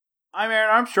I'm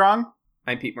Aaron Armstrong.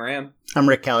 I'm Pete Moran. I'm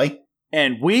Rick Kelly.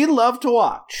 And we love to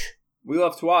watch. We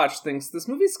Love to Watch thinks this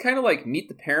movie's kind of like Meet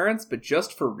the Parents, but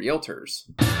just for realtors.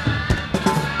 The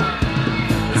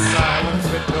silence,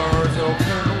 the doors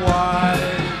open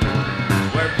wide,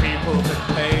 where people that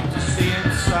pay to see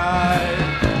inside.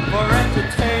 For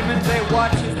entertainment, they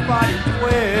watch his body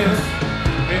twist.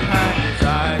 Behind his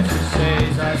eyes, he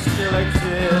says, I still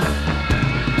exist.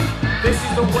 This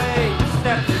is the way,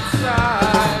 step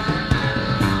inside.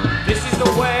 This is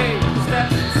the way,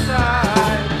 step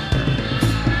inside.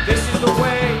 This is the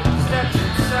way, step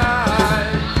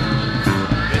inside.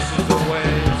 This is the way,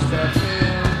 step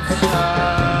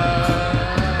inside.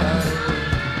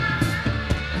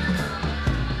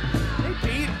 Hey,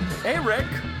 Pete. Hey, Rick.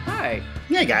 Hi.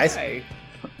 Hey, guys. Hi.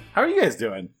 How are you guys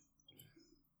doing?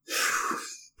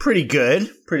 Pretty good.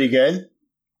 Pretty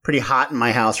hot in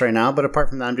my house right now, but apart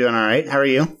from that, I'm doing all right. How are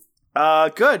you?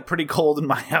 Good. Pretty cold in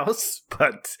my house,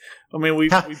 but I mean, we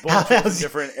both have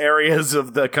different areas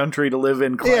of the country to live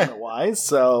in climate-wise.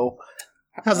 So,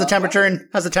 how's the temperature in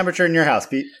your house,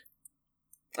 Pete?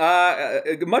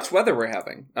 Much weather we're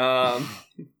having.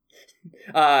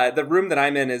 The room that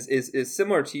I'm in is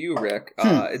similar to you, Rick.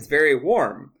 It's very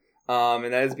warm.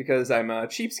 And that is because I'm a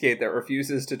cheapskate that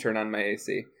refuses to turn on my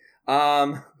AC.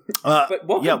 But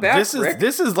welcome back, Rick.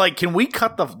 This is like, can we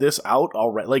cut this out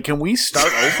already? Like, can we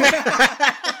start over?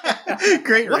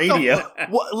 Great radio.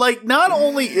 Like, not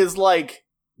only is like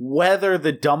weather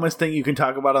the dumbest thing you can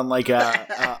talk about on like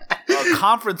a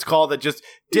conference call that just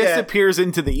disappears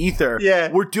into the ether.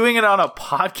 Yeah. We're doing it on a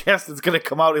podcast that's going to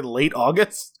come out in late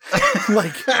August.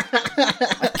 Like,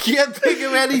 I can't think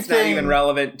of anything. It's not even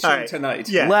relevant to tonight.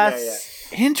 Yeah. Less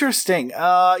interesting.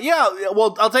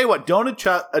 Well, I'll tell you what. Don't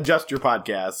adjust your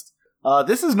podcast.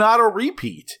 This is not a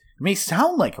repeat. It may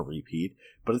sound like a repeat,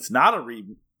 but it's not a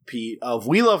repeat of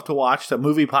We Love to Watch, the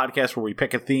movie podcast where we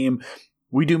pick a theme.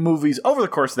 We do movies over the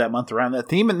course of that month around that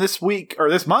theme. And this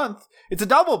month, it's a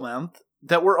double month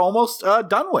that we're almost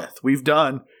done with. We've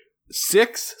done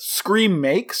 6 Scream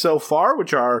makes so far,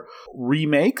 which are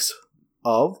remakes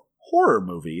of horror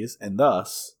movies. And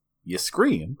thus, you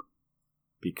scream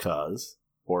because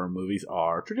horror movies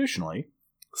are traditionally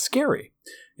scary.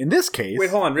 In this case...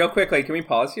 Wait, hold on. Real quick, can we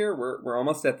pause here? We're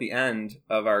almost at the end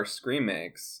of our Scream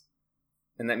makes.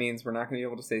 And that means we're not going to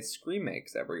be able to say Scream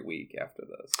makes every week after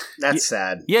this. That's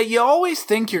sad. Yeah, you always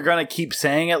think you're going to keep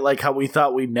saying it like how we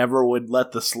thought we never would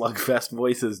let the Slugfest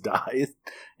voices die.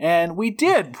 And we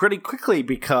did pretty quickly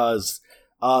because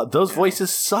those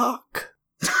voices suck.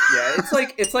 Yeah,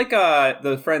 it's like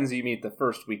the friends you meet the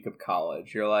first week of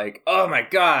college. You're like, oh my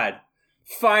god,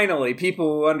 finally,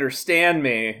 people who understand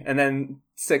me. And then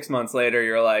 6 months later,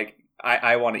 you're like,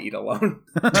 I want to eat alone.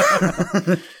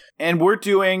 And we're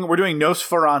doing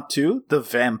Nosferatu, the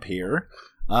Vampire,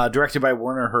 directed by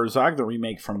Werner Herzog, the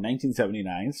remake from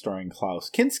 1979, starring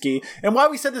Klaus Kinski. And while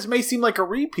we said this may seem like a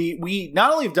repeat, we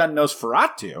not only have done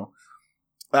Nosferatu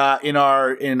in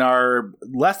our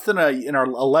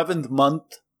 11th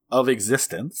month of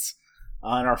existence, in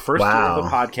our first year of the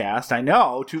podcast. I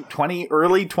know,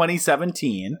 early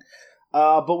 2017.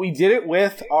 But we did it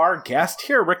with our guest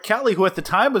here, Rick Kelly, who at the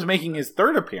time was making his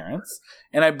 3rd appearance.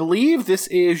 And I believe this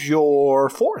is your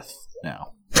 4th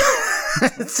now.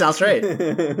 Sounds right.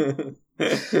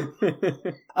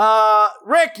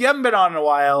 Rick, you haven't been on in a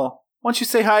while. Why don't you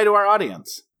say hi to our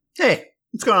audience? Hey,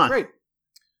 what's going on? Great.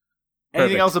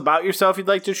 Anything else about yourself you'd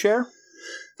like to share?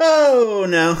 Oh,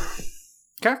 no.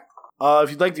 Okay.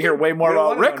 If you'd like to hear way more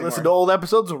about Rick, listen to old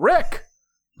episodes of Rick.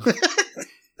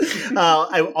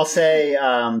 I'll say,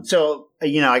 I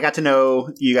got to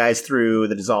know you guys through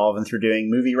The Dissolve and through doing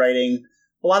movie writing,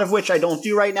 a lot of which I don't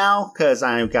do right now because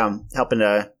I'm helping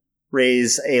to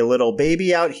raise a little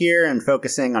baby out here and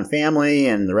focusing on family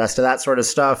and the rest of that sort of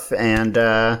stuff. And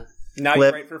now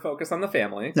you write for Focus on the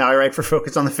Family. Now I write for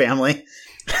Focus on the Family.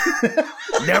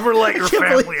 Never let your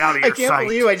family out of your sight. I can't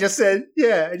believe I just said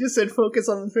focus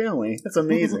on the family. That's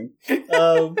amazing.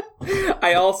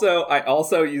 I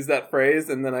also use that phrase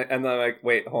and then I'm like,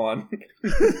 wait, hold on.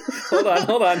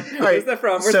 hold on. Where's that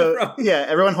from? Yeah,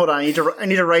 everyone hold on. I need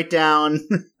to write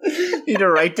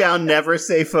down never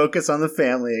say focus on the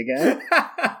family again.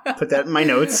 Put that in my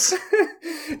notes.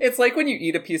 It's like when you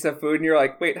eat a piece of food and you're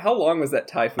like, wait, how long was that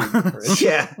Thai food in the fridge?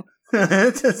 Yeah.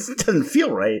 It doesn't feel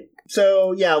right.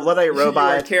 So, yeah, Luddite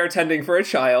Robot. You are care tending for a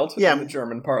child in the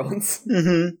German parlance.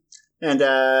 Mm-hmm. And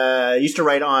I used to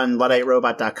write on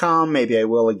LudditeRobot.com. Maybe I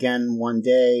will again one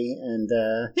day. And,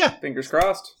 fingers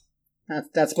crossed.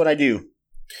 That's what I do.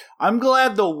 I'm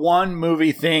glad the one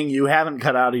movie thing you haven't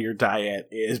cut out of your diet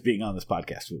is being on this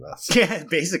podcast with us. Yeah,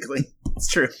 basically. It's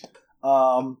true.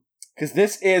 Because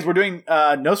because we're doing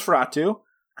Nosferatu,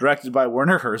 directed by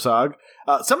Werner Herzog.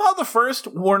 Somehow the first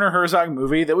Werner Herzog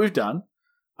movie that we've done,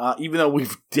 even though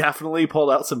we've definitely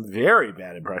pulled out some very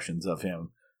bad impressions of him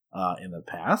in the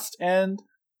past, and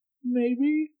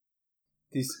maybe...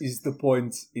 This is the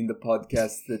point in the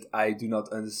podcast that I do not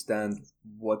understand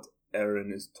what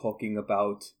Aaron is talking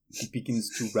about. He begins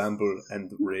to ramble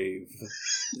and rave.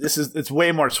 It's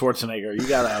way more Schwarzenegger.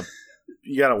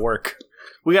 You gotta work.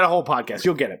 We got a whole podcast.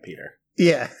 You'll get it, Peter.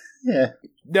 Yeah.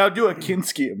 Now do a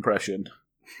Kinski impression.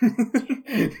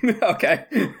 Okay.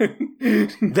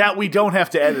 That we don't have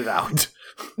to edit out.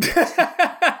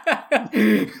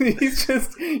 he's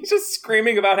just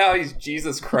screaming about how he's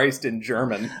Jesus Christ in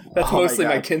German. That's mostly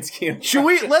my Kinski impression. Should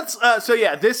we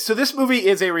this movie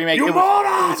is a remake.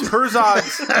 It's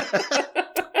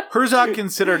Herzog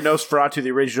considered Nosferatu,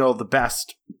 the original, the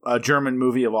best German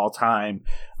movie of all time.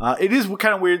 It is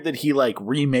kind of weird that he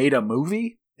remade a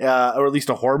movie, or at least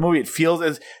a horror movie. It feels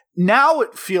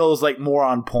like more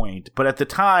on point, but at the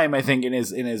time, I think in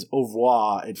his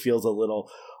oeuvre, it feels a little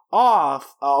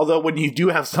off. Although when you do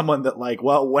have someone that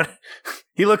what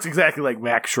he looks exactly like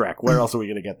Max Schreck, where else are we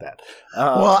going to get that?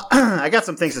 Well, I got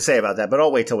some things to say about that, but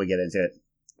I'll wait till we get into it.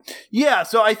 Yeah,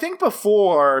 so I think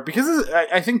because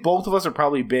I think both of us are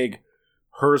probably big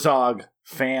Herzog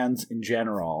fans in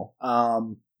general.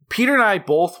 Peter and I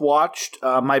both watched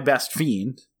My Best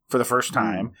Fiend for the first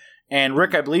time. And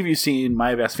Rick, I believe you've seen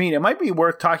My Best Fiend. It might be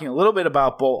worth talking a little bit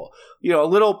about both, a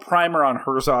little primer on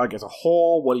Herzog as a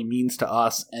whole, what he means to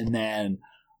us, and then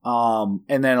a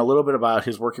little bit about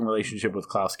his working relationship with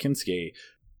Klaus Kinski.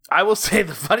 I will say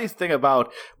the funniest thing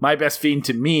about My Best Fiend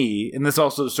to me, and this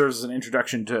also serves as an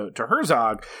introduction to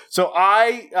Herzog. So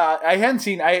I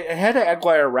had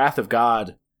Aguirre Wrath of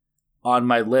God on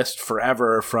my list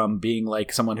forever, from being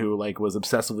someone who was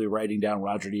obsessively writing down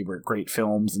Roger Ebert great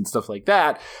films and stuff like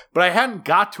that. But I hadn't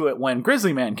got to it when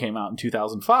Grizzly Man came out in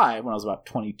 2005, when I was about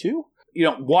 22.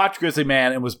 Watched Grizzly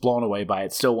Man and was blown away by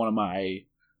it. Still one of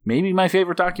maybe my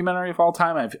favorite documentary of all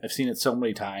time. I've seen it so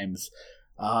many times.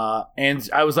 And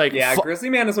I was like, yeah,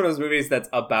 Grizzly Man is one of those movies that's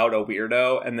about a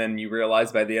weirdo, and then you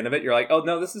realize by the end of it, you're like, oh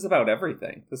no, this is about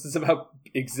everything. This is about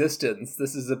existence.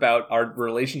 This is about our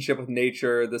relationship with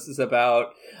nature. This is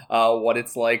about what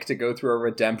it's like to go through a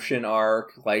redemption arc.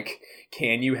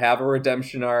 Can you have a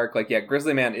redemption arc?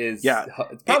 Grizzly Man is,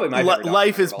 it's probably my favorite.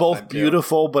 Life is both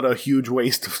beautiful, but a huge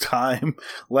waste of time.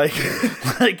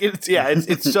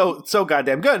 It's so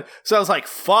goddamn good. So I was like,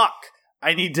 fuck.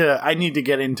 I need to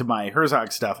get into my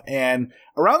Herzog stuff. And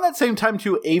around that same time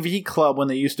too, AV Club, when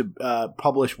they used to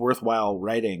publish Worthwhile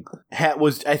Writing,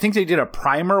 I think they did a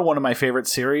primer, one of my favorite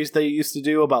series they used to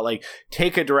do, about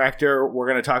take a director, we're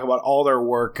going to talk about all their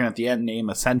work, and at the end name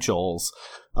essentials.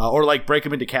 Or break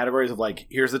them into categories of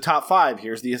here's the top 5,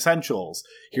 here's the essentials,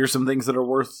 here's some things that are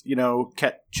worth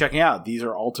checking out. These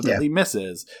are ultimately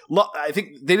misses. I think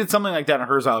they did something like that in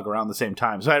Herzog around the same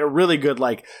time. So I had a really good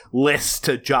list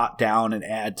to jot down and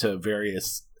add to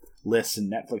various lists and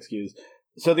Netflix queues.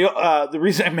 So the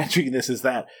reason I'm mentioning this is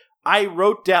that I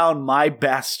wrote down My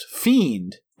Best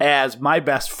Fiend as my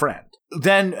best friend.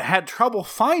 Then had trouble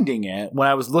finding it when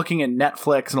I was looking at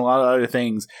Netflix and a lot of other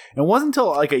things. And it wasn't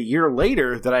until a year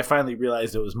later that I finally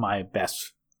realized it was My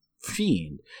Best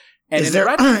Fiend. And is there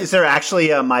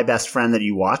actually a My Best Friend that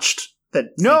you watched? I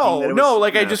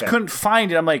just couldn't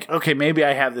find it. I'm like, okay, maybe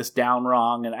I have this down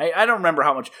wrong, and I don't remember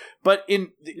how much. But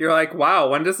you're like, wow,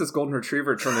 when does this golden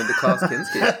retriever turn into Klaus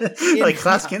Kinski?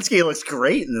 Klaus Kinski looks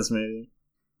great in this movie.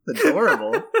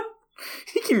 Adorable.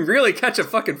 He can really catch a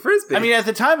fucking frisbee. I mean, at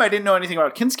the time, I didn't know anything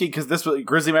about Kinski because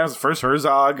Grizzly Man was the first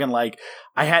Herzog, and I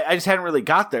just hadn't really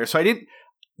got there. So I didn't.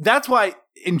 That's why,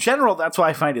 in general, that's why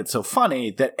I find it so funny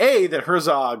that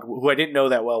Herzog, who I didn't know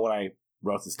that well when I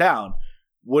wrote this down,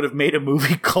 would have made a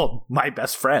movie called My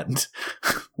Best Friend,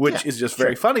 which is just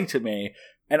very funny to me,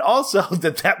 and also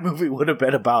that movie would have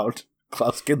been about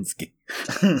Klaus Kinski.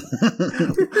 In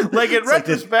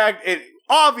retrospect, it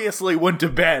obviously wouldn't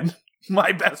have been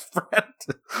My Best Friend,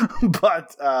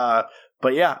 but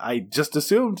yeah, I just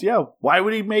assumed, why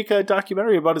would he make a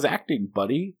documentary about his acting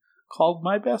buddy called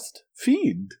My Best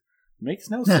Fiend?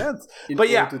 Makes no sense. In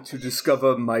order to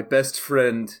discover my best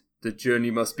friend, the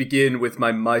journey must begin with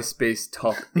my MySpace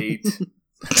top 8.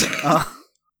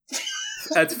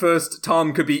 At first,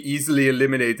 Tom could be easily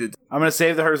eliminated. I'm going to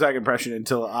save the Herzog impression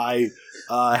until I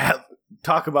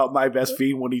talk about My Best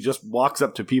Fiend when he just walks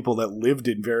up to people that lived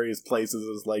in various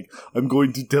places. It's I'm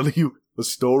going to tell you a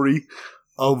story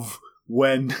of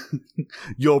when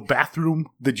your bathroom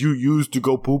that you used to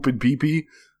go poop and pee-pee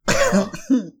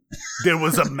There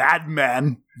was a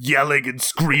madman yelling and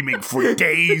screaming for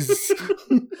days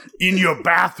in your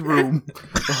bathroom.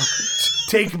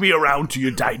 Take me around to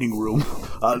your dining room.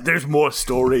 There's more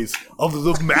stories of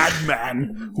the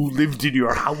madman who lived in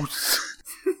your house.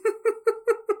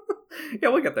 Yeah,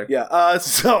 we'll get there. Yeah.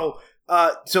 So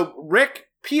Rick,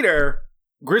 Peter,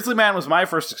 Grizzly Man was my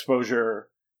first exposure.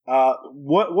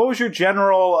 What was your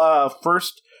general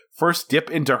first dip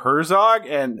into Herzog,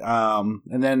 and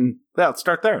then let's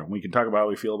start there. We can talk about how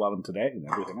we feel about him today and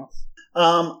everything else.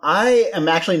 I am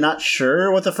actually not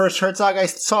sure what the first Herzog I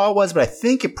saw was, but I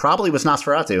think it probably was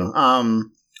Nosferatu.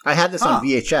 I had this on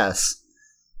VHS,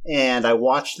 and I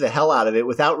watched the hell out of it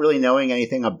without really knowing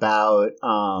anything about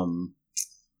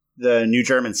the new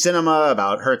German cinema,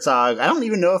 about Herzog. I don't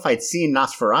even know if I'd seen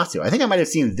Nosferatu. I think I might have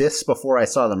seen this before I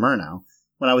saw the Murnau,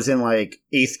 when I was in like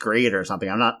 8th grade or something.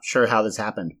 I'm not sure how this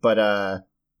happened, but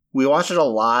we watched it a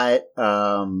lot,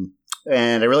 and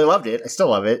I really loved it. I still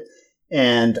love it.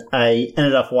 And I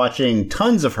ended up watching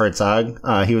tons of Herzog.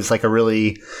 He was like had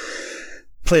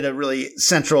a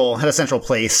central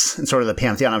place in sort of the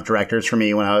pantheon of directors for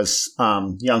me when I was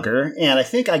younger. And I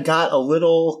think I got a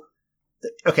little...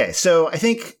 Okay, so I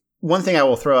think one thing I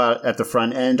will throw out at the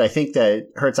front end, I think that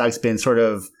Herzog's been sort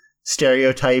of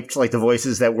stereotyped, like the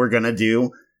voices that we're gonna do,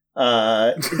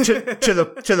 to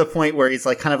the point where he's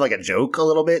like kind of like a joke a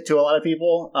little bit to a lot of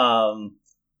people,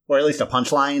 or at least a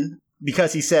punchline,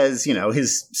 because he says, you know,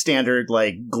 his standard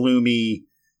like gloomy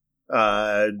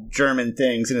German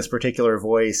things in his particular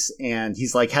voice, and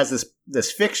he's like has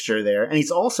this fixture there, and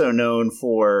he's also known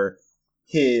for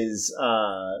his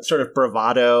sort of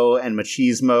bravado and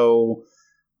machismo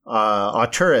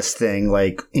auteurist thing.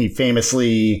 Like he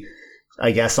famously,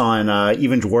 I guess on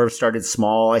Even Dwarves Started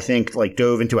Small, I think, like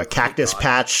dove into a cactus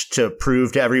patch to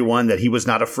prove to everyone that he was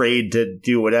not afraid to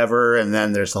do whatever. And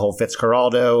then there's the whole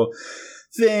Fitzcarraldo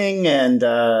thing. And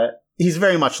he's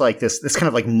very much like this kind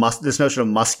of like this notion of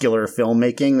muscular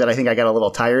filmmaking that I think I got a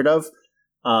little tired of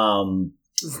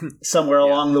somewhere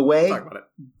along the way. Talk about it.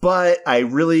 But I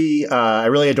really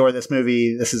adore this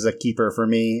movie. This is a keeper for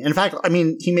me. In fact, I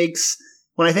mean,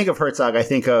 when I think of Herzog, I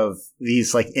think of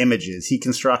these like images. He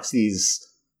constructs these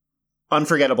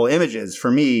unforgettable images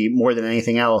for me more than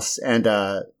anything else, and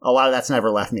a lot of that's never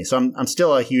left me. So I'm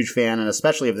still a huge fan, and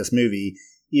especially of this movie,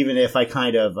 even if I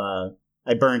kind of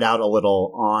I burned out a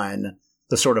little on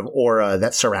the sort of aura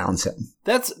that surrounds him.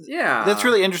 That's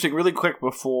really interesting. Really quick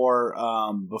before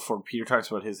Peter talks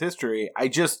about his history, I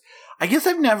guess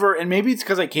I've never, and maybe it's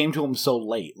because I came to him so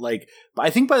late. Like, I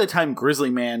think by the time Grizzly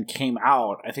Man came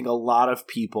out, I think a lot of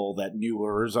people that knew who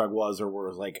Herzog was or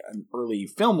were like an early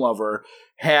film lover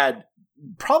had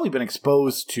probably been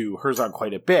exposed to Herzog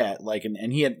quite a bit. Like,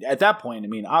 and he had at that point, I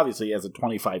mean, obviously he has a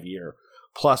 25-year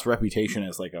plus reputation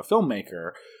as like a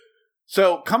filmmaker.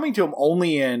 So coming to him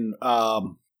only in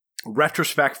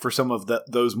retrospect for some of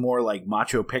those more like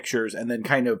macho pictures, and then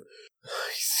kind of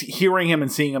hearing him and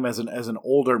seeing him as an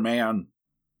older man,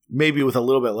 maybe with a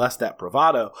little bit less that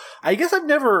bravado. I guess I've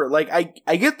never like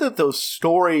I get that those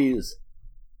stories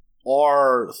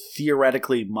are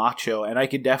theoretically macho, and I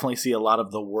could definitely see a lot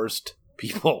of the worst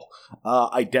people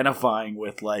identifying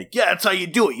with like, yeah, that's how you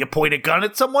do it. You point a gun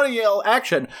at someone and yell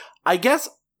action. I guess.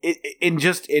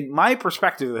 In my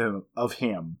perspective of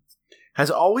him has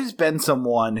always been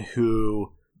someone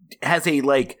who has a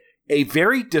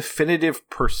very definitive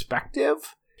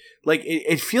perspective. Like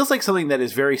it feels like something that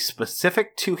is very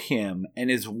specific to him, and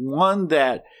is one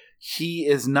that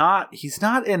he's not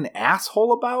an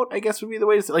asshole about, I guess would be the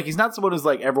way to say. Like he's not someone who's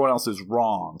like everyone else is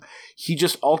wrong. He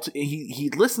just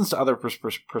he listens to other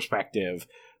perspective,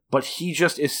 but he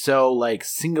just is so like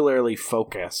singularly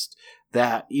focused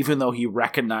that even though he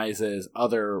recognizes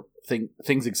other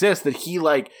things exist, that he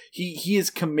is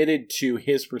committed to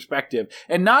his perspective,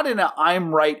 and not in a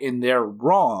I'm right and they're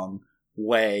wrong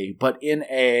way, but in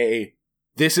a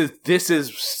this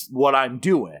is what I'm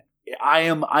doing. I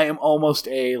am almost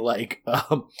a like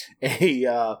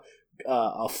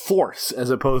a force as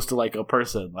opposed to like a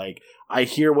person. Like I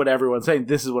hear what everyone's saying.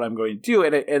 This is what I'm going to do,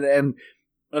 and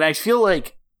I feel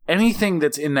like anything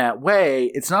that's in that way,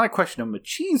 it's not a question of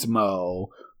machismo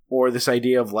or this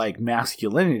idea of like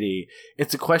masculinity.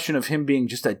 It's a question of him being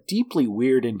just a deeply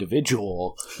weird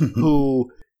individual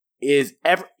who is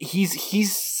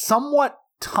he's somewhat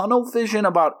tunnel vision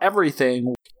about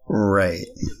everything. Right.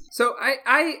 So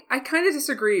I kind of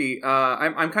disagree.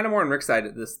 I'm kind of more on Rick's side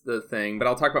of the thing, but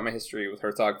I'll talk about my history with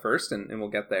Herzog first, and we'll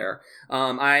get there.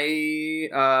 I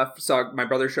saw, my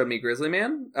brother showed me Grizzly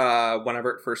Man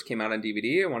whenever it first came out on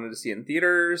DVD. I wanted to see it in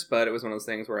theaters, but it was one of those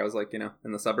things where I was like,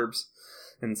 in the suburbs.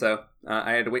 And so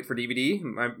I had to wait for DVD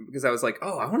because I was like,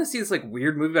 oh, I want to see this like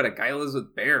weird movie about a guy who lives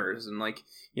with bears. And like,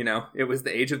 you know, it was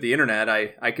the age of the internet.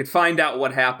 I could find out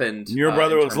what happened. Your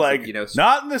brother was like, of, you know,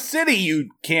 not in the city,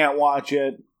 you can't watch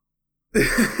it.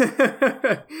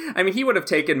 I mean, he would have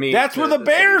taken me. That's where the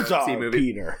bears are, movie.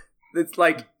 Peter. It's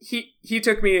like he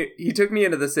took me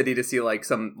into the city to see like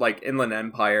some like Inland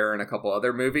Empire and a couple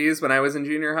other movies when I was in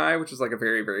junior high, which was like a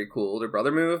very, very cool older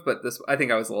brother move. But this, I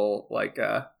think I was a little like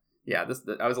I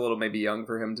was a little maybe young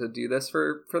for him to do this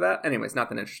for that. Anyways, not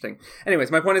that interesting. Anyways,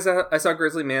 my point is I saw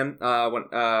Grizzly Man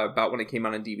about when it came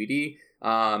out on DVD.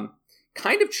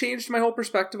 Kind of changed my whole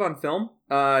perspective on film.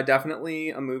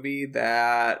 Definitely a movie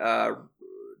that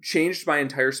changed my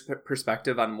entire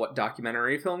perspective on what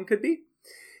documentary film could be.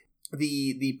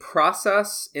 The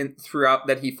process throughout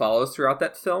that he follows throughout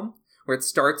that film, where it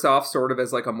starts off sort of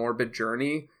as like a morbid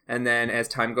journey, and then as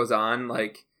time goes on,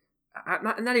 like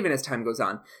not even as time goes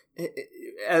on,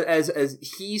 as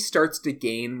he starts to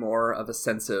gain more of a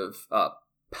sense of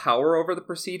power over the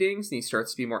proceedings, and he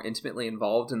starts to be more intimately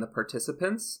involved in the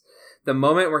participants. The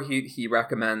moment where he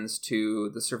recommends to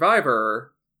the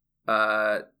survivor,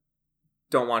 don't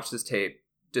watch this tape,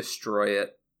 destroy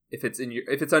it. If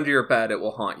it's under your bed, it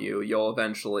will haunt you. You'll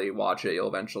eventually watch it. You'll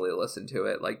eventually listen to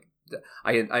it. Like,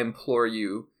 I implore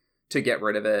you to get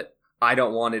rid of it. I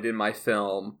don't want it in my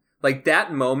film. Like,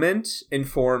 that moment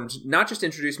not just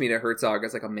introduced me to Herzog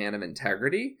as like a man of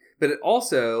integrity, but it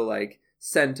also like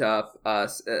sent up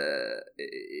us.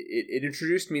 It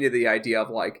introduced me to the idea of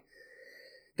like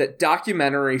that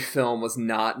documentary film was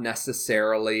not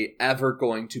necessarily ever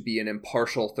going to be an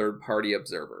impartial third-party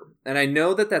observer. And I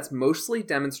know that that's mostly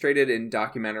demonstrated in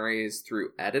documentaries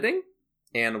through editing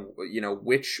and, you know,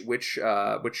 which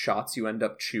shots you end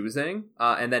up choosing,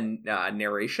 and then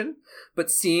narration.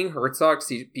 But seeing Herzog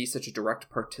be such a direct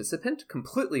participant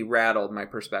completely rattled my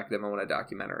perspective on what a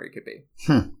documentary could be.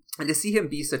 And to see him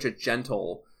be such a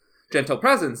gentle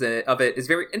presence of it is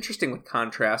very interesting with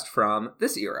contrast from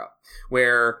this era,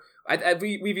 where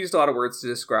we've used a lot of words to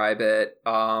describe it.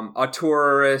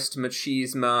 Auteurist,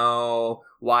 machismo,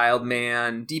 wild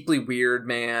man, deeply weird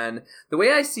man. The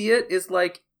way I see it is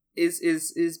like,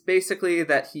 is basically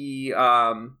that he,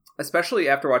 especially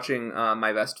after watching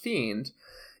My Best Fiend,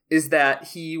 is that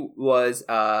he was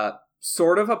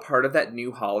sort of a part of that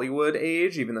new Hollywood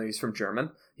age, even though he's from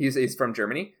He's from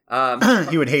Germany.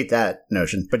 You would hate that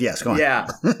notion, but yes, go on. Yeah,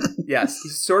 yes,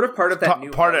 he's sort of part of that new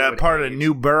part of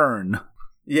New Bern.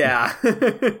 Yeah,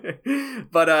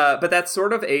 but that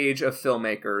sort of age of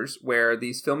filmmakers, where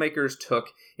these filmmakers took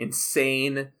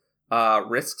insane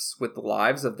risks with the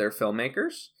lives of their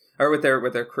filmmakers or with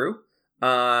their crew,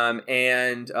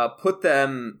 and put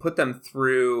them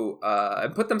through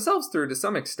and put themselves through to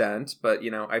some extent. But you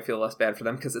know, I feel less bad for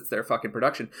them because it's their fucking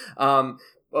production.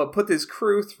 Put this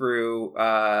crew through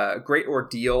great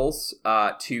ordeals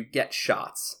to get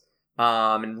shots,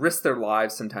 and risk their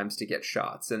lives sometimes to get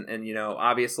shots. And you know,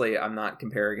 obviously, I'm not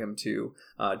comparing him to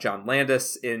John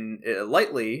Landis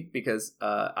lightly, because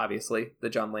obviously the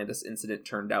John Landis incident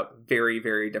turned out very,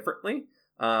 very differently.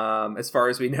 As far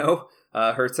as we know,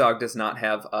 Herzog does not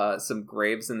have some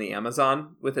graves in the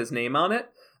Amazon with his name on it.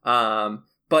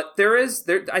 But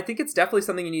I think it's definitely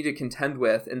something you need to contend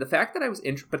with. And the fact that I was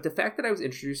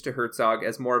introduced to Herzog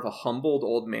as more of a humbled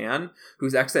old man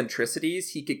whose eccentricities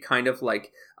he could kind of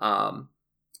like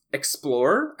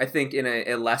explore, I think in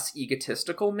a less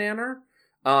egotistical manner,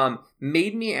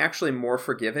 made me actually more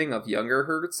forgiving of younger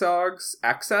Herzog's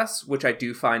excess, which I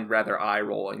do find rather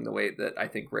eye-rolling the way that I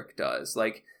think Rick does.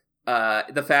 Like,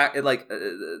 the fact, like,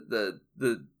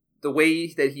 the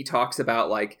way that he talks about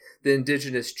like the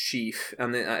indigenous chief,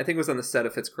 and I think it was on the set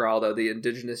of Fitzcarraldo, the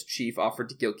indigenous chief offered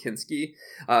to kill Kinski,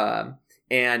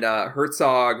 and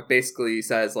Herzog basically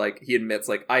says, like, he admits,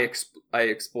 like, I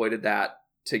exploited that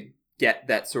to get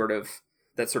that sort of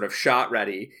shot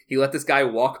ready. He let this guy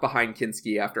walk behind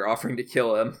Kinski after offering to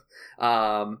kill him,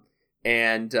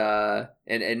 and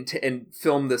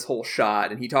film this whole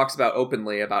shot. And he talks about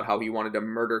openly about how he wanted to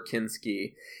murder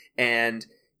Kinski, and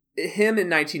him in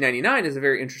 1999 is a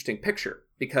very interesting picture,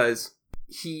 because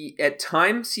at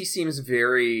times he seems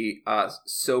very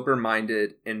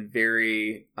sober-minded and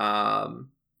very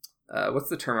what's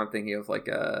the term I'm thinking of, like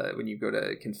when you go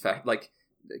to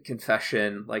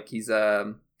confession, like he's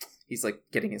like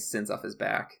getting his sins off his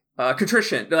back.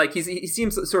 Contrition, like he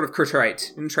seems sort of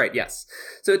contrite, yes.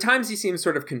 So at times he seems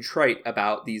sort of contrite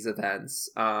about these events.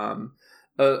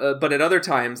 But at other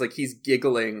times, like, he's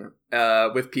giggling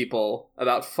with people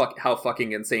about how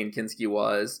fucking insane Kinski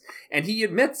was, and he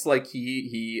admits, like,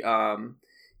 he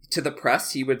to the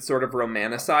press, he would sort of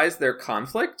romanticize their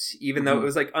conflict, even though it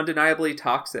was like undeniably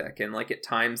toxic, and like at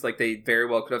times like they very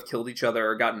well could have killed each other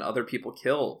or gotten other people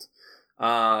killed.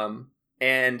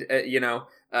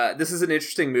 This is an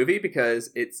interesting movie because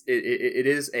it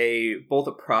is both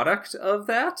a product of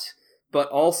that, but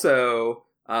also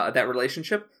that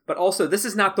relationship. But also, this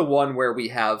is not the one where we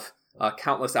have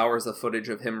countless hours of footage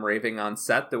of him raving on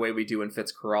set the way we do in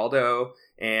Fitzcarraldo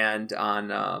and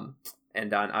on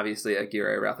obviously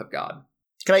Aguirre, Wrath of God.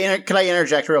 Could I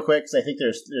interject real quick? Because I think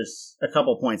there's a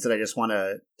couple points that I just want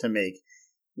to make.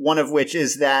 One of which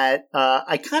is that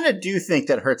I kind of do think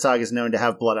that Herzog is known to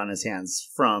have blood on his hands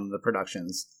from the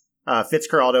productions.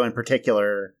 Fitzcarraldo in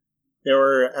particular, there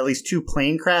were at least 2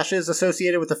 plane crashes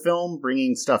associated with the film,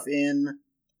 bringing stuff in.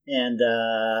 And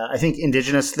I think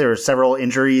there were several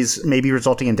injuries, maybe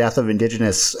resulting in death of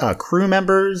indigenous crew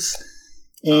members.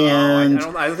 And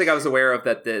I don't think I was aware of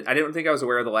that. I didn't think I was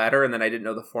aware of the latter, and then I didn't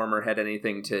know the former had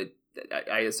anything to.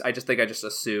 I just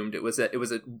assumed it was a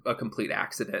complete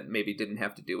accident. Maybe didn't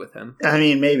have to do with him. I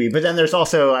mean, maybe, but then there's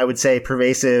also, I would say,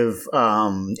 pervasive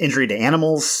injury to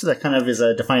animals. That kind of is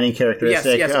a defining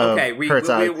characteristic. Yes. Okay, we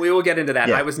will get into that.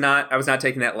 Yeah. I was not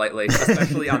taking that lightly,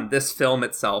 especially on this film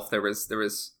itself. There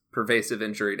was pervasive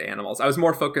injury to animals. I was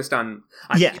more focused on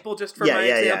people, just for my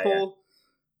example.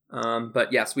 Yeah.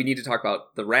 But yes, we need to talk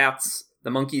about the rats,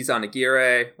 the monkeys on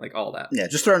Aguirre, like all that. Yeah,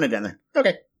 just throwing it in there.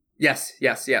 Okay. Yes.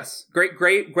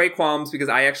 Great qualms, because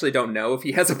I actually don't know if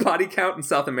he has a body count in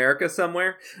South America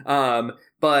somewhere.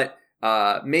 But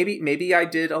maybe I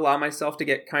did allow myself to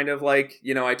get kind of like,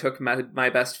 I took my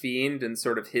best fiend and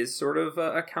sort of his sort of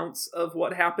accounts of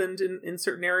what happened in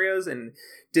certain areas and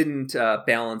didn't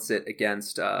balance it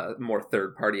against more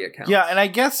third party accounts. Yeah, and I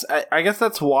guess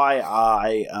that's why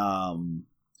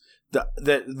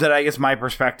that I guess my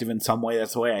perspective in some way,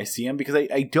 that's the way I see him, because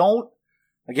I don't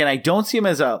see him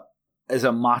as a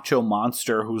macho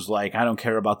monster who's like, I don't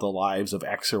care about the lives of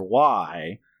X or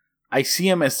Y. I see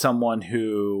him as someone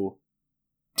who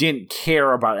didn't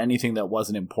care about anything that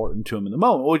wasn't important to him in the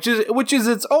moment, which is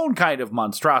its own kind of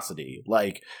monstrosity.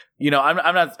 Like,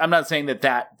 I'm not saying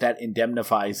that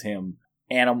indemnifies him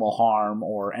animal harm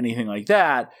or anything like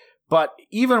that. But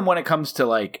even when it comes to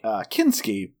like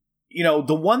Kinski,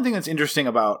 the one thing that's interesting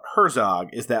about Herzog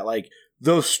is that like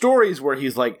those stories where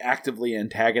he's like actively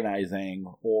antagonizing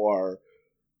or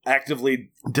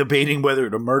actively debating whether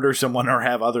to murder someone or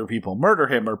have other people murder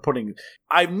him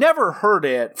I've never heard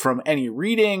it from any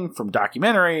reading, from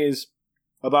documentaries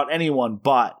about anyone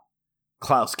but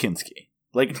Klaus Kinski.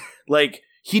 Like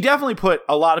he definitely put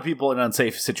a lot of people in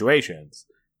unsafe situations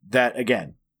that,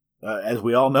 again, as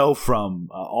we all know from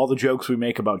all the jokes we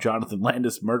make about Jonathan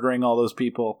Landis murdering all those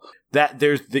people, that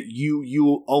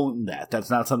you own that.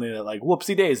 That's not something that like,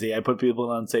 whoopsie daisy, I put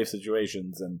people in unsafe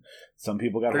situations and some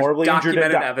people got horribly injured. There's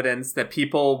documented evidence that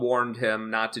people warned him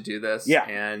not to do this,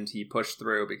 and he pushed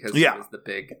through because he was the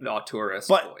big auteurist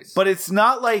voice. But it's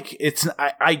not like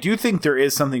I do think there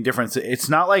is something different. It's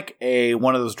not like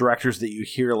one of those directors that you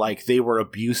hear like they were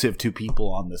abusive to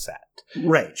people on the set.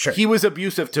 Right, sure. He was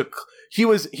abusive to. He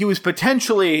was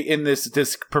potentially in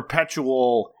this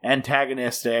perpetual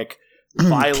antagonistic,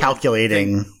 violent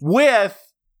calculating with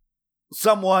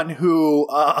someone who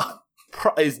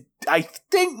is, I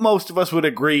think most of us would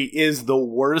agree, is the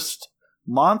worst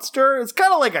monster. It's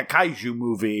kind of like a kaiju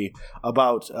movie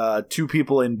about two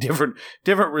people in different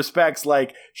respects.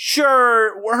 Like,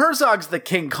 sure, Herzog's the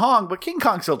King Kong, but King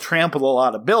Kong still trampled a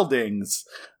lot of buildings.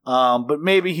 But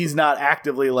maybe he's not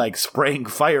actively like spraying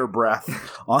fire breath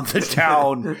on the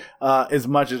town as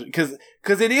much as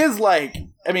because it is like,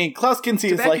 I mean, Klaus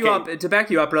Kinski is like to back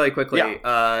you up really quickly.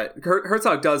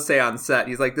 Herzog does say on set,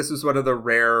 he's like, this was one of the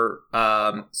rare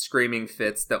screaming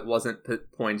fits that wasn't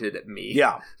pointed at me.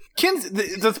 Yeah,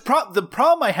 the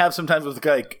problem I have sometimes with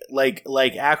like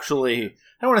actually, I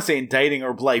don't want to say indicting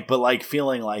or blight, but like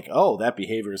feeling like, oh, that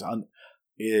behavior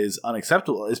is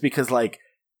unacceptable, is because like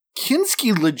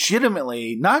Kinski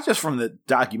legitimately, not just from the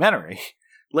documentary,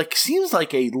 like seems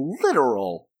like a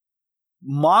literal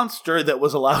monster that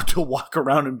was allowed to walk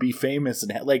around and be famous,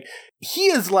 and like he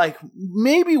is like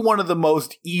maybe one of the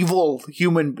most evil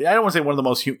human. I don't want to say one of the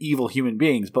most evil human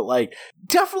beings, but like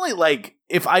definitely like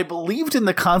if I believed in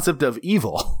the concept of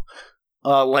evil,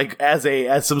 like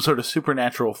as some sort of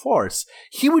supernatural force,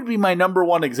 he would be my number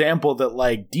one example that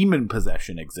like demon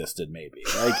possession existed. Maybe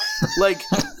like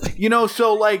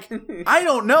so like I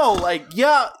don't know, like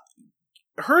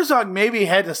Herzog maybe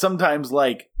had to sometimes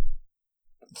like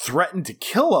threaten to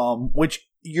kill him, which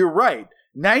you're right,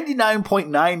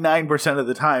 99.99% of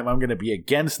the time I'm going to be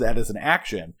against that as an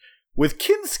action. With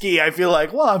Kinski, I feel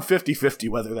like, well, I'm 50-50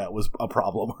 whether that was a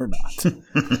problem or not.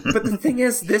 But the thing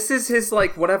is, this is his,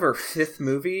 like, whatever, 5th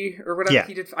movie or whatever Yeah.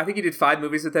 he did. I think he did 5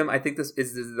 movies with him. I think this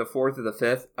is the 4th or the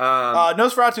 5th.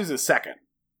 Nosferatu's is second.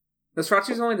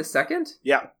 Nosferatu's only the 2nd?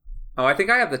 Yeah. Oh, I think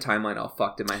I have the timeline all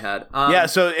fucked in my head. Yeah,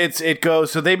 so it goes,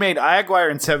 so they made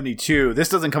Iaguire in 72. This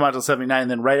doesn't come out till 79,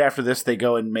 and then right after this they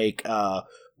go and make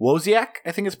Wozniak,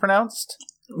 I think it's pronounced.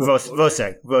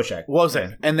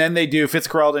 Wozniak. And then they do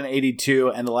Fitzcarraldo in 82,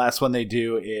 and the last one they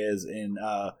do is in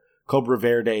Cobra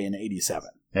Verde in 87.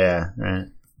 Yeah, right.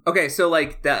 Okay, so,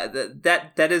 like,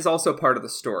 that is also part of the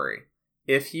story.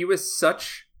 If he was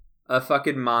such a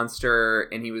fucking monster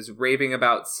and he was raving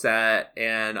about Set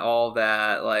and all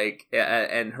that, like,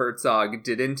 and Herzog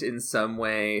didn't in some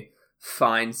way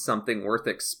find something worth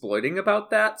exploiting about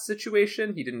that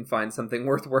situation, he didn't find something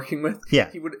worth working with. Yeah.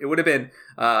 It would have been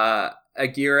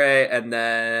Aguirre and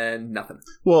then nothing.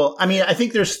 Well, I mean, I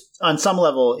think there's, on some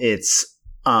level, it's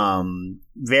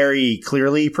very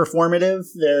clearly performative.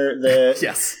 The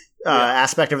Yes.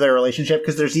 aspect of their relationship,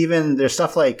 because there's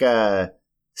stuff like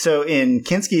so in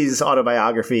Kinski's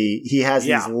autobiography, he has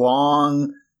these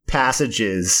long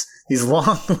passages, these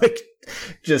long like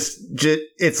just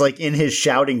it's like in his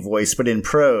shouting voice, but in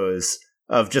prose,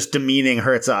 of just demeaning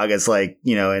Herzog as, like,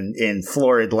 you know, in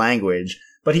florid language.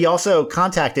 But he also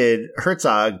contacted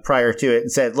Herzog prior to it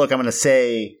and said, look, I'm going to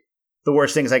say the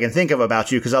worst things I can think of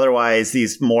about you, because otherwise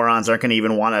these morons aren't going to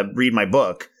even want to read my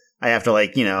book. I have to,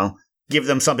 like, you know, give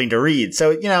them something to read.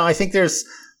 So, you know, I think there's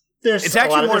It's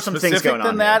actually more some specific things going than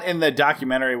on that here. in the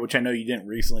documentary, which I know you didn't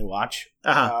recently watch,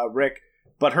 Uh-huh. Rick.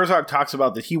 But Herzog talks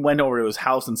about that he went over to his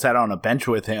house and sat on a bench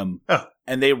with him,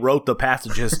 and they wrote the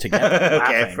passages together.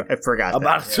 Okay, I forgot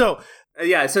about that. it. So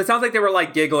Yeah, so it sounds like they were,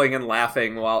 like, giggling and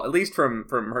laughing, while, at least from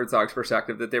Herzog's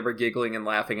perspective, that they were giggling and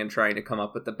laughing and trying to come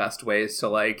up with the best ways to,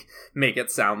 like, make it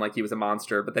sound like he was a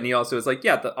monster. But then he also was like,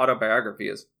 yeah, the autobiography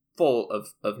is full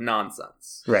of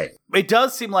nonsense. Right. it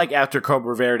does seem like after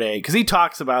Cobra Verde, because he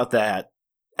talks about that,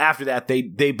 after that, they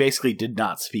basically did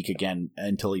not speak again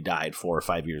until he died 4 or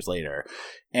 5 years later.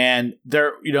 And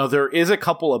there is a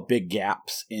couple of big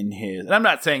gaps in his, and I'm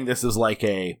not saying this is like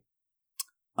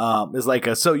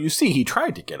so you see he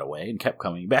tried to get away and kept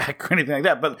coming back or anything like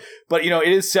that. But you know,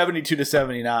 it is 72 to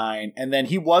 79, and then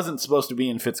he wasn't supposed to be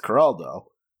in Fitzcarraldo.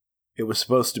 It was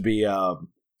supposed to be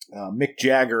Mick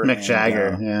Jagger.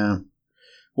 Yeah.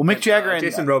 Well, Mick Jagger and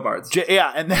Jason Robards.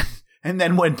 And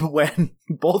then when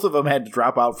both of them had to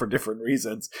drop out for different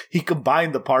reasons, he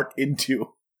combined the part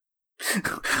into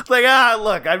like,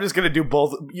 look, I'm just gonna do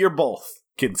both. You're both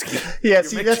Kinski. Yeah,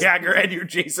 You're Mick Jagger and you're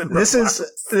Jason. This Robards.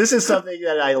 is something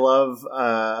that I love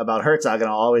about Herzog, and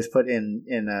I'll always put in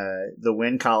the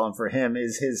win column for him,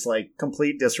 is his, like,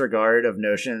 complete disregard of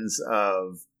notions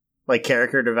of, like,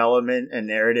 character development and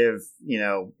narrative, you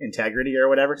know, integrity or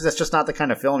whatever, because that's just not the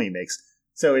kind of film he makes.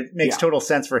 So it makes total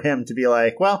sense for him to be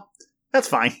like, well, that's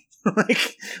fine.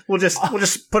 Like, we'll just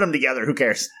put them together. Who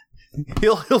cares?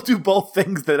 He'll do both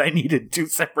things that I needed 2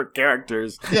 separate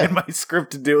characters in my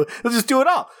script to do. He'll just do it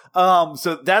all.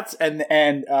 So that's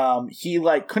and he,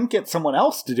 like, couldn't get someone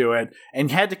else to do it, and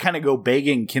had to kind of go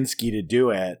begging Kinski to do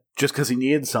it just because he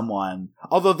needed someone.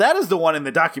 Although that is the one in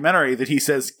the documentary that he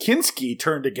says Kinski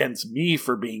turned against me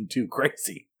for being too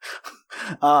crazy.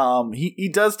 He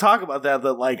does talk about that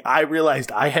like, I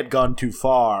realized I had gone too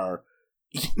far.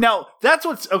 Now, that's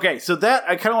what's okay. So that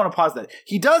I kind of want to pause that.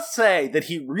 He does say that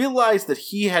he realized that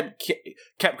he had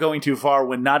kept going too far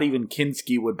when not even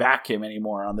Kinski would back him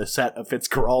anymore on the set of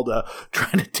Fitzcarraldo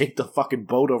trying to take the fucking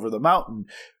boat over the mountain.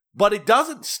 But it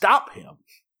doesn't stop him.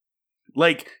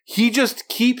 Like, he just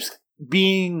keeps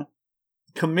being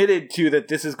committed to that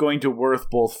this is going to work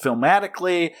both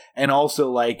filmatically and also,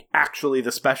 like, actually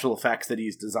the special effects that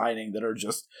he's designing that are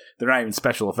just, they're not even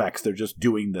special effects, they're just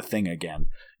doing the thing again.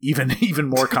 Even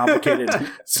more complicated.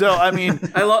 So, I mean,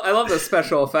 I love the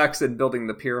special effects in building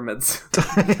the pyramids.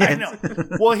 I know.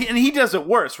 Well, he does it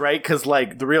worse, right? Because,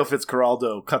 like, the real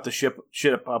Fitzcarraldo cut the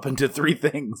ship up into 3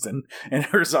 things, and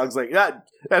Herzog's like,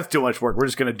 that's too much work. We're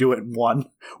just going to do it in 1.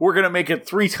 We're going to make it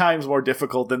 3 times more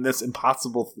difficult than this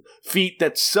impossible feat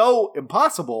that's so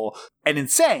impossible and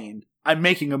insane. I'm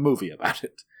making a movie about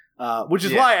it. Which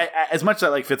is why, as much as I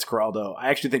like Fitzcarraldo,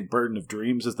 I actually think Burden of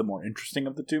Dreams is the more interesting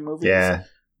of the 2 movies. Yeah.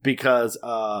 Because,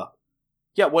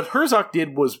 what Herzog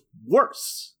did was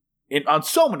worse on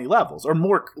so many levels, or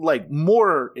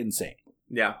more insane.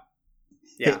 Yeah.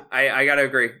 I gotta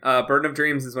agree. Burden of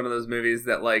Dreams is one of those movies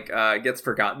that, like, gets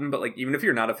forgotten, but, like, even if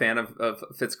you're not a fan of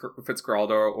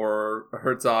Fitzcarraldo or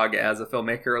Herzog as a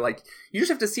filmmaker, like, you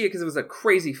just have to see it because it was a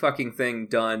crazy fucking thing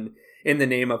done in the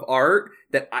name of art,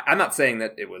 that I'm not saying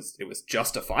that it was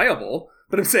justifiable,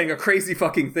 but I'm saying a crazy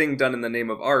fucking thing done in the name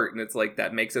of art, and it's like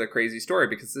that makes it a crazy story,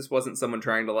 because this wasn't someone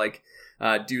trying to like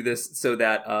do this so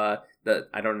that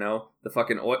the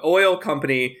fucking oil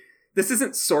company. This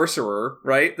isn't Sorcerer,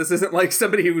 right? This isn't like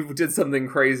somebody who did something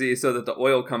crazy so that the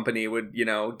oil company would,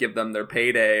 give them their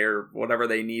payday or whatever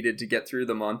they needed to get through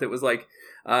the month. It was like,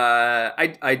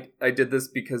 I did this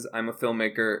because I'm a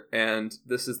filmmaker and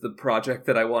this is the project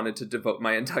that I wanted to devote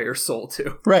my entire soul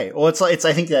to. Right. Well, it's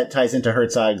I think that ties into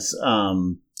Herzog's,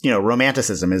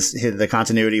 romanticism, is the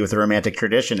continuity with the romantic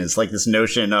tradition, is like this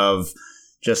notion of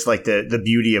just like the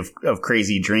beauty of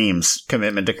crazy dreams,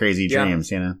 commitment to crazy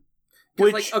dreams,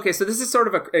 Which, okay, so this is sort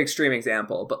of an extreme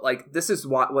example, but like this is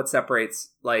what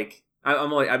separates, like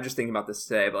I'm just thinking about this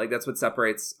today, but like that's what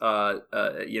separates a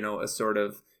sort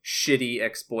of shitty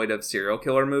exploitive serial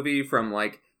killer movie from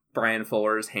like Brian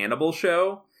Fuller's Hannibal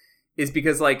show, is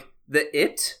because like the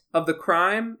it of the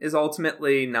crime is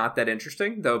ultimately not that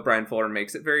interesting, though Brian Fuller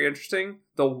makes it very interesting.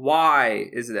 The why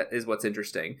is what's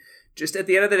interesting. Just at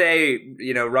the end of the day,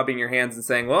 rubbing your hands and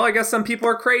saying, well, I guess some people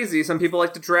are crazy. Some people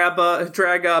like to drag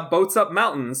boats up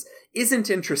mountains isn't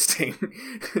interesting.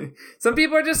 Some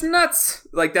people are just nuts.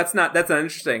 Like, that's not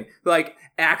interesting. Like,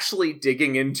 actually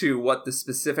digging into what the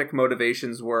specific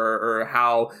motivations were, or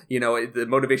how, the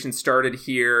motivation started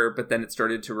here, but then it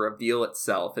started to reveal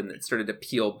itself and it started to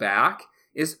peel back,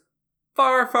 is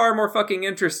far, far more fucking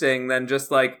interesting than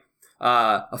just like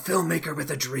a filmmaker with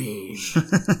a dream.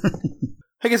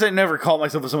 I guess I never call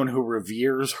myself someone who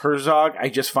reveres Herzog. I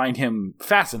just find him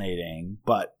fascinating,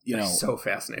 but, so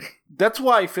fascinating. That's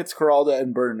why Fitzcarraldo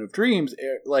and Burden of Dreams,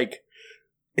 like,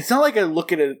 it's not like I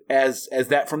look at it as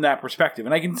that from that perspective.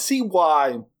 And I can see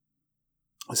why,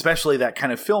 especially that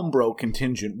kind of film bro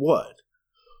contingent would.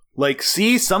 Like,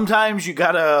 see, sometimes you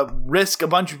gotta risk a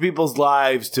bunch of people's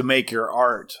lives to make your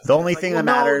art. The only thing that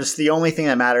matters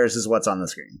is what's on the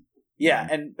screen. Yeah,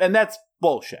 and that's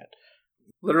bullshit.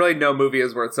 Literally no movie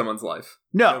is worth someone's life.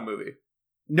 No movie.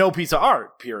 No piece of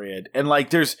art, period. And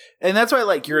like and that's why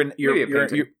like you're depends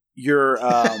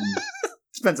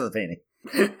on the painting.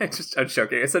 I'm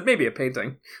joking. I said maybe a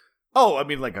painting. Oh, I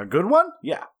mean like a good one?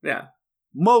 Yeah. Yeah.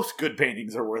 Most good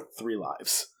paintings are worth 3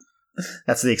 lives.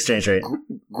 That's the exchange rate.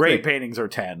 Great paintings are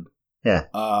 10. Yeah.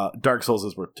 Dark Souls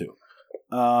is worth 2.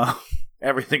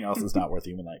 Everything else is not worth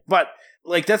human life. But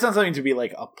like that's not something to be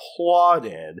like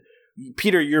applauded.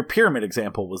 Peter, your pyramid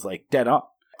example was like dead on.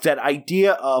 That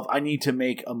idea of I need to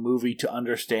make a movie to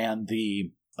understand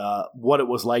the what it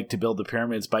was like to build the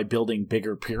pyramids by building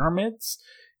bigger pyramids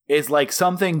is like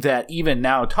something that even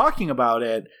now talking about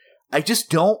it, I just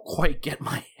don't quite get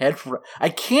my head around. I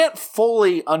can't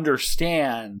fully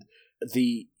understand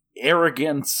the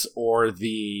arrogance or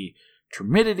the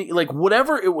timidity, like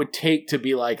whatever it would take to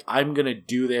be like, I'm going to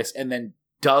do this and then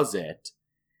does it.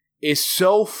 Is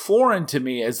so foreign to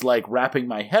me as like wrapping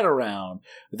my head around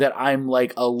that I'm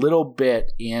like a little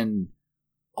bit in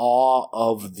awe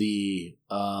of the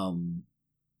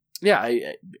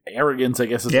arrogance, I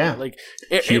guess is like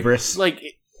hubris.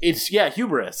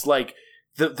 Hubris. Like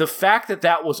the fact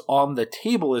that was on the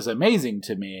table is amazing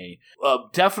to me.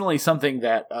 Definitely something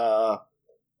that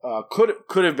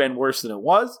could have been worse than it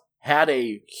was. Had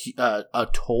a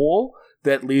toll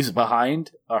that leaves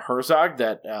behind a Herzog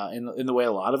that in the way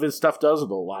a lot of his stuff does, with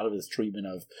a lot of his treatment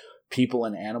of people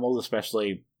and animals,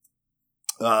 especially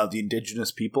the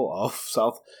indigenous people of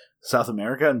South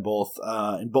America in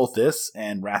both this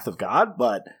and Wrath of God.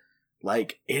 But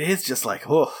like it is just like,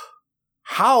 oh,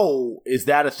 how is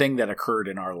that a thing that occurred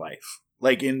in our life,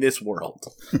 like in this world?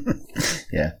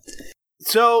 Yeah.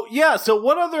 So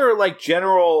what other like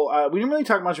general we didn't really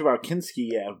talk much about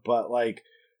Kinski yet, but like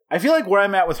I feel like where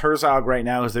I'm at with Herzog right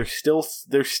now is there's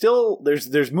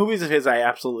movies of his I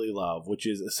absolutely love, which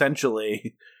is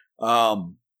essentially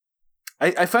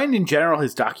I find in general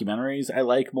his documentaries I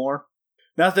like more.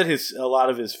 Not that a lot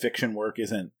of his fiction work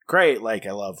isn't great. Like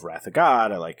I love Wrath of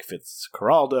God, I like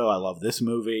Fitzcarraldo, I love this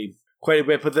movie quite a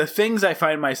bit. But the things I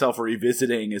find myself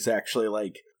revisiting is actually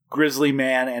like Grizzly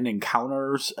Man and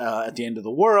Encounters at the End of the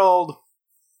World.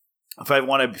 If I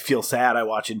want to feel sad, I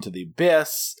watch Into the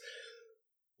Abyss.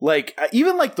 Like,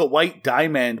 even like The White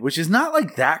Diamond, which is not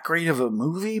like that great of a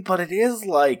movie, but it is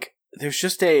like, there's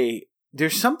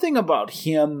something about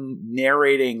him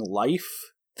narrating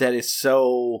life that is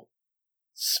so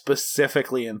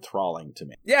specifically enthralling to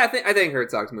me. Yeah, I think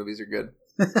Herzog's movies are good.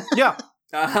 Yeah.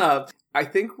 I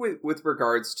think with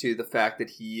regards to the fact that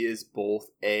he is both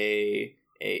a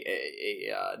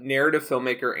narrative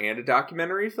filmmaker and a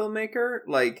documentary filmmaker,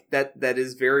 like that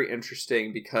is very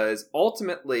interesting, because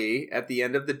ultimately at the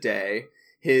end of the day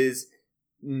his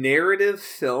narrative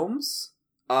films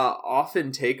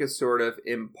often take a sort of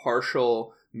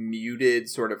impartial, muted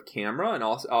sort of camera, and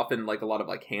also often like a lot of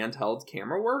like handheld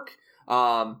camera work.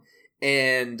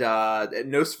 And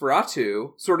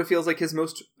Nosferatu sort of feels like his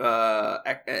most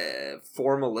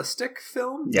formalistic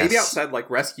film. Yes. Maybe outside like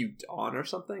Rescue Dawn or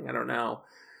something. I don't know.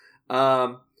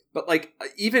 But like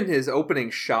even his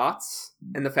opening shots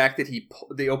and the fact that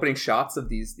the opening shots of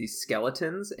these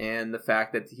skeletons and the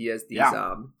fact that he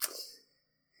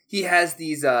has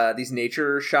these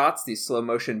nature shots, these slow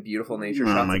motion beautiful nature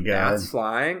shots of bats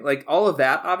flying. Like all of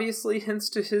that obviously hints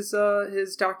to his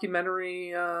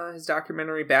documentary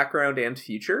background and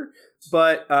future.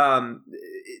 But I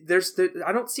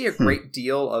don't see a great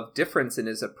deal of difference in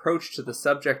his approach to the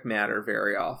subject matter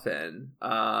very often.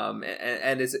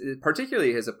 And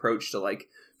particularly his approach to like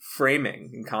framing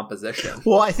and composition.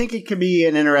 Well, I think it could be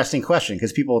an interesting question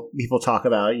because people talk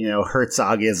about,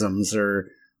 Herzogisms or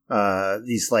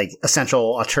these like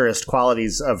essential auteurist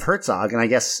qualities of Herzog. And I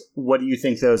guess, what do you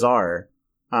think those are?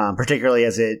 Particularly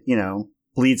as it,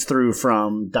 bleeds through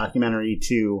from documentary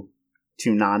to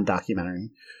non-documentary.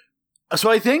 So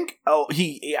I think,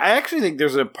 I actually think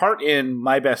there's a part in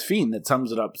My Best Fiend that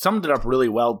summed it up really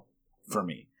well for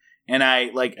me. And I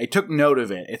took note of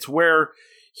it. It's where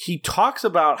he talks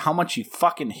about how much he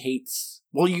fucking hates.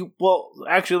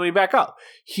 Actually, let me back up.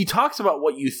 He talks about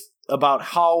about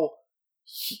how,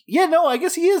 I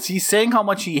guess he is. He's saying how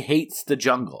much he hates the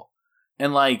jungle.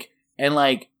 The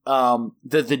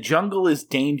jungle is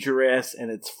dangerous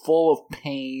and it's full of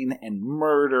pain and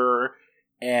murder.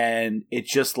 And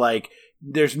it's just like,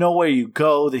 there's nowhere you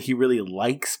go that he really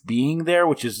likes being there,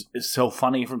 which is so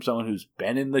funny from someone who's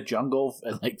been in the jungle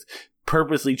and like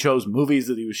purposely chose movies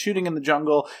that he was shooting in the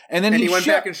jungle. And then he went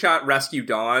back and shot Rescue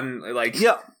Dawn.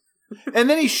 Yeah. And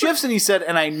then he shifts and he said,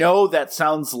 and I know that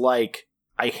sounds like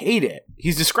I hate it.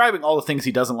 He's describing all the things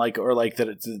he doesn't like, or like that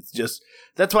it's just,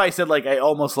 that's why I said, like, I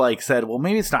almost like said, well,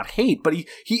 maybe it's not hate, but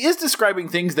he is describing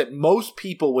things that most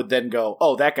people would then go,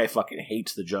 oh, that guy fucking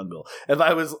hates the jungle. If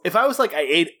I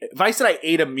said I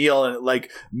ate a meal and it like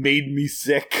made me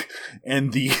sick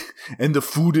and the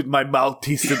food in my mouth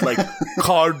tasted like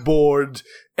cardboard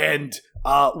and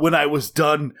when I was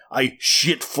done, I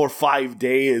shit for 5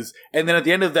 days. And then at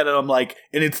the end of that, I'm like,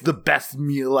 and it's the best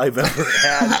meal I've ever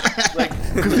had. Like,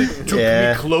 because it took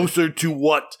me closer to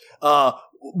what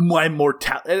my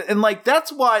mortality. And like,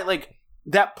 that's why, like,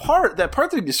 that part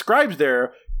that he describes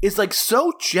there is like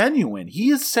so genuine. He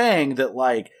is saying that,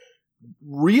 like,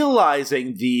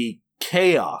 realizing the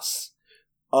chaos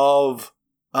of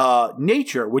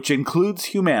nature, which includes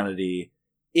humanity,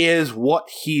 is what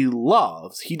he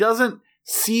loves. He doesn't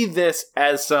see this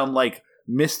as some like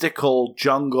mystical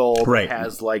jungle that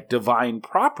has like divine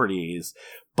properties,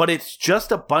 but it's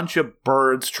just a bunch of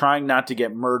birds trying not to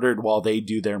get murdered while they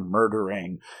do their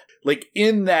murdering. Like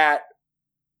in that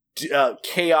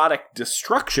chaotic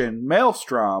destruction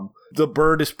maelstrom, the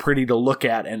bird is pretty to look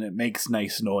at and it makes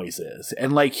nice noises.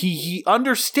 And like he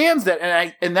understands that,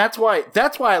 and that's why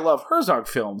I love Herzog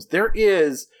films.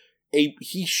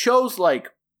 He shows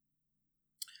like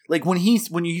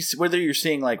whether you're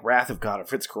seeing like Wrath of God or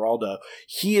Fitzcarraldo,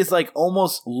 he is like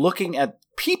almost looking at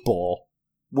people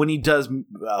when he does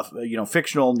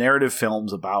fictional narrative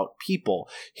films about people.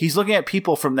 He's looking at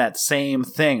people from that same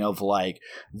thing of like,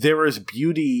 there is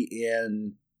beauty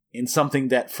in something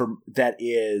that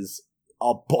is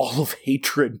a ball of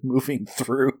hatred moving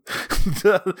through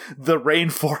the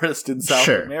rainforest in South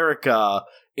America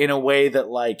in a way that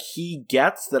like he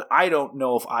gets, that I don't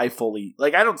know if I fully,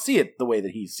 like, I don't see it the way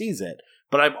that he sees it,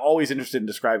 but I'm always interested in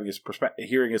describing his perspective,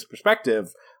 hearing his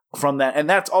perspective from that. And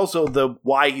that's also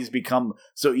why he's become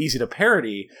so easy to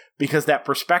parody, because that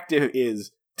perspective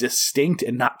is distinct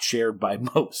and not shared by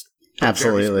most.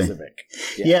 Absolutely.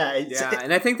 Yeah.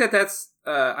 And I think that's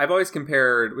I've always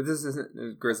compared, this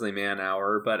isn't Grizzly Man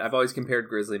Hour, but I've always compared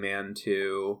Grizzly Man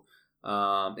to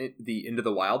the Into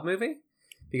the Wild movie,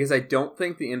 because I don't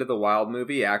think the Into the Wild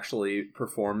movie actually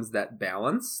performs that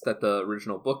balance that the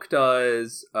original book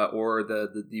does, or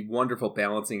the wonderful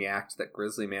balancing act that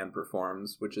Grizzly Man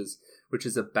performs, which is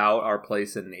about our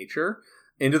place in nature.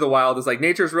 Into the Wild is like,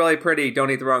 nature's really pretty,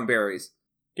 don't eat the wrong berries.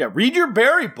 Yeah, read your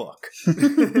berry book.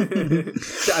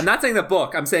 I'm not saying the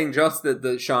book. I'm saying just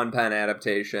the Sean Penn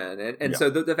adaptation. And so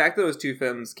the fact that those two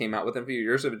films came out within a few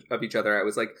years of each other, I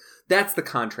was like, that's the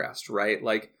contrast, right?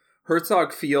 Like,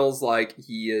 Herzog feels like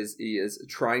he is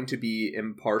trying to be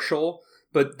impartial,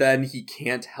 but then he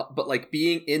can't help but, like,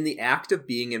 being in the act of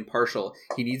being impartial,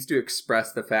 he needs to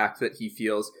express the fact that he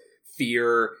feels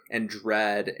fear and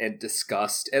dread and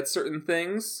disgust at certain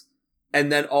things.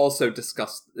 and then also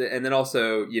discuss, and then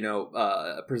also,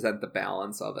 present the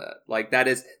balance of it. Like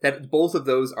that both of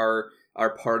those are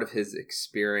part of his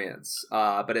experience.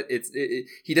 But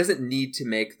he doesn't need to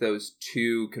make those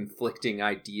two conflicting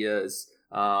ideas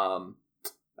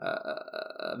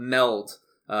meld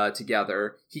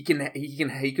together. He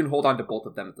can hold on to both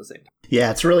of them at the same time.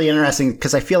 Yeah, it's really interesting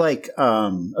because I feel like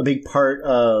a big part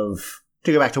of,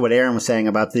 to go back to what Aaron was saying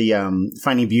about the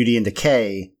finding beauty in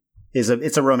decay,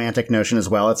 it's a romantic notion as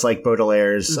well. It's like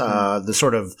Baudelaire's the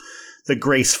sort of the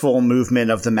graceful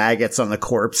movement of the maggots on the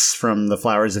corpse from the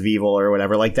Flowers of Evil or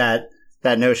whatever. Like that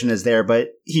notion is there, but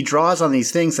he draws on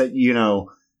these things that,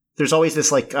 there's always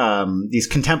this like these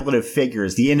contemplative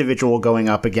figures, the individual going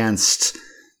up against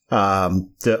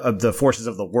the forces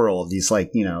of the world. These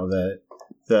like,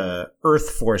 the earth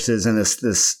forces, and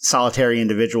this solitary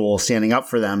individual standing up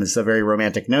for them is a very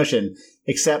romantic notion,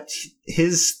 except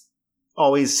his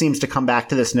always seems to come back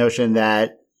to this notion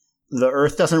that the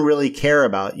earth doesn't really care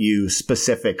about you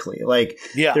specifically. Like,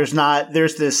 there's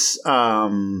this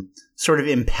sort of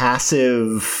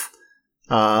impassive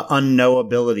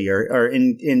unknowability or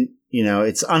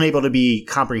it's unable to be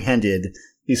comprehended,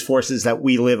 these forces that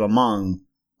we live among,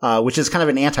 which is kind of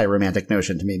an anti-romantic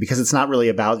notion to me, because it's not really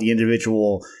about the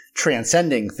individual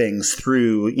transcending things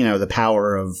through, the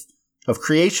power of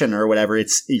creation or whatever.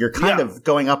 You're kind of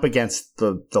going up against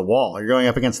the wall. You're going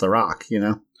up against the rock,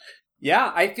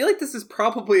 Yeah, I feel like this is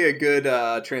probably a good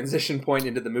transition point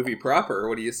into the movie proper.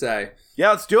 What do you say? Yeah,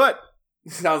 let's do it.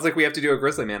 Sounds like we have to do a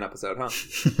Grizzly Man episode, huh?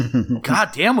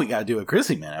 God damn, we gotta do a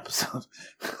Grizzly Man episode.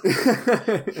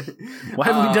 Why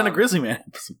haven't we done a Grizzly Man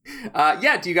episode?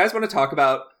 Do you guys want to talk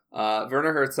about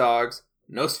Werner Herzog's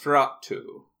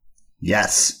Nosferatu?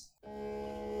 Yes.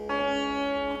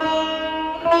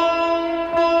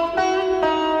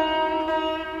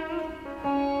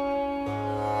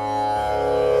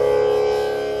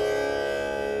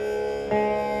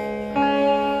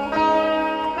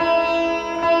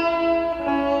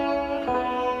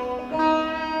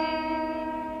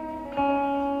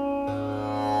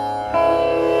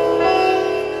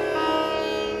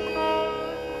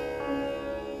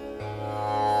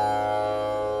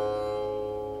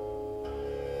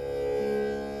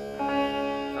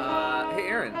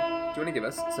 Give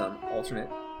us some alternate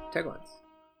taglines.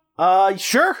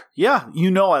 Sure. Yeah.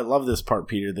 I love this part,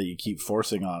 Peter, that you keep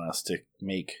forcing on us to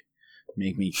make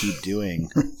me keep doing.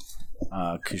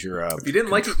 Because you're if you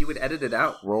didn't like it, you would edit it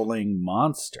out. Rolling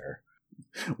monster.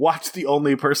 Watch the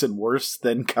only person worse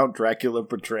than Count Dracula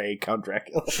portray Count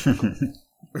Dracula.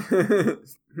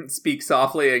 Speak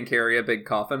softly and carry a big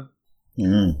coffin.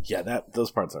 Mm. Yeah,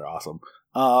 those parts are awesome.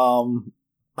 How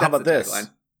about this? Tagline.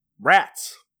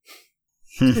 Rats.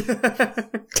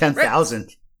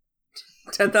 10,000.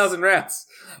 10,000 rats.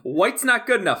 White's not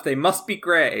good enough. They must be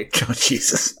gray. Oh,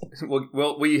 Jesus.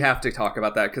 We have to talk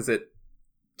about that because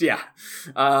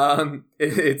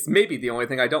it's maybe the only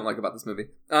thing I don't like about this movie.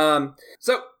 Nosferatu,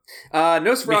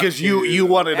 because you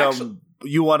wanted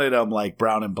them like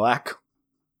brown and black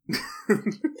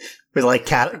with like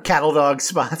cattle dog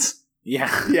spots.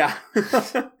 Yeah. Yeah.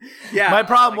 My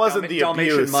problem wasn't the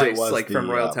Dalmatian abuse, mice, it was like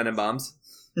from Royal Tenenbaums.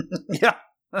 Yeah.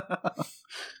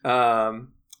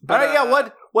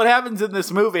 What happens in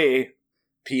this movie,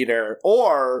 Peter?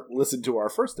 Or listen to our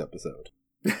first episode.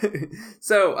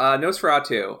 So,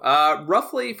 Nosferatu,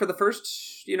 roughly for the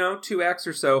first, 2 acts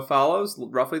or so, follows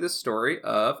roughly the story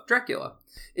of Dracula.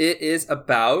 It is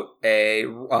about a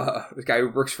guy who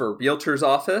works for a realtor's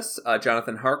office,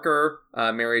 Jonathan Harker,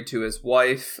 married to his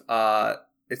wife.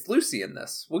 It's Lucy in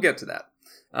this. We'll get to that.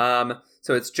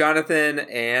 So it's Jonathan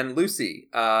and Lucy,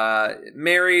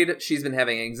 married. She's been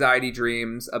having anxiety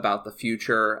dreams about the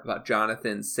future, about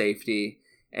Jonathan's safety.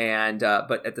 And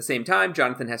but at the same time,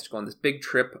 Jonathan has to go on this big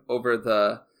trip over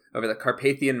the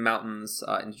Carpathian Mountains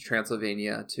into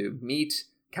Transylvania to meet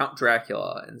Count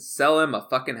Dracula and sell him a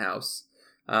fucking house.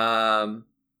 Anytime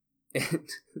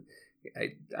it's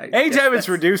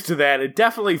reduced to that, it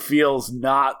definitely feels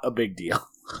not a big deal.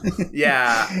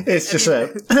 Yeah, it's just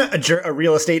a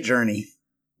real estate journey.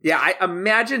 Yeah, I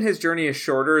imagine his journey is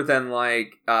shorter than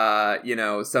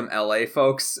some LA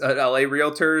folks, LA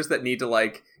realtors that need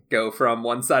to go from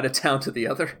one side of town to the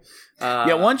other.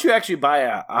 Once you actually buy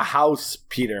a house,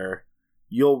 Peter,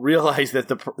 you'll realize that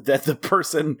the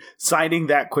person signing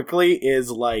that quickly is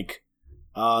the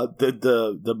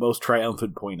most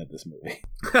triumphant point of this movie.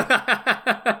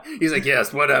 He's like,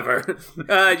 yes, whatever.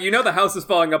 The house is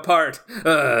falling apart.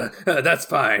 That's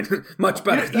fine. Much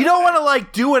better. You don't want to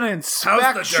do an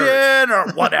inspection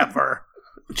or whatever.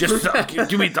 Just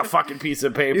give me the fucking piece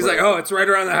of paper. He's like, oh, it's right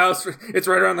around the house. It's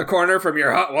right around the corner from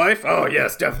your hot wife. Oh,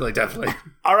 yes, definitely.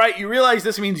 All right, you realize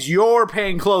this means you're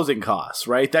paying closing costs,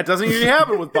 right? That doesn't usually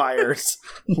happen with buyers.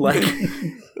 Like,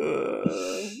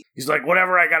 he's like,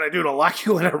 whatever I gotta do to lock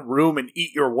you in a room and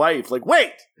eat your wife. Like,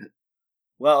 wait.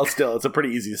 Well, still, it's a pretty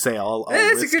easy sale. I'll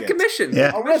It's a risk good it. commission.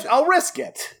 Yeah. I'll risk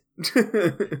it.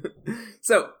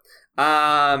 So,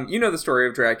 you know the story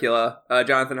of Dracula.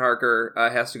 Jonathan Harker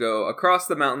has to go across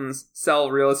the mountains,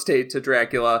 sell real estate to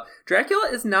Dracula. Dracula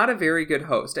is not a very good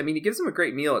host. I mean, he gives him a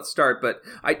great meal at start, but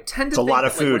I tend to think lot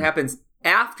of like, food. what happens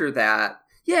after that.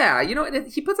 Yeah, you know, and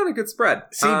he puts on a good spread.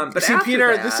 See, But see after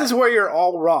Peter, that- this is where you're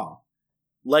all wrong.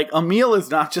 Like, a meal is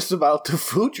not just about the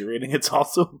food you're eating, it's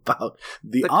also about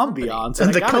the company. ambiance. And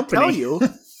And the company.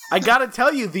 I gotta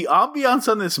tell you, the ambiance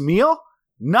on this meal,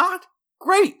 not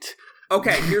great.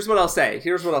 Okay, here's what I'll say.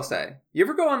 You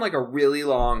ever go on like a really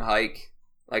long hike?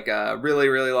 Like a really,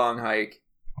 really long hike,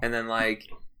 and then like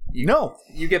you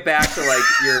get back to like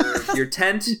your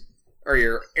tent or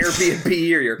your Airbnb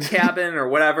or your cabin or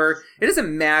whatever. It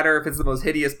doesn't matter if it's the most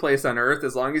hideous place on earth,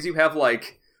 as long as you have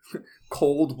like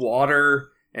cold water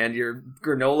and your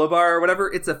granola bar or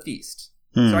whatever, it's a feast.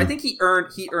 So I think he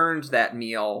earned that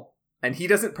meal, and he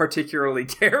doesn't particularly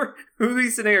care who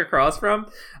he's sitting across from.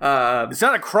 It's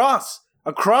not a cross.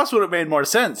 A cross would have made more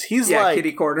sense. He's like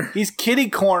kitty corner. He's kitty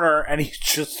corner, and he's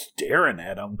just staring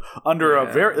at him under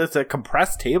it's a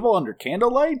compressed table under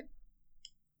candlelight.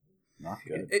 Not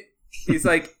good. He's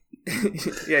like,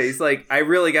 he's like, I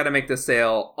really got to make this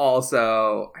sale.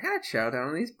 Also, I got to chow down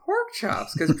on these pork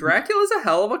chops because Dracula's a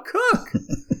hell of a cook.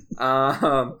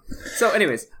 So,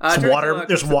 anyways,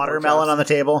 there's watermelon on the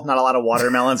table. Not a lot of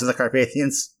watermelons in the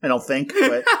Carpathians, I don't think.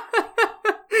 But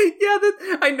yeah,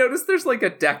 I noticed there's like a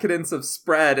decadence of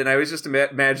spread, and I was just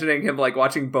imagining him like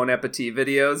watching Bon Appetit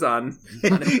videos on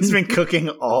he's been cooking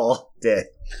all day.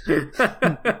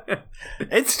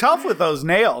 It's tough with those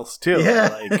nails too. Yeah,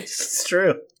 Like, it's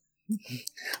true.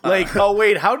 oh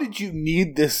wait, how did you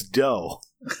knead this dough?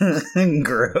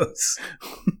 Gross.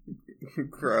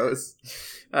 Gross.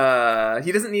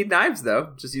 He doesn't need knives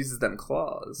though; just uses them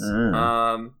claws.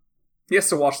 He has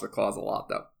to wash the claws a lot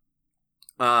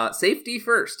though. Safety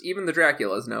first. Even the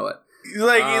Draculas know it. He's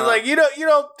like, you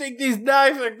don't think these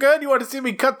knives are good? You want to see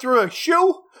me cut through a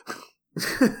shoe?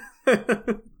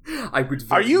 I would.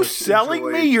 Are you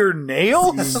selling me your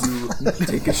nails?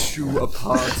 Take a shoe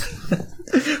apart.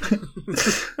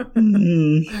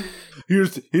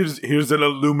 Here's an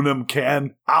aluminum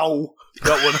can. Ow,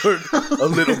 that one hurt a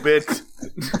little bit.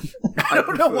 I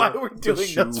don't know why we're doing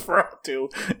Nosferatu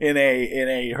in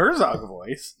a Herzog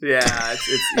voice. Yeah,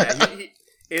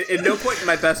 in no point in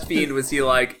My Best Fiend was he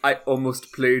like, I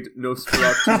almost played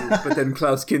Nosferatu, but then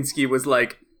Klaus Kinski was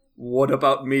like, what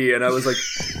about me? And I was like,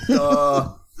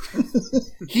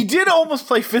 He did almost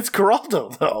play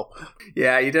Fitzcarraldo, though.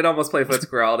 Yeah, he did almost play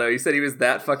Fitzcarraldo. He said he was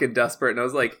that fucking desperate, and I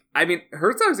was like, I mean,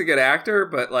 Herzog's a good actor,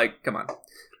 but like, come on.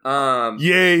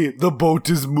 Yay, the boat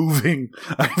is moving.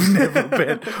 I've never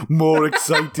been more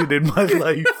excited in my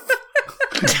life.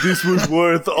 This was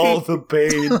worth all the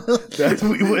pain that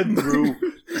we went through.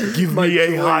 Give me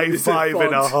a high five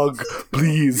and a hug,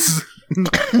 please.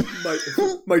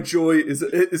 My joy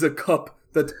is a cup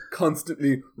that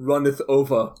constantly runneth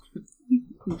over.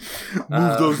 Move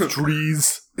those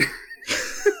trees.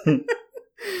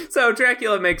 So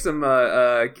Dracula makes him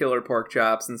killer pork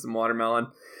chops and some watermelon.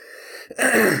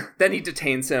 Then he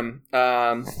detains him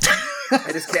at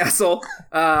his castle.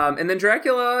 And then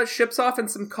Dracula ships off in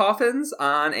some coffins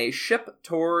on a ship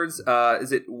towards,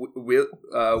 is it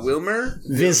Wilmer?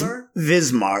 Vismar.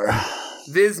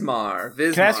 Vismar.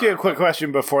 Can I ask you a quick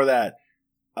question before that?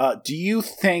 Do you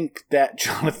think that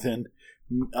Jonathan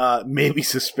may be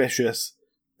suspicious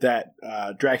that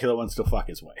Dracula wants to fuck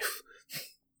his wife?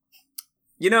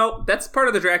 You know, that's part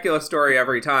of the Dracula story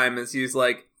every time, is he's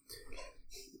like,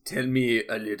 tell me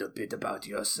a little bit about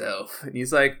yourself. And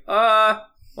he's like, well,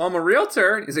 I'm a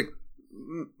realtor. And he's like,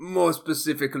 more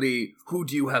specifically, who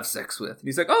do you have sex with? And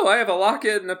he's like, oh, I have a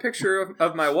locket and a picture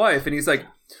of my wife. And he's like,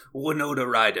 Winona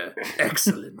Ryder.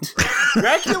 Excellent.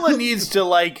 Dracula needs to,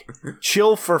 like,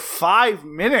 chill for 5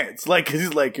 minutes. Like, 'cause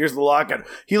he's like, here's the locket.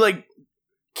 He, like,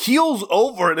 keels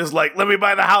over and is like, let me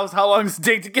buy the house. How long does it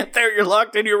take to get there? You're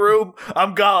locked in your room.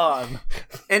 I'm gone.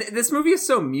 And this movie is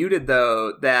so muted,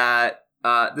 though, that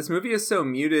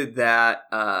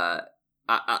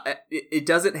it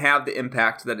doesn't have the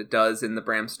impact that it does in the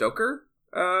Bram Stoker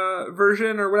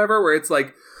version or whatever, where it's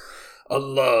like a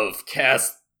love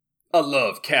cast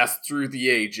through the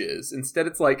ages. Instead,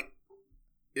 it's like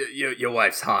your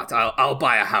wife's hot. I'll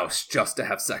buy a house just to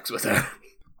have sex with her.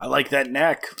 I like that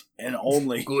neck and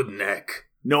only. Good neck.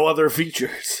 No other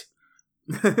features.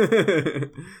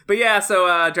 But yeah,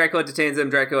 so Dracula detains him.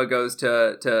 Dracula goes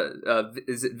to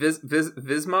is it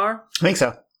Wismar? I think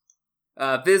so.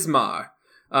 Wismar,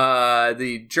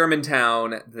 the German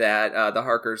town that the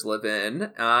Harkers live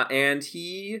in, and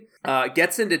he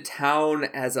gets into town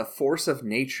as a force of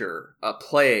nature, a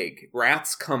plague.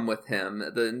 Rats come with him.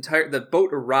 The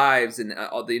boat arrives, and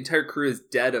the entire crew is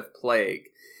dead of plague.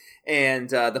 And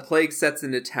the plague sets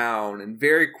into town, and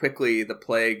very quickly the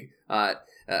plague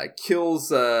kills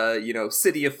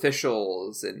city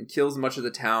officials and kills much of the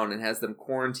town and has them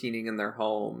quarantining in their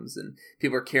homes, and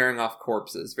people are carrying off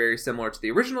corpses, very similar to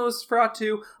the original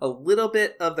Nosferatu, a little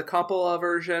bit of the Coppola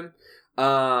version.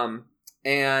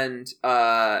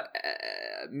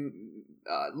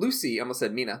 Lucy, I almost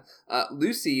said Mina,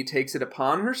 Lucy takes it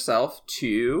upon herself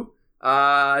to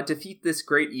defeat this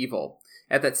great evil.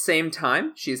 At that same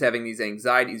time, she's having these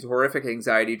horrific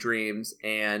anxiety dreams,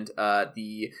 and I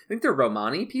think they're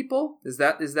Romani people. Is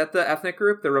that the ethnic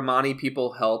group? The Romani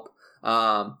people help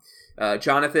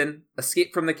Jonathan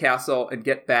escape from the castle and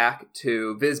get back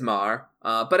to Wismar,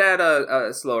 but at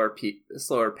a slower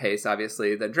pace,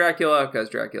 obviously, than Dracula, because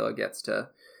Dracula gets to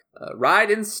ride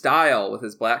in style with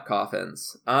his black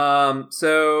coffins.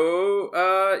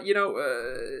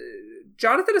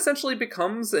 Jonathan essentially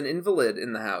becomes an invalid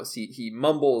in the house. He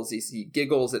mumbles, he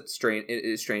giggles at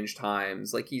strange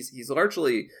times. Like he's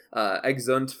largely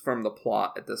exeunt from the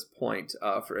plot at this point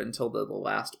until the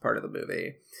last part of the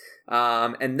movie.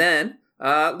 And then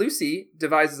Lucy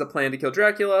devises a plan to kill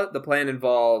Dracula. The plan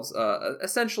involves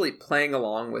essentially playing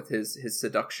along with his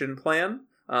seduction plan.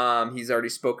 He's already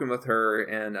spoken with her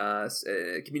and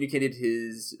communicated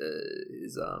his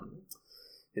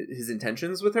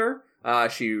intentions with her.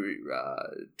 She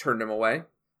turned him away,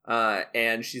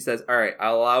 and she says, "All right,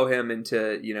 I'll allow him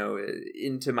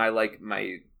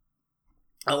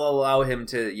I'll allow him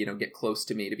to get close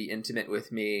to me, to be intimate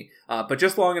with me, but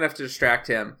just long enough to distract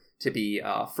him, to be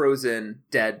frozen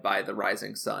dead by the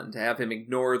rising sun, to have him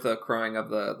ignore the crowing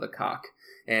of the cock."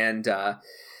 And that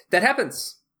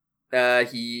happens.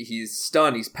 He's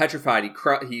stunned, he's petrified,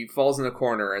 he falls in a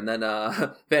corner, and then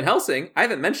Van Helsing, I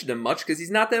haven't mentioned him much because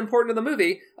he's not that important in the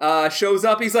movie, shows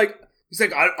up. He's like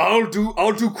I'll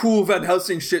do cool Van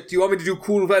Helsing shit. Do you want me to do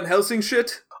cool Van Helsing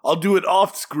shit? I'll do it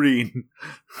off screen.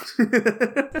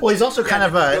 Well, he's also kind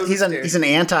of he's an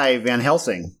anti Van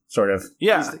Helsing sort of.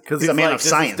 Yeah, because he's a man of this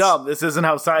science. Is dumb. This isn't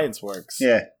how science works.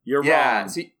 Yeah, you're wrong.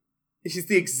 So he's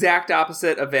the exact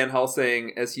opposite of Van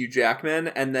Helsing as Hugh Jackman,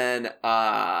 and then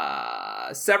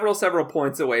several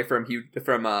points away from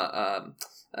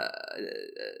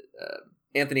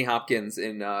Anthony Hopkins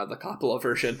in the Coppola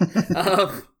version.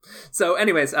 So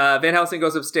anyways, Van Helsing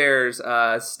goes upstairs,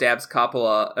 stabs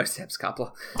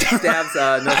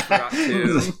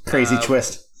Nosferatu. Crazy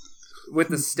twist. With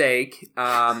the stake. He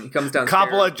comes downstairs.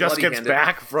 Coppola just gets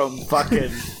back from fucking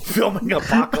filming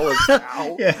Apocalypse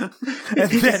Now. Yeah.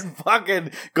 And then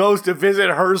fucking goes to visit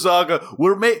Herzog.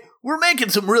 We're making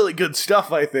some really good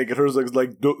stuff, I think. And Herzog's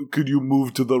like, could you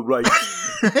move to the right?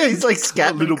 He's like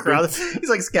Scatman Crothers. He's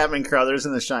like Scatman Crothers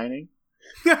in The Shining.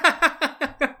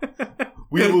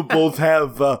 We will both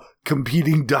have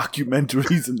competing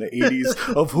documentaries in the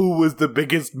 80s of who was the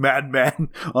biggest madman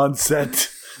on set.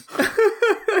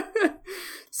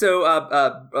 So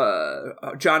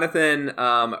Jonathan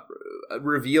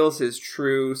reveals his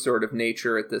true sort of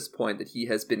nature at this point, that he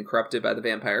has been corrupted by the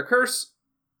vampire curse.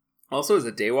 Also, as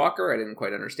a daywalker, I didn't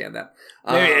quite understand that.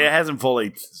 It hasn't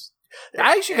fully...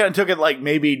 I actually kind of took it like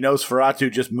maybe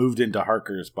Nosferatu just moved into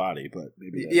Harker's body, but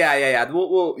maybe... Yeah.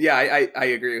 Well, yeah, I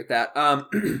agree with that.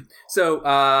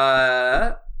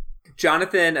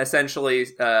 Jonathan essentially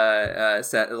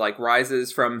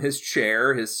rises from his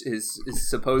chair, his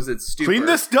supposed stupor. Clean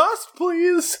this dust,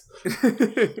 please.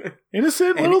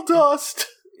 Innocent little dust.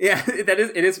 Yeah,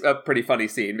 it is a pretty funny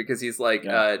scene because he's like,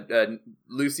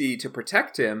 Lucy, to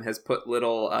protect him, has put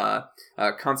little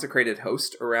consecrated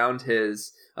host around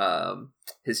his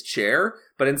chair,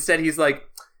 but instead he's like,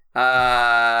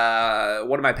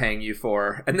 what am I paying you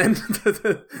for? And then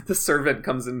the servant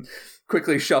comes and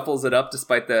quickly shuffles it up,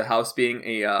 despite the house being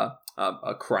a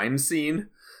crime scene.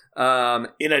 In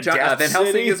a death Van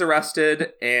Helsing city? is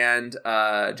arrested, and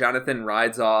Jonathan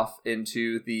rides off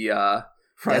into the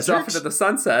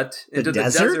sunset, into the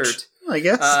desert, I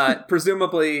guess.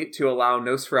 presumably to allow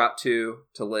Nosferatu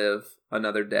to live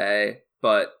another day,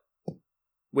 but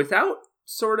without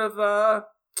sort of the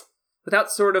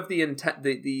intent,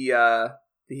 the I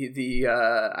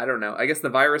don't know. I guess the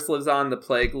virus lives on, the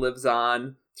plague lives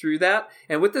on through that.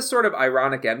 And with this sort of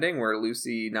ironic ending where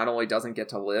Lucy not only doesn't get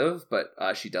to live, but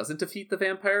she doesn't defeat the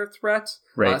vampire threat,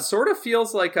 sort of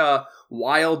feels like a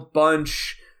Wild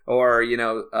Bunch or,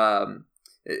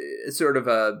 sort of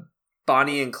a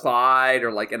Bonnie and Clyde,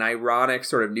 or like an ironic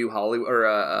sort of New Hollywood,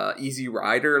 or Easy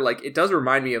Rider. Like, it does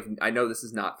remind me of, I know this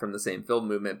is not from the same film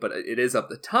movement, but it is of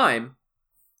the time.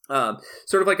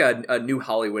 Sort of like a New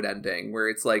Hollywood ending where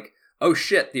it's like, oh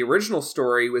shit, the original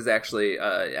story was actually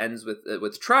ends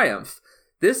with triumph.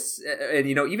 This, and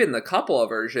even the Coppola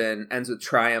version ends with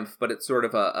triumph, but it's sort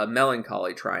of a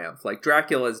melancholy triumph. Like,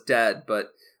 Dracula's dead,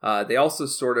 but they also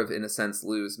sort of, in a sense,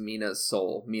 lose Mina's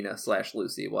soul.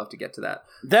 Mina/Lucy. We'll have to get to that.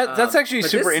 That's actually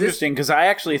super interesting, because I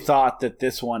actually thought that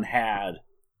this one had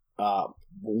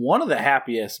one of the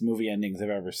happiest movie endings I've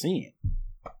ever seen.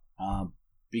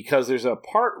 Because there's a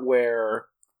part where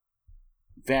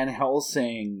Van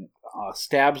Helsing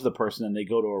stabs the person and they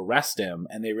go to arrest him,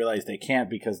 and they realize they can't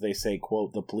because they say,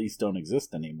 quote, the police don't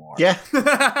exist anymore. Yeah.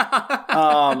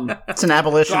 It's an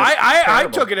abolitionist. So I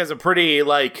took it as a pretty,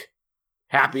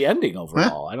 happy ending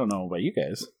overall. I don't know about you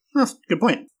guys. That's a good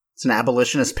point. It's an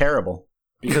abolitionist parable.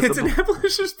 Because it's an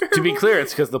abolitionist parable. To be clear,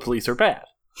 it's because the police are bad.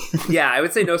 Yeah, I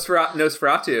would say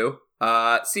Nosferatu,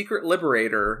 secret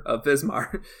liberator of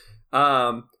Vismar.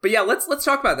 But yeah, let's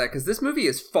talk about that, because this movie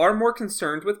is far more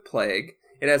concerned with plague.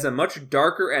 It has a much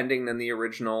darker ending than the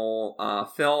original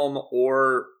film,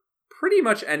 or pretty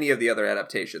much any of the other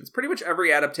adaptations. Pretty much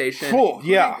every adaptation,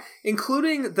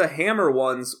 including the Hammer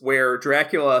ones, where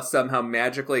Dracula somehow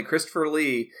magically, Christopher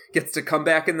Lee, gets to come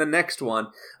back in the next one.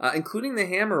 Including the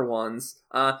Hammer ones,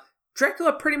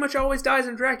 Dracula pretty much always dies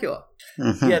in Dracula.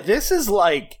 Mm-hmm. Yeah, this is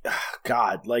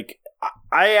God,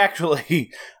 I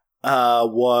actually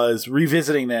was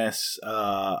revisiting this.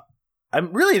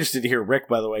 I'm really interested to hear Rick,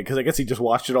 by the way, because I guess he just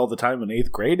watched it all the time in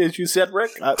 8th grade, as you said,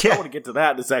 Rick. I want to get to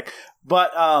that in a sec.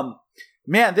 But,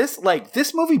 man, this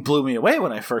movie blew me away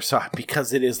when I first saw it,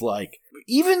 because it is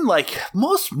even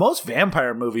most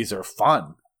vampire movies are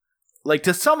fun.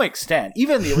 To some extent.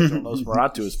 Even the original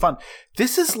Nosferatu is fun.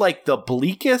 This is the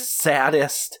bleakest,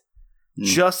 saddest,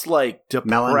 just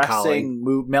depressing,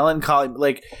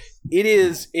 melancholy. It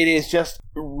is just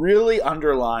really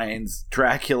underlines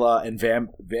Dracula and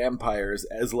vampires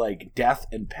as death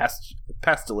and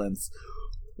pestilence,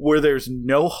 where there's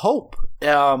no hope.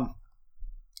 Not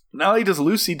only does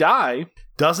Lucy die,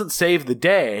 doesn't save the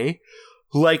day.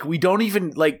 We don't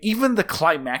even even the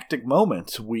climactic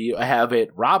moments, we have it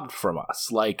robbed from us.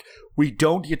 We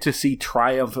don't get to see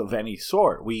triumph of any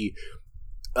sort.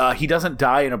 He doesn't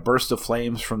die in a burst of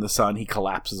flames from the sun. He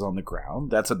collapses on the ground.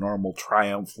 That's a normal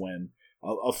triumph when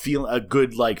a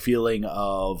good feeling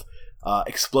of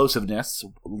explosiveness,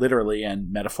 literally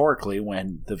and metaphorically,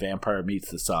 when the vampire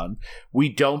meets the sun. We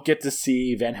don't get to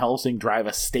see Van Helsing drive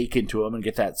a stake into him and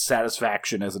get that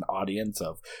satisfaction as an audience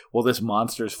of, well, this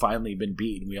monster's finally been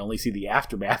beaten. We only see the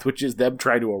aftermath, which is them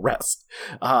trying to arrest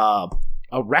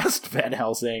Van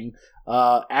Helsing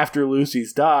after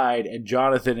Lucy's died, and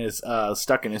Jonathan is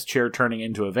stuck in his chair turning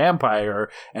into a vampire,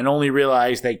 and only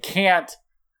realize they can't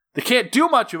do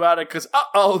much about it because,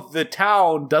 the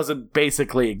town doesn't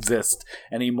basically exist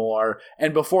anymore.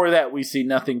 And before that, we see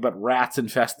nothing but rats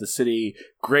infest the city,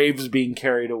 graves being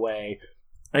carried away,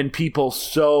 and people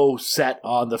so set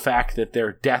on the fact that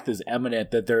their death is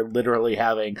imminent that they're literally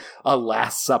having a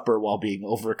last supper while being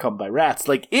overcome by rats.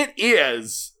 It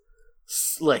is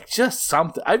just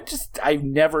something. I've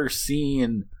never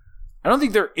seen. I don't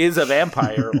think there is a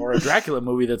vampire or a Dracula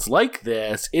movie that's like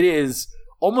this. It is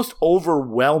almost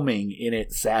overwhelming in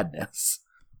its sadness.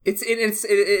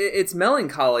 It's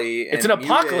melancholy. It's an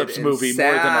apocalypse movie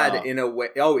more than in a way.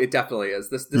 Oh, it definitely is.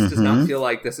 This does not feel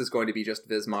like this is going to be just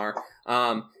Vismar.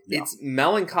 It's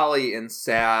melancholy and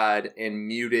sad and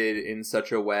muted in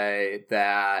such a way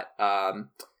that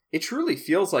it truly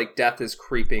feels like death is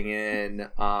creeping in.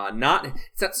 It's not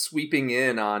sweeping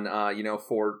in on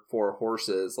four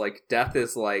horses. Death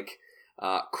is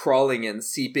crawling and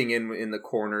seeping in the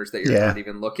corners that you're not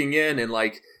even looking in, and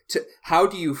how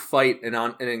do you fight an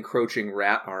encroaching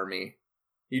rat army?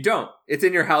 You don't. It's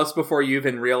in your house before you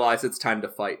even realize it's time to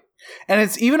fight. And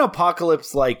it's even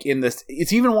apocalypse in this.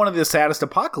 It's even one of the saddest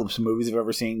apocalypse movies I've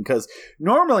ever seen, because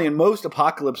normally in most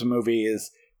apocalypse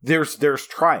movies there's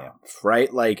triumph, right?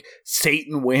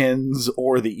 Satan wins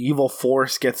or the evil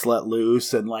force gets let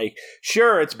loose, and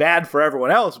sure, it's bad for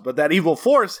everyone else, but that evil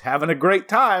force having a great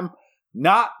time.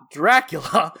 not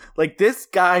Dracula. Like, this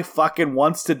guy fucking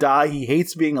wants to die. He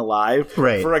hates being alive.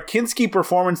 Right. For a Kinski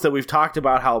performance that we've talked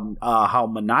about how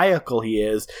maniacal he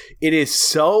is, it is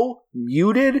so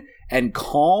muted and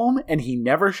calm, and he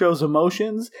never shows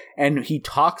emotions, and he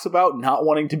talks about not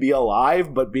wanting to be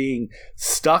alive, but being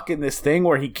stuck in this thing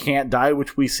where he can't die,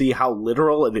 which we see how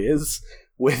literal it is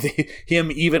with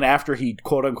him even after he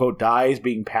quote-unquote dies,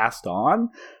 being passed on.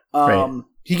 Right.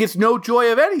 He gets no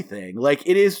joy of anything. Like,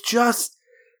 it is just,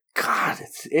 God,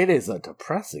 it is a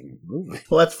depressing movie.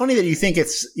 Well, that's funny that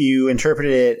you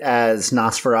interpreted it as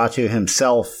Nosferatu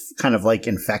himself kind of like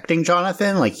infecting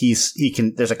Jonathan. Like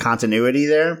there's a continuity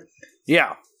there.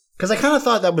 Yeah. Because I kind of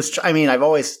thought that was, I've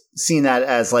always seen that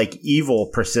as like evil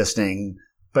persisting,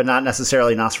 but not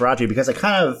necessarily Nosferatu, because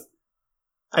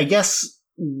I guess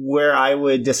where I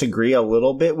would disagree a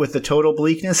little bit with the total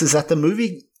bleakness is that the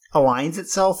movie aligns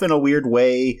itself in a weird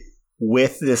way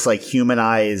with this like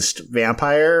humanized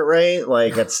vampire, right?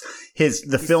 Like he's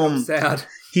film. So sad.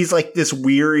 He's like this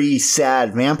weary,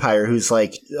 sad vampire who's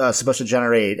like supposed to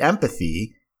generate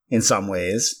empathy in some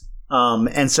ways.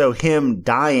 And so him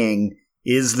dying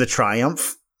is the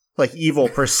triumph. Like, evil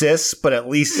persists, but at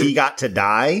least he got to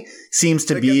die. Seems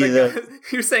to be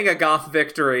You're saying a goth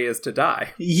victory is to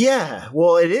die. Yeah,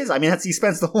 well, it is. He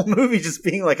spends the whole movie just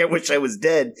being like, I wish I was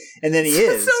dead. And then he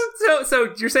is.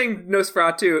 So you're saying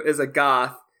Nosferatu is a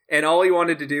goth, and all he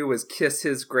wanted to do was kiss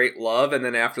his great love, and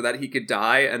then after that he could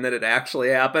die, and then it actually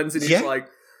happens, and he's like,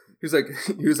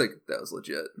 that was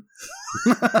legit.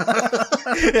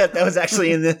 Yeah, that was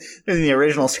actually in the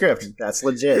original script. That's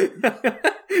legit.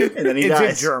 And then he dies.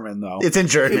 It's in German, though. It's in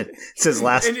German. It's his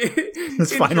last,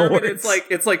 his final German, words.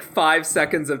 It's like 5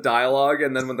 seconds of dialogue,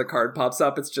 and then when the card pops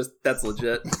up, it's just, that's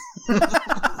legit.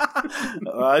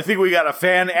 I think we got a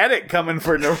fan edit coming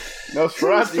for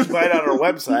Nosferatu. You can find it on our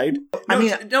website.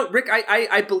 No, Rick,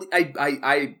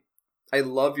 I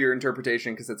love your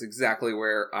interpretation because that's exactly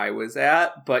where I was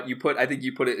at. But I think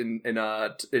you put it in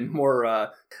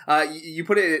more you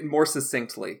put it more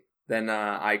succinctly than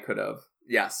I could have.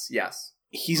 Yes.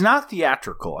 He's not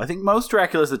theatrical. I think most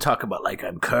Draculas that talk about, like,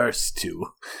 I'm cursed to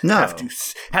have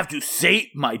to sate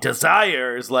my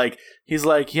desires. Like, he's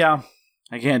like, yeah,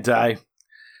 I can't die.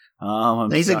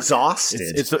 He's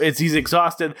exhausted. He's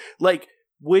exhausted. Like,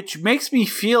 which makes me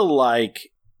feel like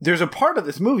there's a part of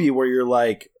this movie where you're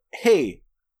like, hey,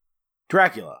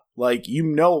 Dracula, like, you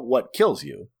know what kills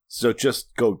you, so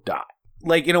just go die.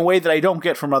 Like, in a way that I don't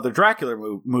get from other Dracula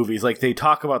movies. Like, they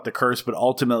talk about the curse, but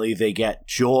ultimately they get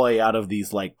joy out of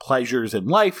these, like, pleasures in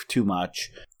life too much.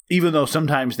 Even though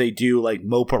sometimes they do, like,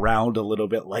 mope around a little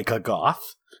bit like a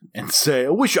goth and say, I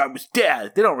wish I was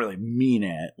dead. They don't really mean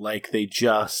it. Like, they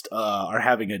just are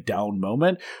having a down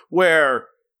moment. Where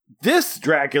this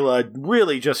Dracula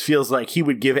really just feels like he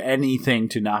would give anything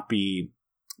to not be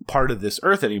part of this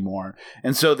earth anymore.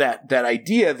 And so that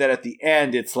idea that at the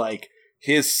end it's like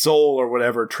his soul or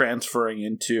whatever transferring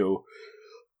into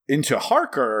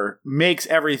Harker makes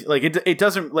everything like it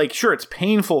doesn't, like, sure, it's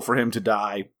painful for him to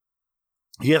die.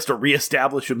 He has to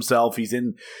reestablish himself. He's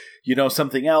in,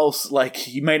 something else. Like,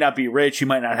 he might not be rich. He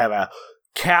might not have a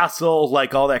castle,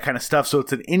 like all that kind of stuff. So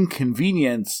it's an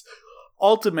inconvenience.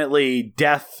 Ultimately,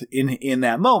 death in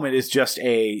that moment is just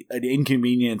an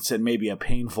inconvenience and maybe a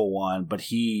painful one, but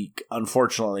he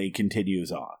unfortunately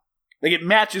continues on. Like, it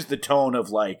matches the tone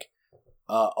of, like,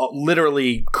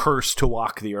 literally cursed to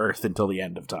walk the earth until the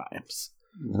end of times.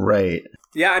 Right.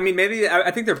 Yeah, maybe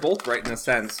I think they're both right in a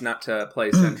sense, not to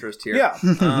play centrist here. Yeah.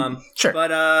 Sure.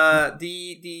 But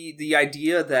the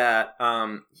idea that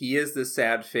he is this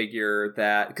sad figure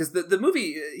that, because the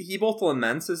movie, he both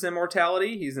laments his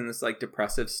immortality. He's in this, like,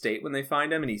 depressive state when they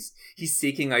find him, and he's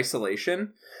seeking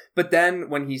isolation. But then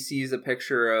when he sees a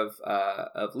picture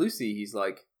of Lucy, he's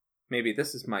like, maybe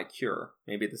this is my cure.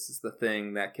 Maybe this is the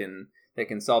thing that can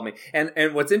solve me.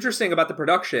 And what's interesting about the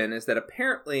production is that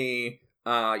apparently,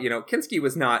 Kinski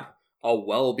was not a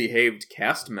well-behaved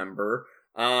cast member.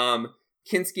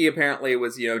 Kinski apparently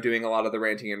was, doing a lot of the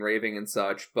ranting and raving and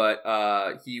such, but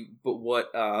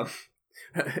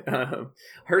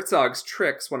Herzog's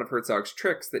tricks, one of Herzog's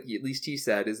tricks that he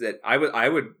said is that I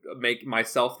would make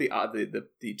myself the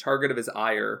target of his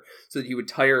ire so that he would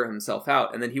tire himself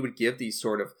out, and then he would give these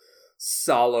sort of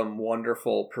solemn,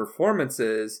 wonderful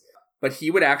performances, but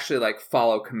he would actually, like,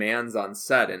 follow commands on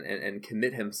set and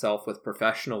commit himself with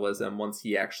professionalism once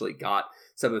he actually got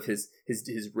some of his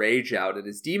rage out and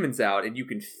his demons out. And you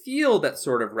can feel that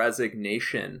sort of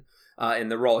resignation in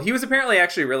the role. He was apparently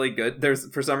actually really good. There's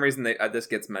for some reason this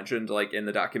gets mentioned like in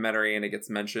the documentary, and it gets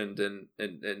mentioned in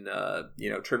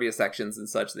trivia sections and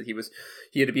such that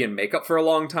he had to be in makeup for a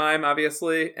long time,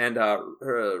 obviously. And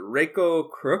Reiko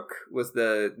Crook was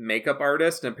the makeup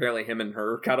artist, and apparently him and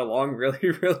her got along really,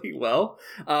 really well.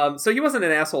 So he wasn't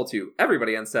an asshole to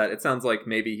everybody on set. It sounds like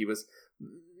maybe he was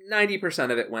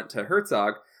 90% of it went to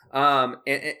Herzog. And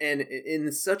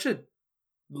in such a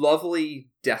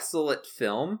lovely, desolate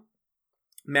film,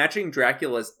 matching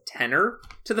Dracula's tenor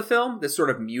to the film, this sort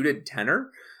of muted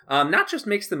tenor, not just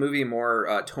makes the movie more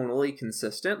tonally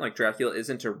consistent, like Dracula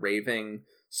isn't a raving,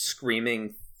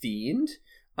 screaming fiend.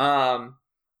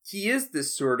 He is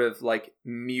this sort of like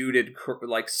muted,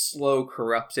 like slow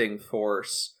corrupting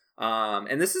force.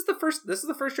 And this is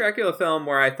the first Dracula film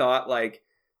where I thought like,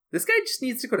 this guy just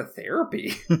needs to go to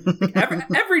therapy.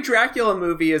 every Dracula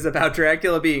movie is about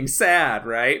Dracula being sad,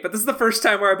 right? But this is the first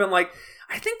time where I've been like,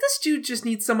 I think this dude just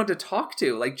needs someone to talk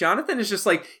to. Like, Jonathan is just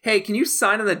like, hey, can you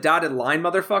sign on the dotted line,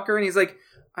 motherfucker? And he's like,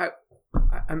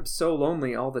 I'm so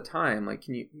lonely all the time. Like,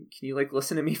 can you like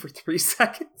listen to me for 3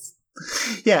 seconds?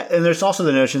 Yeah, and there's also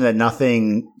the notion that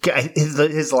nothing.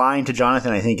 His line to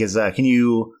Jonathan, I think, is, "Can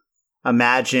you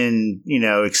imagine,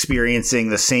 experiencing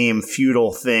the same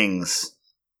futile things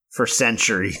for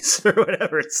centuries or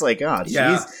whatever?" It's like, oh,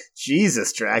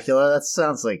 Jesus, Dracula, that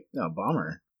sounds like a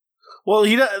bummer. Well,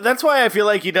 that's why I feel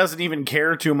like he doesn't even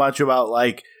care too much about,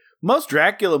 like, most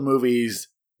Dracula movies.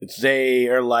 They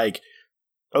are like,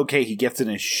 okay, he gets in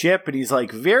his ship and he's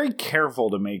like very careful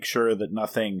to make sure that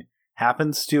nothing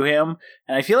happens to him.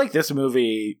 And I feel like this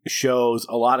movie shows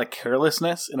a lot of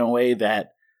carelessness in a way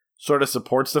that sort of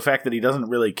supports the fact that he doesn't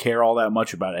really care all that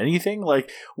much about anything. Like,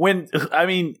 when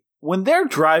they're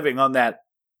driving on that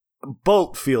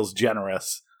boat feels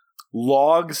generous.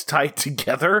 Logs tied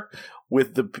together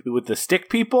with the stick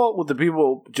people, with the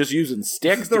people just using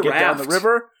sticks to get down the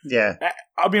river. Yeah.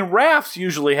 I mean, rafts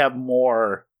usually have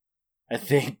more, I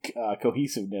think,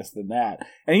 cohesiveness than that.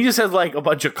 And he just has like a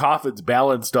bunch of coffins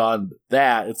balanced on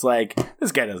that. It's like,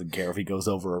 this guy doesn't care if he goes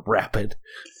over a rapid.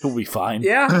 He'll be fine.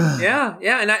 Yeah.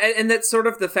 And that's sort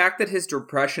of the fact that his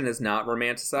depression is not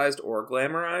romanticized or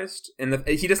glamorized. And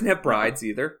he doesn't have brides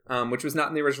either, which was not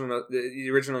in the original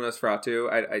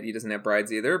Nosferatu. He doesn't have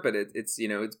brides either, but it's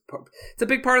a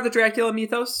big part of the Dracula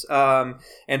mythos.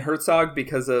 And Herzog,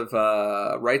 because of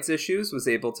rights issues, was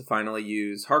able to finally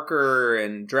use Harker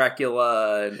and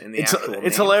Dracula and the actual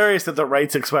It's hilarious that the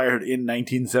rights expired in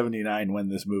 1979 when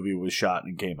this movie was shot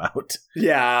and came out.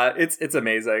 Yeah, it's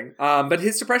amazing. But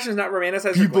his depression is not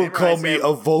romanticized. People call me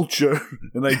a vulture,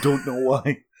 and I don't know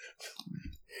why.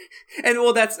 And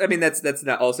well, that's not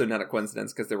a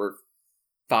coincidence, because there were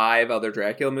 5 other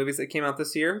Dracula movies that came out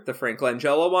this year. The Frank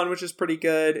Langella one, which is pretty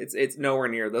good. It's nowhere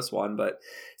near this one, but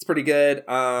it's pretty good.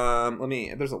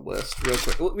 There's a list real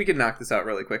quick. We can knock this out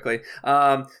really quickly.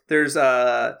 There's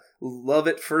Love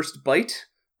at First Bite,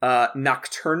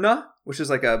 Nocturna, which is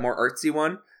like a more artsy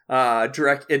one.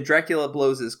 And Dracula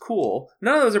Blows is cool.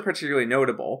 None of those are particularly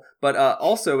notable, but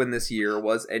also in this year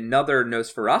was another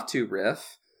Nosferatu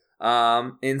riff.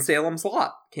 In Salem's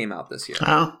Lot came out this year.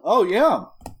 Oh yeah,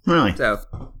 really?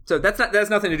 So that's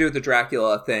nothing to do with the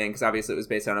Dracula thing, because obviously it was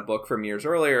based on a book from years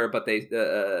earlier. But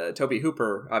Toby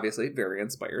Hooper, obviously very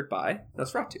inspired by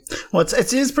Nosferatu. Well,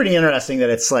 it is pretty interesting that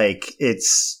it's like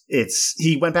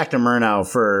he went back to Murnau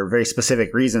for very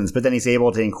specific reasons, but then he's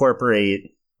able to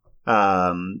incorporate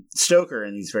Stoker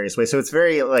in these various ways. So it's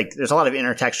very like there's a lot of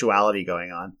intertextuality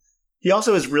going on. He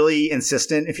also is really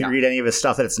insistent, if you read any of his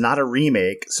stuff, that it's not a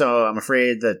remake. So I'm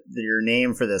afraid that your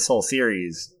name for this whole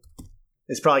series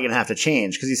is probably going to have to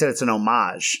change, because he said it's an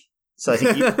homage. So I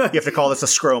think you have to call this a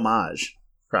scromage,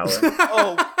 probably.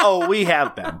 oh, we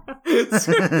have been.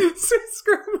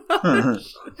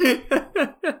 Scromage.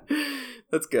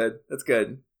 That's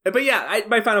good. But yeah,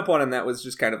 my final point on that was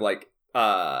just kind of like,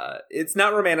 it's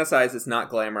not romanticized, it's not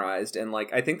glamorized, and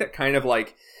like I think that kind of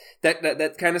like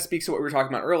that kind of speaks to what we were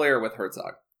talking about earlier with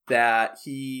Herzog. That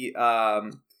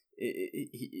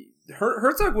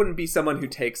Herzog wouldn't be someone who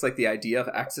takes like the idea of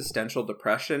existential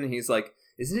depression. He's like,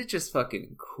 isn't it just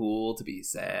fucking cool to be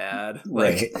sad?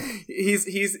 Like, right.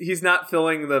 He's not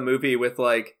filling the movie with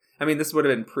like, I mean, this would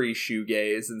have been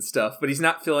pre-shoegaze and stuff, but he's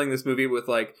not filling this movie with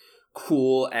like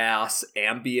cool ass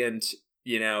ambient,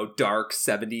 dark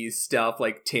 70s stuff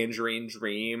like Tangerine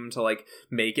Dream to like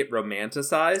make it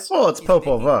romanticized. Well, it's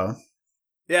Popol Vuh.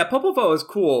 Yeah, Popol Vuh is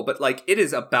cool, but like it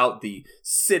is about the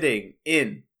sitting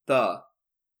in the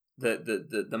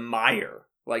mire.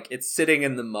 Like it's sitting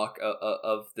in the muck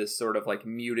of this sort of like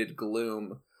muted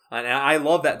gloom. And I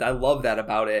love that. I love that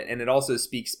about it. And it also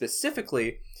speaks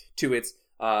specifically to its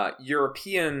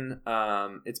European,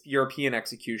 it's European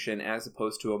execution as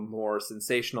opposed to a more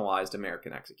sensationalized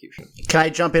American execution. Can I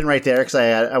jump in right there? Because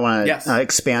I want to Yes.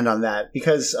 expand on that.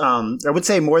 Because I would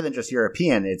say more than just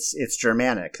European, it's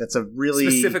Germanic. That's a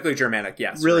really... Specifically Germanic,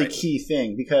 yes. really right. key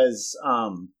thing. Because,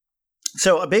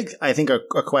 so I think a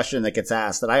question that gets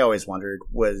asked that I always wondered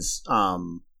was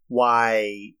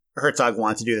why Herzog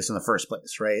wanted to do this in the first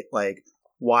place, right? Like,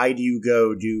 why do you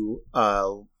go do...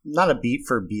 not a beat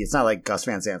for beat. It's not like Gus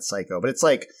Van Sant's Psycho, but it's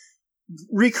like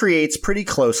recreates pretty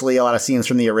closely a lot of scenes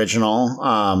from the original.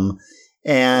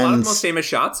 And a lot of the most famous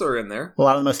shots are in there. a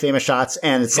lot of the most famous shots.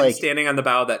 And it's Him like standing on the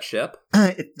bow of that ship.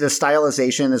 the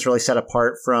stylization is really set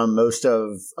apart from most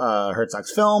of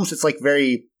Herzog's films. It's like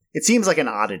it seems like an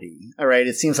oddity. All right.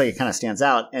 It seems like it kind of stands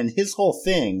out. And his whole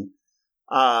thing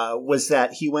was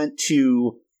that he went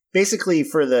to, basically,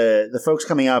 for the folks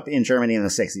coming up in Germany in the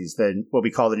 60s, what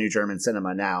we call the New German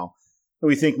Cinema now,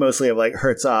 we think mostly of like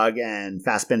Herzog and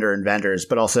Fassbinder and Wenders,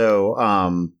 but also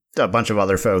a bunch of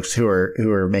other folks who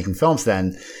were making films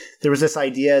then. There was this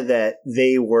idea that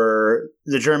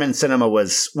the German cinema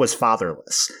was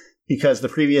fatherless because the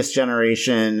previous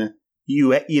generation,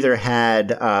 you either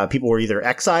had people were either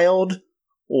exiled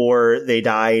or they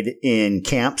died in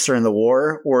camps or in the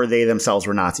war, or they themselves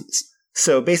were Nazis.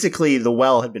 So basically, the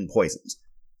well had been poisoned.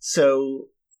 So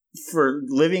for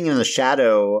living in the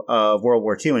shadow of World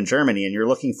War II in Germany, and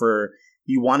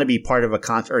you want to be part of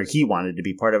he wanted to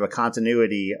be part of a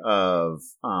continuity of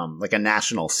like a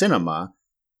national cinema,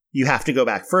 you have to go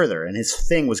back further. And his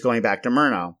thing was going back to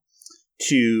Murnau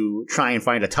to try and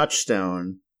find a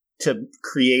touchstone to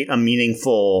create a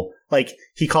meaningful, like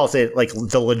he calls it like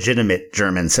the legitimate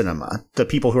German cinema, the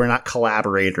people who are not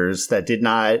collaborators, that did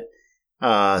not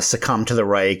succumb to the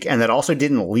Reich, and that also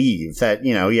didn't leave. That,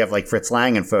 you have like Fritz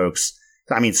Lang and folks.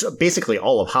 I mean, so basically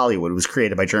all of Hollywood was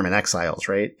created by German exiles,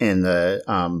 right, in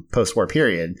the post-war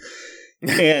period.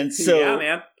 And so, yeah,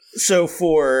 man. So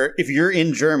if you're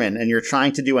in German and you're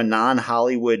trying to do a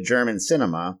non-Hollywood German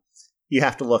cinema, you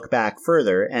have to look back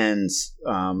further, and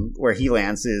where he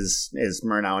lands is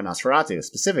Murnau and Nosferatu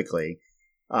specifically.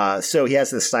 So he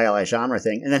has this stylized genre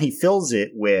thing, and then he fills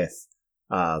it with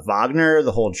Wagner.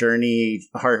 The whole journey,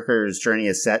 Harker's journey,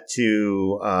 is set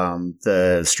to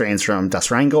the strains from Das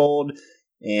Rheingold,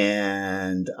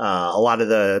 and a lot of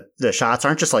the shots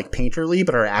aren't just like painterly,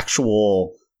 but are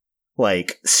actual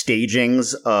like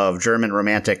stagings of German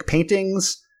romantic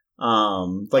paintings.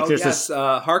 This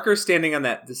Harker sitting on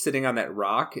that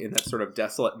rock in that sort of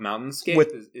desolate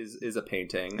mountainscape is a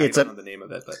painting. I don't know the name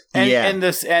of it, but and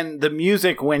the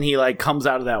music when he like comes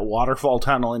out of that waterfall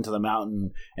tunnel into the mountain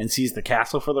and sees the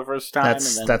castle for the first time.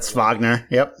 That's Wagner.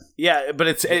 Yep. Yeah,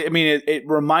 but it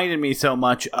reminded me so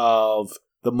much of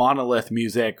the Monolith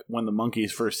music when the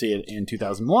Monkees first see it in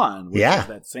 2001. Yeah,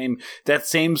 that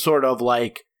same sort of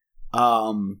like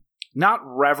not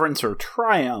reverence or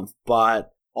triumph,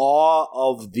 but awe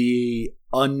of the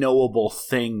unknowable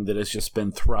thing that has just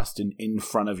been thrust in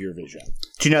front of your vision.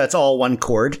 Do you know that's all one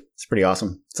chord? It's pretty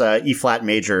awesome. It's a E-flat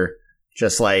major,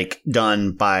 just like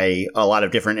done by a lot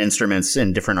of different instruments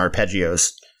in different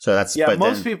arpeggios. So that's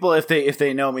people, if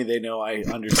they know me, they know I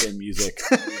understand music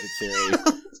theory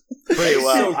pretty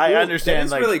well. So cool. I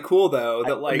understand. It's really cool though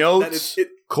that like notes,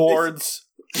 chords,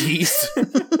 keys.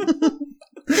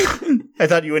 I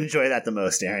thought you would enjoy that the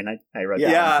most, Aaron. I wrote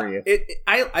that down for you.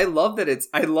 I love that it's.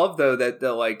 I love though that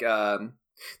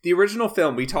the original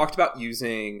film we talked about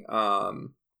using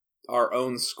our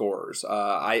own scores.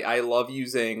 I love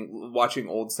watching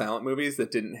old silent movies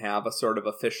that didn't have a sort of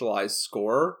officialized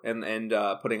score and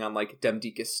putting on like Dem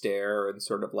Dike Stare and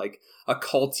sort of like a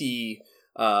culty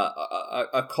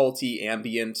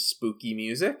ambient spooky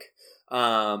music.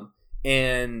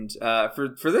 And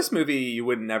for this movie, you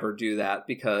would never do that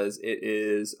because it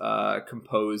is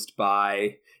composed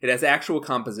by... It has actual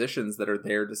compositions that are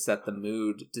there to set the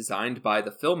mood, designed by the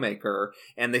filmmaker,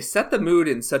 and they set the mood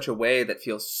in such a way that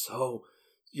feels so...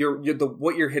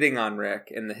 what you're hitting on,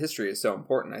 Rick, and the history is so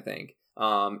important, I think.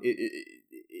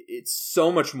 It's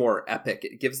so much more epic.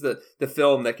 It gives the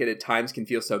film that at times can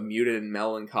feel so muted and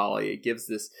melancholy. It gives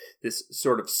this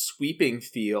sort of sweeping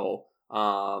feel,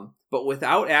 but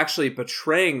without actually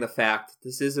betraying the fact that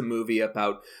this is a movie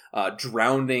about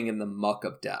drowning in the muck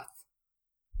of death.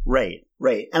 Right.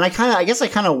 And I guess I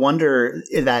kind of wonder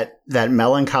that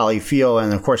melancholy feel,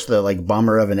 and of course the like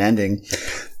bummer of an ending.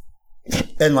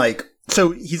 And like,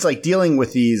 so he's like dealing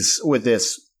with this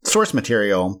source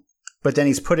material, but then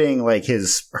he's putting like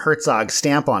his Herzog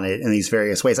stamp on it in these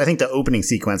various ways. I think the opening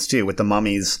sequence too, with the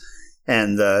mummies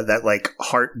and that like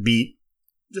heartbeat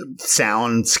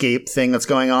soundscape thing that's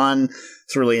going on.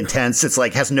 It's really intense. It's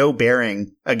like has no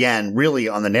bearing, again, really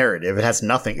on the narrative. It has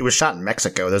nothing. It was shot in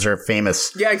Mexico. Those are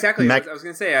famous. Yeah, exactly. I was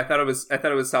going to say I thought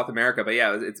it was South America, but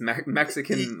yeah, it's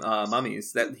Mexican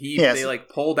mummies that they like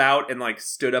pulled out and like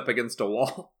stood up against a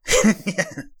wall. Yeah,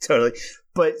 totally.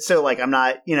 But so like I'm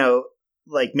not,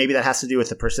 like maybe that has to do with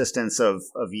the persistence of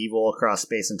evil across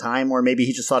space and time, or maybe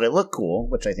he just thought it looked cool,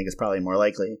 which I think is probably more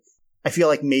likely. I feel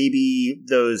like maybe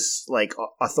those like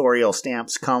authorial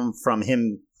stamps come from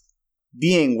him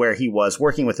being where he was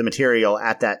working with the material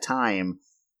at that time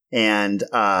and,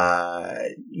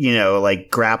 like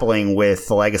grappling with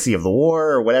the legacy of the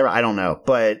war or whatever. I don't know.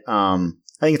 But I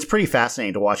think it's pretty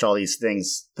fascinating to watch all these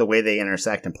things, the way they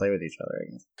intersect and play with each other.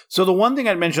 I guess. So the one thing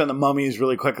I'd mention on the mummies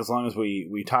really quick, as long as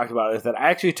we talked about it, is that I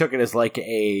actually took it as like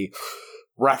a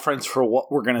reference for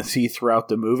what we're going to see throughout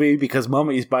the movie, because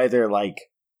mummies by their like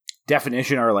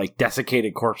definition are like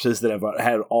desiccated corpses that have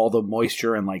had all the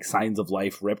moisture and like signs of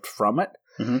life ripped from it.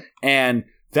 Mm-hmm. And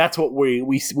that's what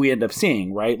we end up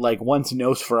seeing, right? Like once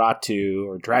Nosferatu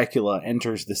or Dracula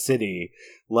enters the city,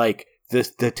 like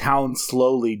the town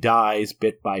slowly dies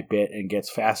bit by bit and gets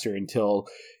faster until,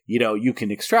 you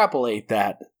can extrapolate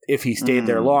that if he stayed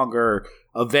there longer,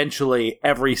 eventually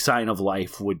every sign of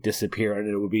life would disappear and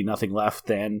it would be nothing left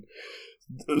than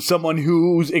someone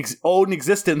whose own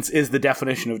existence is the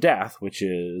definition of death, which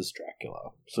is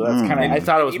Dracula. So that's kind of, I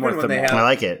thought it was more thematic. I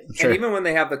like it. Sure. And even when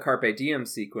they have the Carpe Diem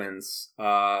sequence,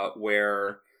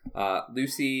 where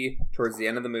Lucy, towards the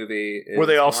end of the movie, where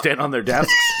they all stand on their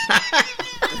desks.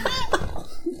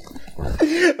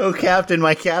 Oh, Captain,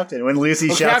 my Captain. When Lucy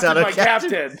shouts out, my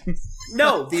Captain.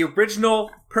 No, the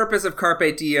original purpose of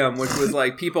Carpe Diem, which was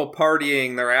like people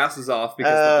partying their asses off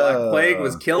because the Black Plague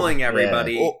was killing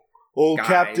everybody. Yeah. Oh, guys.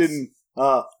 Captain,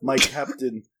 my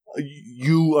Captain,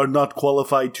 you are not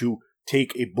qualified to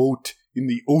take a boat in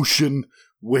the ocean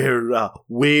where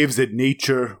waves and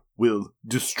nature will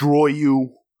destroy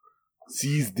you.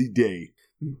 Seize the day.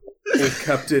 Oh,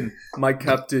 Captain, my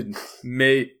Captain,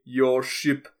 may your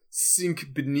ship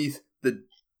sink beneath the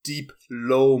deep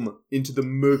loam into the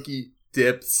murky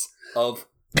depths of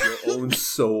your own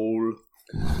soul.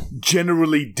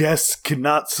 Generally, desks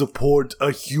cannot support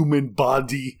a human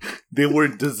body. They were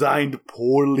designed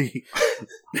poorly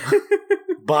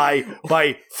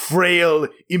by frail,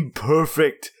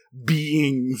 imperfect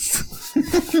beings.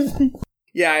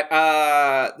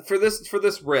 Yeah, for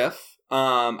this riff,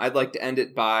 I'd like to end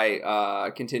it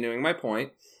by continuing my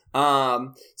point.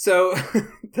 So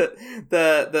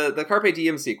the Carpe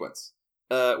Diem sequence.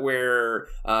 Where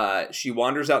she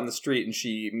wanders out in the street and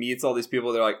she meets all these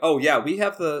people. They're like, "Oh yeah, we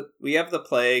have the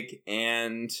plague,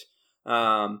 and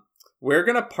we're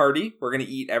gonna party. We're gonna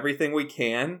eat everything we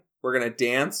can. We're gonna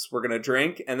dance. We're gonna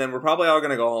drink, and then we're probably all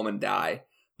gonna go home and die.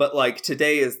 But like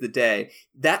today is the day."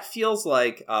 That feels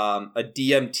like a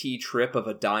DMT trip of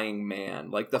a dying man.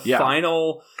 Like the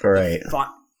final, right.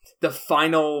 The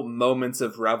final moments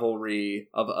of revelry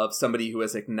of somebody who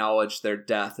has acknowledged their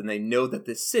death, and they know that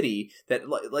this city, that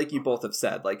like you both have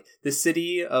said, like the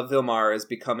city of Vismar is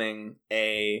becoming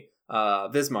a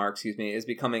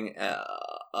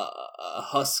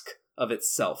husk of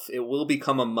itself. It will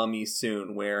become a mummy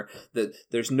soon, where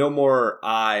there's no more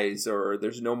eyes or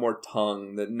there's no more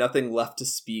tongue, that nothing left to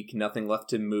speak, nothing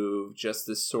left to move, just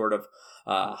this sort of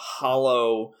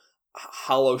hollow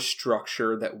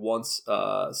structure that once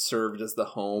served as the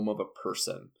home of a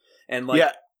person. And like,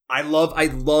 yeah. I love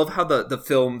how the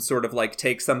film sort of like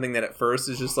takes something that at first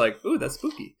is just like, ooh, that's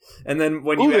spooky, and then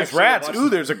when you there's rats,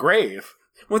 there's a grave.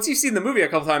 Once you've seen the movie a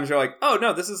couple times, you're like, oh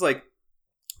no, this is a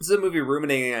movie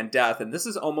ruminating on death, and this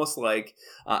is almost like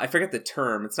I forget the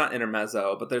term. It's not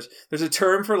intermezzo, but there's a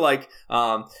term for like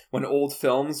when old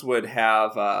films would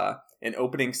have an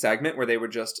opening segment where they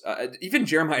would just even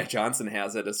Jeremiah Johnson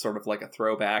has it as sort of like a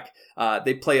throwback.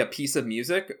 They play a piece of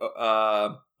music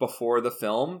before the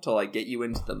film to like get you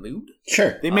into the mood.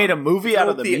 Sure, they made a movie out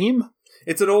of the meme.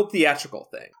 It's an old theatrical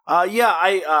thing.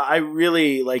 I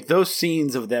really like those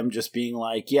scenes of them just being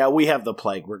like, yeah, we have the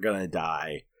plague, we're gonna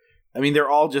die. I mean, they're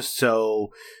all just so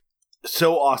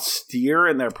austere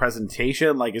in their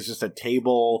presentation. Like it's just a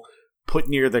table put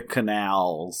near the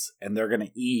canals, and they're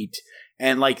gonna eat.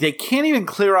 And, like, they can't even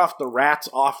clear off the rats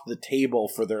off the table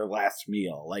for their last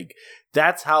meal. Like,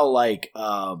 that's how, like,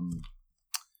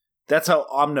 that's how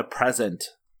omnipresent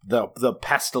the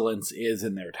pestilence is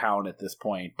in their town at this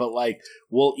point. But, like,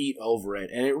 we'll eat over it.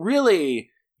 And it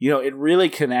really, it really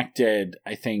connected,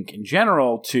 I think, in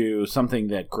general, to something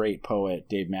that great poet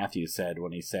Dave Matthews said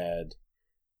when he said,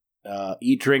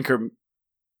 eat, drink, or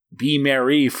be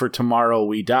merry, for tomorrow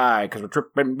we die, because we're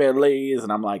tripping bellies.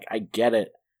 And I'm like, I get it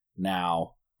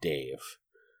now. Dave.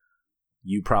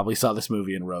 You probably saw this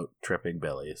movie and wrote Tripping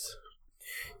Billies.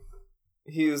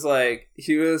 He was like,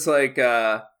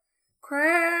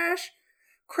 crash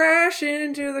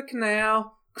into the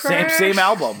canal. Crash. Same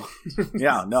album.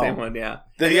 Yeah, no. Same one, yeah.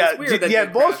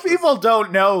 Most people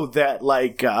don't know that,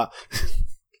 like,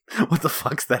 what the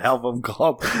fuck's that album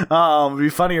called? It'd be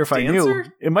funnier if I knew.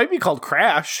 It might be called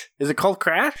Crash. Is it called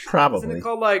Crash? Probably. Isn't it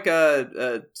called like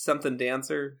something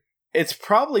Dancer? It's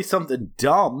probably something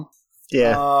dumb.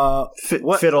 Yeah.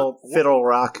 Fiddle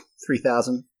Rock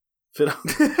 3000.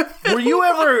 Were you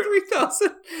ever 3000?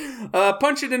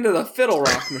 Punch it into the Fiddle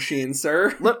Rock machine,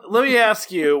 sir. Let me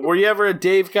ask you: were you ever a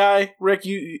Dave guy, Rick?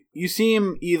 You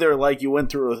seem either like you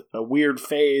went through a weird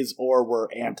phase or were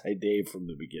anti-Dave from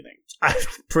the beginning. I'm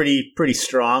pretty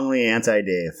strongly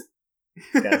anti-Dave.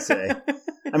 Gotta say.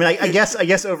 I mean, I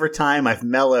guess over time I've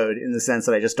mellowed in the sense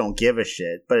that I just don't give a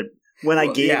shit. But when I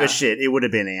gave a shit, it would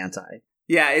have been anti.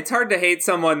 Yeah, it's hard to hate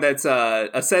someone that's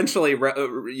essentially,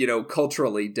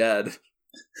 culturally dead.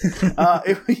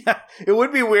 It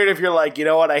would be weird if you're like, you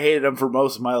know what, I hated them for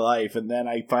most of my life, and then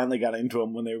I finally got into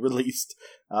them when they released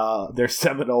their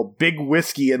seminal Big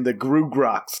Whiskey and the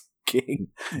Grugrox King.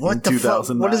 What the fuck?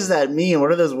 What does that mean?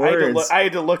 What are those words? I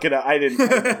had to look it up. I'd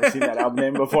never seen that album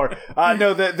name before.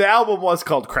 No, the album was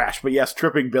called Crash, but yes,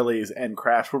 Tripping Billies and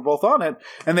Crash were both on it.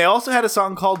 And they also had a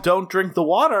song called Don't Drink the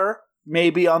Water,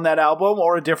 maybe on that album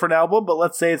or a different album, but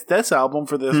let's say it's this album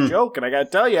for this joke. And I gotta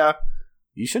tell you,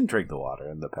 you shouldn't drink the water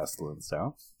in the Pestilence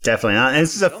Town. Definitely not. And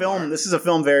this is a film. This is a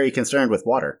film very concerned with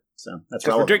water, so that's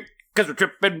relevant. Because we're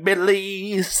tripping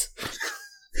Billies.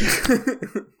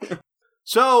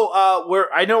 So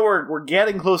I know we're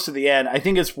getting close to the end. I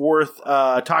think it's worth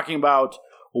talking about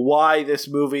why this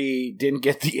movie didn't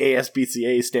get the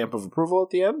ASPCA stamp of approval at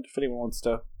the end. If anyone wants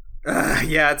to.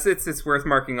 Yeah, it's worth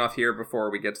marking off here before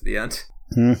we get to the end.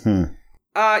 Mm-hmm.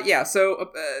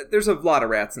 So there's a lot of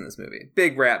rats in this movie.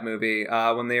 Big rat movie.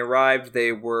 When they arrived,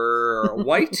 they were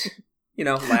white,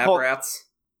 lab rats.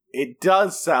 It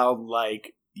does sound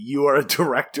like you are a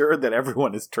director that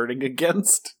everyone is turning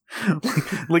against.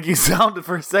 Like you sounded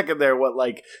for a second there what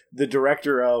like the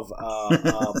director of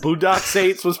Boondock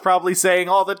Saints was probably saying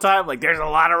all the time. Like, there's a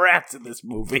lot of rats in this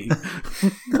movie.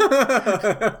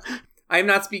 I'm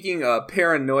not speaking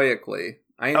paranoiacally.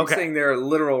 I am saying they're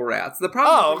literal rats. The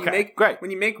problem is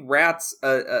when you make rats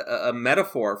a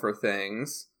metaphor for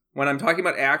things, when I'm talking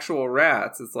about actual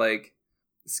rats, it's like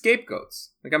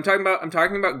scapegoats. Like I'm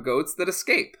talking about goats that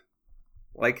escape.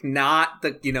 Like not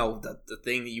the the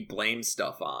thing that you blame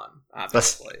stuff on.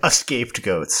 Obviously, escaped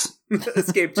goats.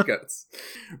 Escaped goats.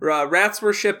 Rats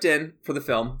were shipped in for the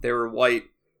film. They were white.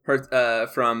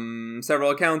 From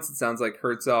several accounts, it sounds like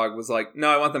Herzog was like, "No,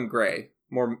 I want them gray,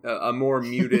 a more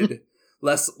muted,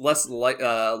 less light,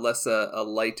 a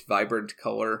light, vibrant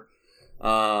color."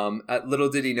 Little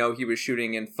did he know he was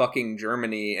shooting in fucking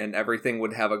Germany, and everything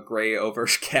would have a gray,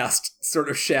 overcast sort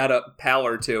of shadow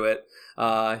pallor to it.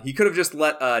 He could have just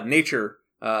let nature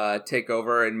take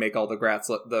over and make all the rats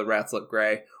look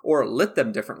gray, or lit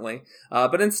them differently.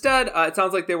 But instead, it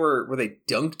sounds like were they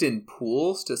dunked in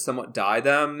pools to somewhat dye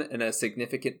them, and a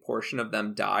significant portion of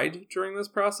them died during this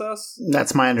process.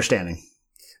 That's my understanding.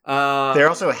 They're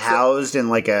also housed in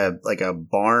like a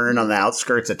barn on the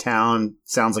outskirts of town.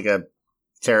 Sounds like a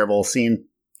terrible scene.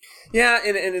 Yeah,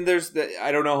 and there's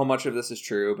I don't know how much of this is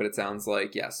true, but it sounds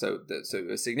like so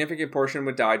a significant portion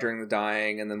would die during the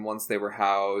dyeing, and then once they were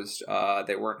housed,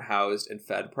 they weren't housed and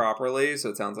fed properly, so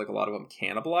it sounds like a lot of them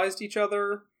cannibalized each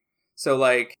other. So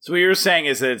what you're saying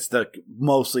is that it's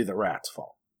mostly the rats'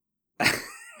 fault.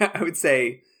 I would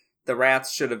say the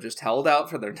rats should have just held out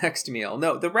for their next meal.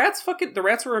 No, the rats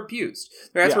were abused.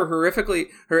 The rats were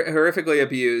horrifically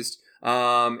abused.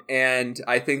 And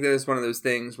I think that it's one of those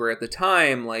things where at the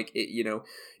time, like,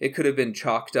 it could have been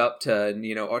chalked up to,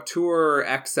 auteur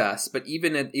excess. But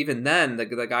even then,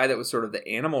 the guy that was sort of the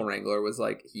animal wrangler was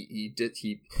like, he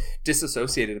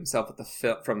disassociated himself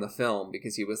from the film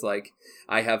because he was like,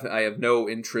 I have no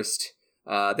interest.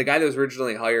 The guy that was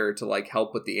originally hired to like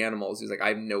help with the animals, he's like, I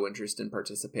have no interest in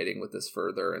participating with this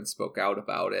further, and spoke out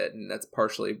about it. And that's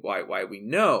partially why we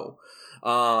know.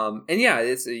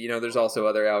 It's there's also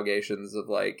other allegations of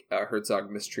like Herzog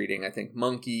mistreating, I think,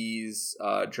 monkeys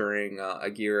during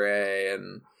Aguirre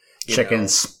and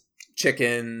chickens,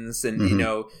 and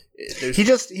there's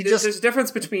a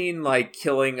difference between like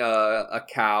killing a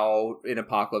cow in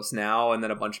Apocalypse Now and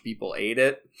then a bunch of people ate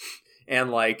it,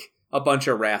 and like a bunch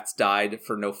of rats died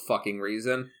for no fucking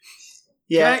reason.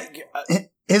 Yeah.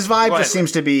 His vibe just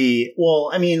seems to be,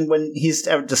 when he's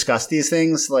ever discussed these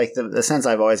things, like the sense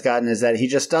I've always gotten is that he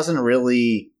just doesn't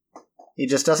really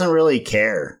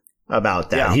care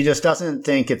about that. Yeah. He just doesn't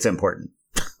think it's important.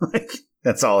 Like,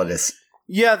 that's all it is.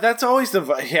 Yeah, that's always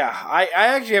I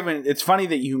actually haven't. It's funny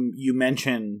that you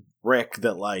mention Rick,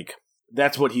 that like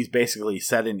that's what he's basically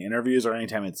said in interviews or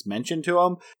anytime it's mentioned to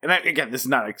him. And again, this is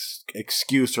not an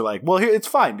excuse or like, well, here it's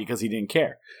fine because he didn't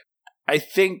care. I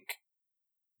think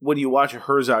when you watch a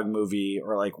Herzog movie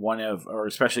or like or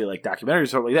especially like documentaries or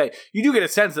something like that, you do get a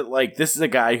sense that like this is a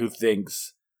guy who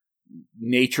thinks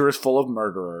nature is full of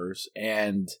murderers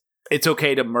and it's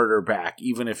okay to murder back,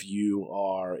 even if you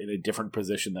are in a different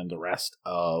position than the rest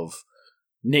of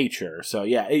nature. So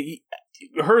yeah,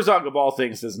 Herzog of all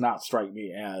things does not strike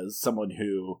me as someone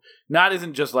who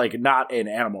isn't just like not an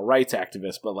animal rights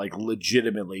activist, but like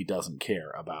legitimately doesn't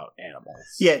care about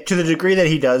animals. Yeah, to the degree that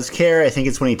he does care, I think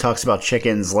it's when he talks about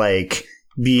chickens like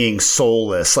being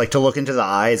soulless. Like to look into the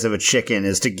eyes of a chicken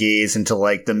is to gaze into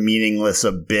like the meaningless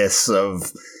abyss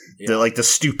of the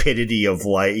stupidity of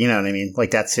life. You know what I mean? Like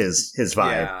that's his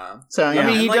vibe. Yeah. So yeah. I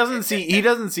mean, he like,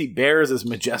 doesn't see bears as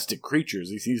majestic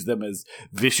creatures. He sees them as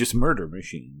vicious murder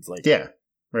machines. Like yeah,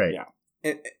 right.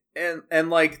 Yeah. And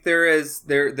like there's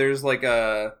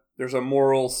a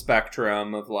moral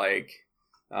spectrum of like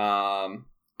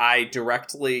I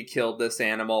directly killed this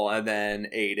animal and then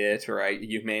ate it, or I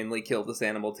humanely killed this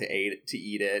animal to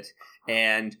eat it.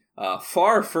 And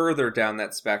far further down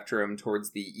that spectrum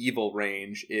towards the evil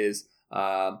range is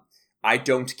I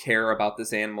don't care about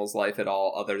this animal's life at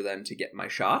all other than to get my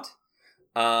shot.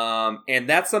 And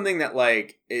that's something that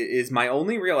like is my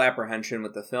only real apprehension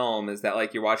with the film, is that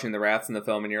like you're watching the rats in the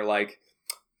film and you're like,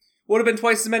 would have been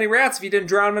twice as many rats if you didn't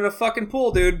drown them in a fucking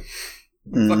pool, dude.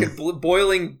 Fucking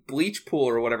boiling bleach pool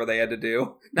or whatever they had to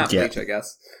do. Not bleach, I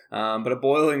guess. But a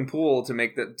boiling pool to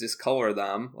make discolor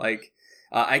them. Like,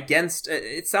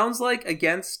 it sounds like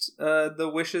against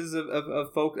the wishes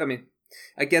of folk. I mean,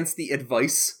 against the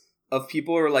advice of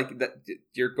people who are like that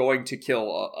you're going to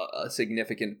kill a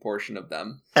significant portion of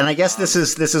them. And I guess this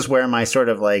is where my sort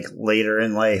of like later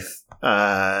in life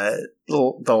the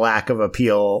lack of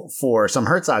appeal for some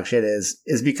Herzog shit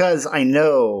is because I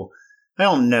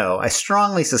don't know. I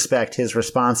strongly suspect his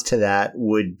response to that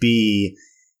would be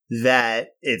that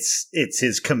it's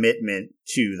his commitment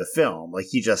to the film. Like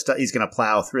he's going to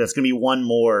plow through. That's going to be one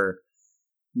more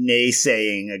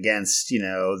naysaying against,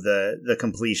 the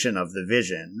completion of the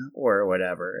vision or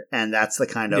whatever. And that's the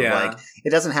kind of like, it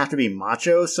doesn't have to be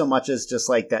macho so much as just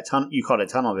like that you called it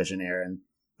tunnel vision, Aaron,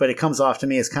 but it comes off to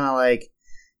me as kind of like,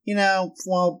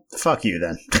 well, fuck you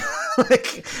then.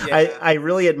 Like, yeah. I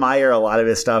really admire a lot of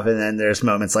his stuff, and then there's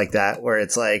moments like that where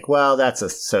it's like, well, that's a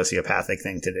sociopathic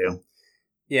thing to do.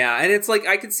 Yeah, and it's like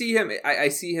I could see him. I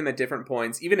see him at different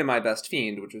points, even in My Best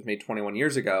Fiend, which was made 21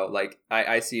 years ago. Like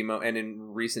I see him, and in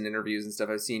recent interviews and stuff,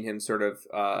 I've seen him sort of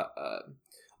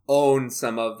own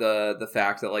some of the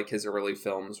fact that like his early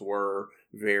films were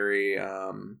very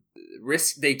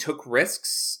they took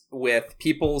risks with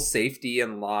people's safety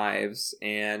and lives,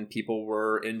 and people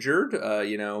were injured.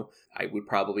 I would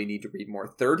probably need to read more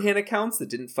third-hand accounts that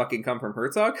didn't fucking come from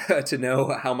Herzog to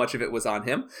know how much of it was on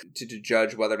him, to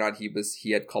judge whether or not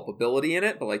he had culpability in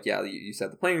it. But like, yeah, you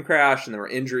said the plane crash, and there were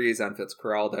injuries on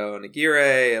Fitzcarraldo and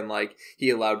Aguirre, and like he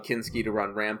allowed Kinski to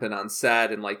run rampant on set,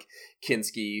 and like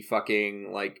Kinski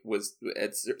fucking like was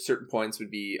at certain points would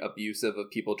be abusive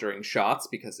of people during shots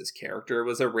because his character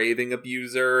was a raving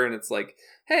abuser, and it's like,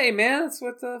 hey man, that's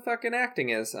what the fucking acting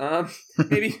is.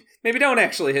 Maybe don't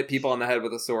actually hit people on the head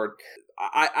with a sword.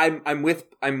 I'm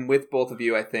with both of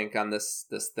you, I think, on this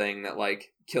thing that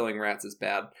like killing rats is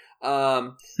bad.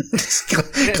 Glad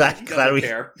we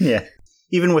care. Yeah.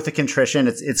 Even with the contrition,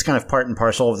 it's kind of part and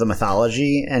parcel of the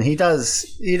mythology, and he does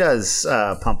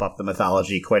pump up the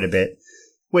mythology quite a bit,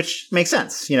 which makes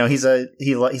sense. He's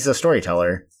a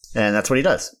storyteller, and that's what he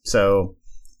does. So,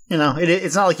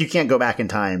 it's not like you can't go back in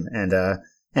time and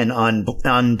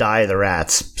undie the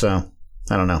rats. So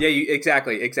I don't know. Yeah,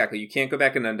 exactly. You can't go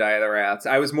back and undie the rats.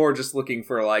 I was more just looking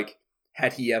for like,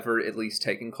 had he ever at least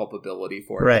taken culpability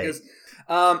for it? Right. Because,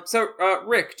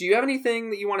 Rick, do you have anything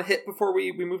that you want to hit before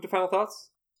we move to final thoughts?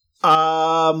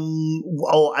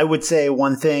 Well, I would say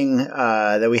one thing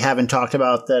that we haven't talked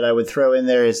about that I would throw in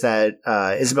there is that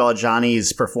Isabella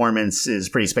Gianni's performance is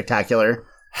pretty spectacular.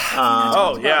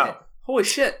 Yeah. Holy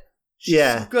shit. She's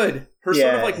so good. Her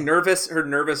sort of like nervous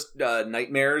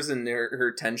nightmares and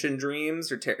her tension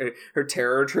dreams, her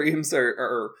terror dreams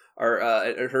are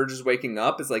her just waking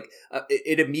up is like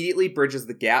it immediately bridges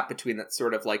the gap between that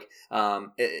sort of like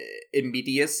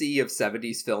immediacy of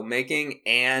 70s filmmaking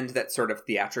and that sort of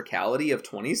theatricality of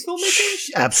 20s filmmaking.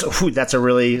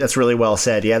 Absolutely, that's really well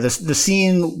said. Yeah, the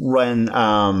scene when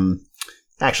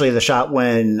actually the shot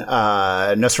when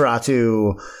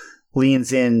Nosferatu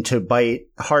leans in to bite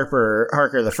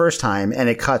Harker the first time, and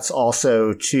it cuts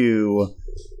also to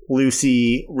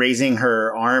Lucy raising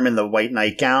her arm in the white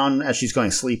nightgown as she's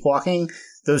going sleepwalking.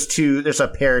 Those two, there's a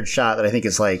paired shot that I think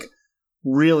is like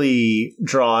really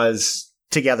draws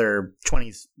together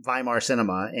 20s Weimar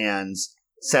cinema and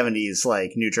 70s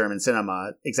like New German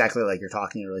cinema, exactly like you're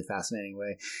talking in a really fascinating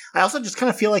way. I also just kind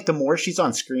of feel like the more she's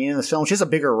on screen in this film, she has a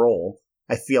bigger role,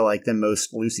 I feel like, than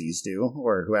most Lucys do,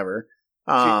 or whoever.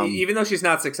 Even though she's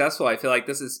not successful, I feel like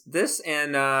this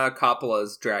and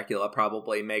Coppola's Dracula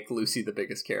probably make Lucy the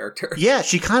biggest character. Yeah,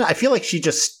 I feel like she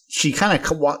kind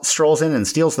of strolls in and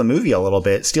steals the movie a little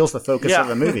bit, steals the focus of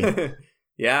the movie.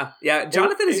 Yeah.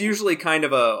 Jonathan is usually kind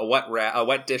of a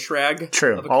wet dish rag.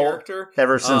 True. Of a character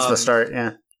ever since the start.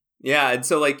 Yeah. Yeah, and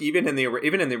so like even in the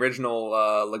original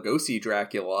Lugosi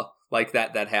Dracula, like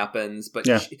that happens, but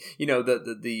yeah.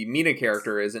 The Mina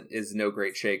character is no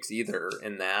great shakes either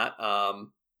in that.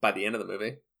 By the end of the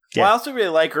movie. Yeah. Well, I also really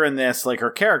like her in this, like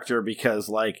her character, because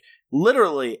like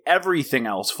literally everything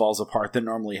else falls apart that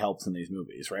normally helps in these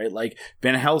movies, right? Like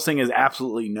Van Helsing is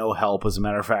absolutely no help. As a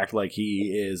matter of fact, like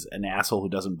he is an asshole who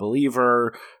doesn't believe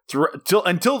her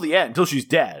until the end, until she's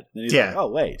dead. And he's like,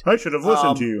 oh wait, I should have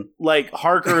listened to you. Like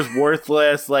Harker's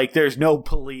worthless. Like there's no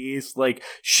police. Like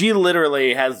she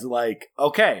literally has like,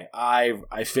 okay, I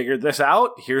figured this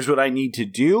out. Here's what I need to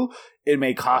do. It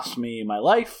may cost me my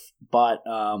life, but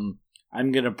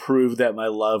I'm going to prove that my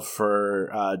love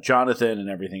for Jonathan and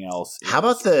everything else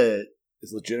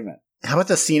is legitimate. How about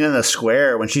the scene in the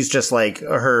square when she's just like,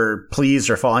 her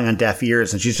pleas are falling on deaf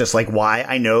ears and she's just like, why?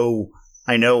 I know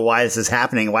why this is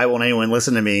happening. Why won't anyone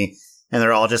listen to me? And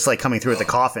they're all just like coming through with the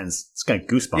coffins. It's kind of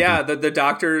goosebumpy. Yeah, the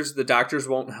doctors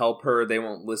won't help her. They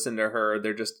won't listen to her.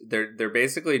 They're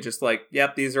basically just like,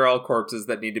 yep, these are all corpses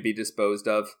that need to be disposed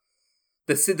of.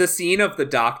 The scene of the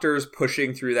doctors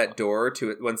pushing through that door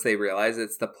to once they realize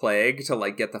it's the plague to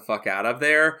like get the fuck out of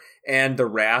there, and the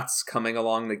rats coming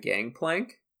along the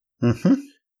gangplank. Mm-hmm.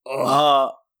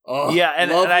 Yeah,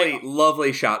 and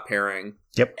lovely shot pairing.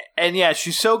 Yep. And yeah,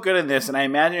 she's so good in this, and I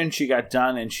imagine she got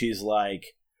done and she's like,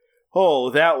 oh,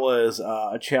 that was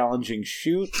a challenging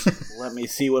shoot. Let me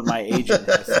see what my agent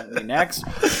has sent me next.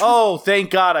 Oh,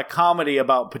 thank God, a comedy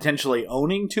about potentially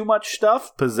owning too much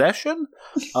stuff. Possession?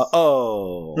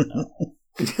 No.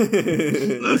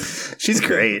 She's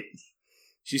great.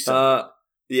 She's so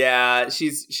yeah,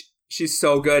 she's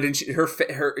so good, and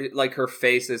her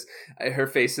face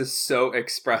is so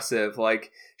expressive.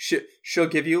 Like she'll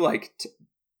give you like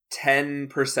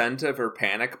 10% of her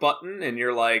panic button, and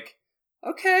you're like,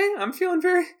 okay, I'm feeling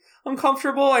very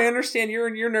uncomfortable. I understand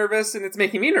you're nervous and it's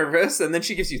making me nervous. And then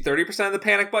she gives you 30% of the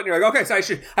panic button. You're like, okay, so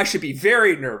I should be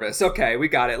very nervous. Okay, we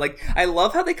got it. Like, I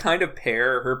love how they kind of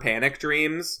pair her panic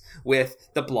dreams with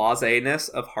the blaseness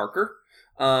of Harker.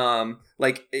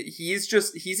 Like he's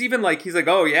like,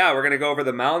 oh yeah, we're gonna go over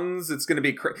the mountains. It's gonna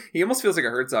be he almost feels like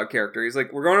a Herzog character. He's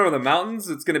like, we're going over the mountains.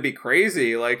 It's gonna be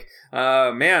crazy. Like,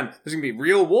 man, there's gonna be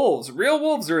real wolves. Real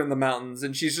wolves are in the mountains.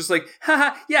 And she's just like,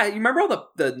 haha, yeah. You remember all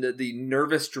the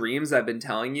nervous dreams I've been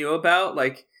telling you about?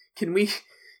 Like, can we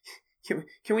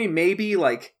maybe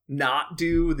like not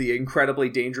do the incredibly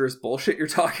dangerous bullshit you're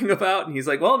talking about? And he's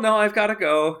like, well, no, I've got to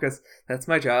go because that's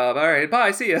my job. All right,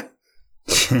 bye. See ya.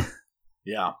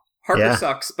 Yeah. Harker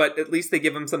sucks, but at least they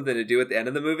give him something to do at the end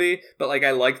of the movie. But like, I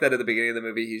like that at the beginning of the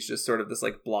movie, he's just sort of this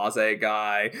like blasé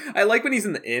guy. I like when he's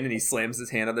in the inn and he slams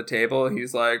his hand on the table.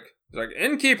 He's like,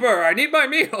 innkeeper, I need my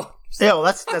meal. Yeah, well,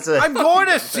 that's I'm going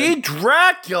to see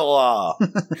Dracula.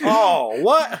 Oh,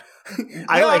 what?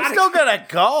 I'm still gonna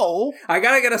go. I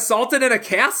gotta get assaulted in a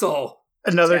castle.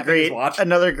 Another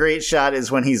great shot is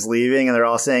when he's leaving and they're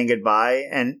all saying goodbye,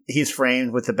 and he's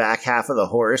framed with the back half of the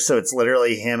horse, so it's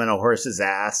literally him and a horse's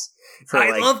ass.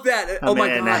 I love that. Oh my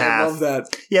God, I love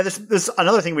that. Yeah, this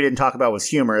another thing we didn't talk about was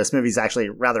humor. This movie's actually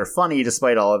rather funny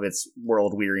despite all of its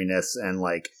world weariness and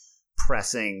like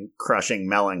pressing, crushing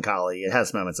melancholy. It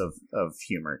has moments of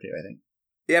humor too, I think.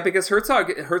 Yeah, because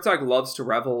Herzog loves to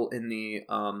revel in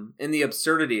the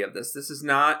absurdity of this. This is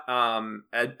not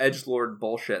edgelord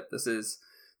bullshit. This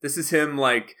is him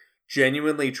like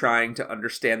genuinely trying to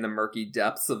understand the murky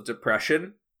depths of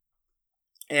depression,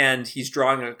 and he's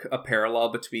drawing a parallel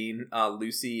between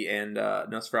Lucy and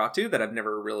Nosferatu that I've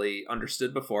never really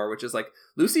understood before, which is like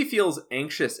Lucy feels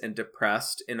anxious and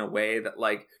depressed in a way that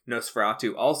like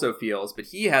Nosferatu also feels, but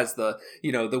he has the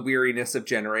weariness of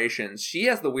generations. She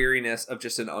has the weariness of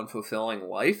just an unfulfilling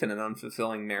life and an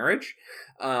unfulfilling marriage.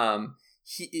 The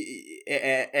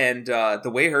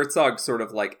way Herzog sort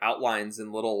of like outlines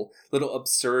in little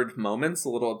absurd moments,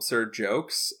 little absurd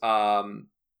jokes,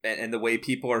 and the way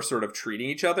people are sort of treating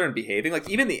each other and behaving. Like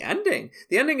even the ending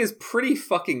is pretty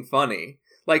fucking funny.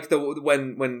 Like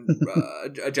when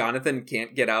Jonathan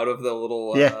can't get out of the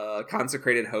little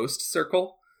consecrated host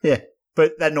circle. Yeah.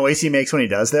 But that noise he makes when he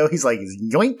does, though, he's like,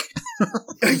 yoink.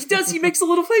 He does. He makes a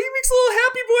little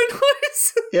happy boy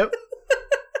noise. Yep.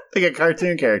 Like a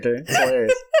cartoon character. It's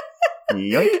hilarious.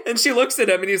 Yoink. And she looks at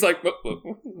him and he's like,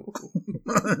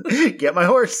 get my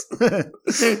horse. And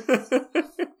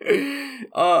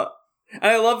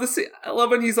I love this. I love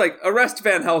when he's like, arrest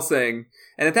Van Helsing.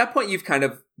 And at that point, you've kind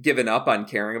of given up on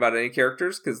caring about any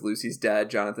characters because Lucy's dead,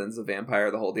 Jonathan's a vampire,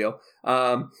 the whole deal.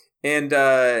 I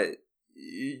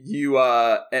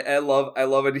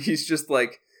love it. He's just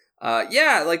like,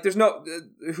 like there's no,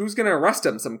 who's going to arrest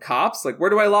him? Some cops? Like, where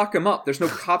do I lock him up? There's no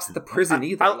cops at the prison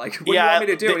either. Like, what do you want me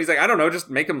to do? And he's like, I don't know, just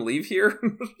make him leave here.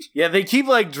 Yeah, they keep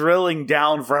like drilling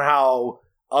down for how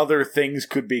other things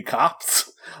could be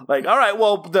cops. Like, all right,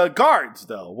 well, the guards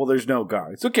though. Well, there's no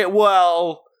guards. Okay,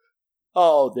 well,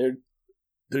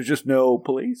 there's just no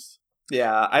police.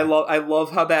 Yeah, I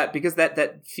love how that, because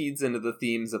that feeds into the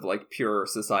themes of like pure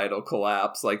societal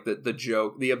collapse, like the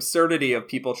joke, the absurdity of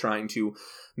people trying to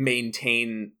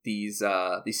maintain these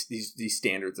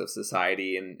standards of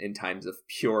society in times of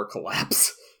pure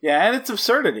collapse. Yeah, and it's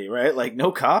absurdity, right? Like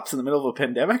no cops in the middle of a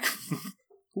pandemic.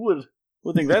 Who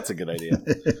would think that's a good idea?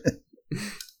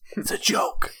 It's a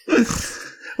joke.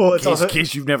 Well, it's in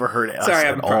case you've never heard us Sorry,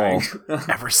 I'm crying.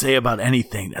 ever say about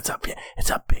anything, it's a big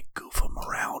goof 'em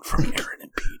around from Aaron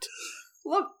and Pete.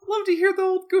 Love to hear the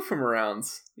old goof 'em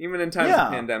arounds, even in times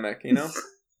of pandemic, you know?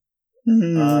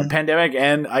 Pandemic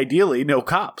and ideally no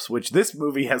cops, which this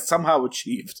movie has somehow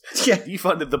achieved. Yeah.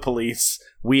 Defunded the police.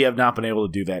 We have not been able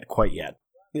to do that quite yet.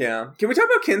 Yeah. Can we talk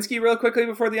about Kinski real quickly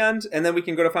before the end? And then we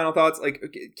can go to final thoughts. Like,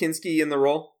 Kinski in the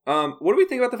role. What do we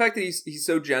think about the fact that he's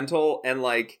so gentle and,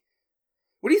 like,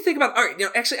 what do you think about... All right,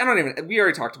 actually, we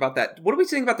already talked about that. What do we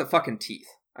think about the fucking teeth?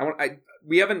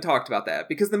 We haven't talked about that,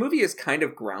 because the movie is kind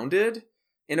of grounded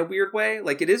in a weird way.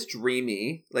 Like, it is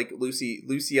dreamy. Like,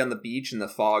 Lucy on the beach and the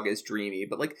fog is dreamy.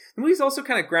 But, like, the movie's also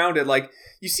kind of grounded. Like,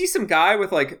 you see some guy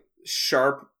with, like,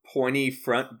 sharp, pointy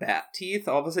front bat teeth,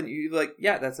 all of a sudden you're like,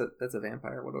 yeah, that's a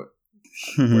vampire.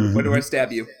 Where do I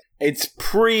stab you? It's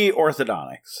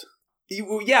pre-orthodontics.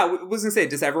 Yeah, I was gonna say,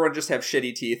 does everyone just have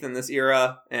shitty teeth in this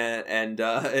era, and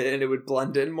it would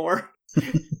blend in more?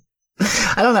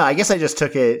 I don't know. I guess I just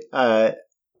took it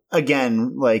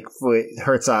again, like with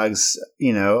Herzog's,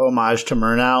 homage to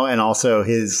Murnau, and also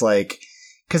his like,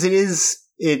 because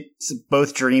it's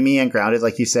both dreamy and grounded,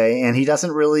 like you say, and he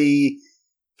doesn't really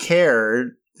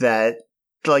care that,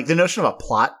 like, the notion of a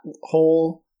plot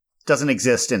hole doesn't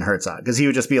exist in Herzog, because he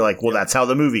would just be like, well, that's how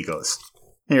the movie goes.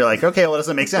 And you're like, okay, well, it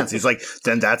doesn't make sense. He's like,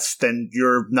 then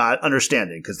you're not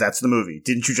understanding, because that's the movie.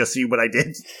 Didn't you just see what I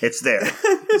did? It's there.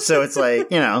 So it's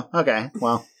like, okay,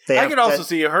 well. I could also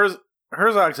see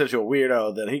Herzog's such a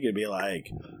weirdo that he could be like,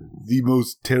 the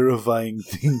most terrifying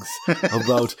things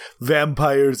about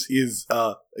vampires is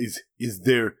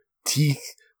their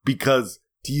teeth, because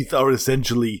teeth are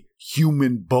essentially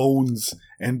human bones,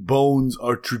 and bones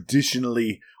are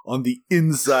traditionally on the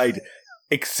inside,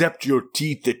 except your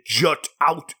teeth that jut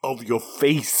out of your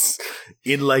face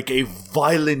in like a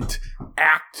violent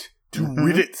act to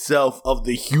rid itself of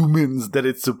the humans that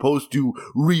it's supposed to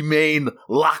remain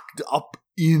locked up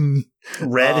in.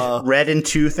 Red in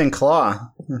tooth and claw.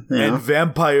 And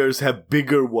vampires have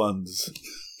bigger ones.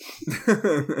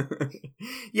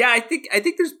 Yeah, I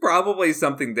think there's probably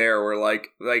something there where like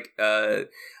I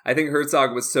think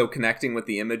Herzog was so connecting with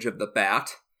the image of the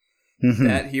bat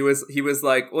that he was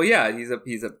like, well, yeah, he's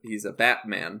a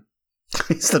Batman.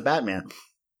 He's the Batman.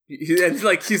 He's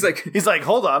like,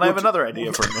 hold on, I have another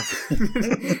idea for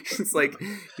him. He's like,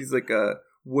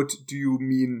 what do you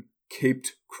mean,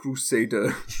 caped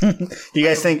crusader? Do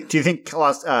you think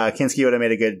Kinski would have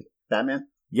made a good Batman?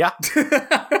 Yeah.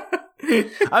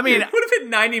 I mean, it would have been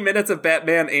 90 minutes of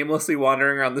Batman aimlessly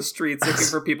wandering around the streets looking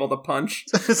for people to punch.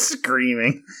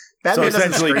 Screaming. Batman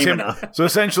so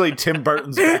essentially Tim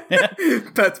Burton's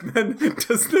Batman. Batman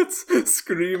does not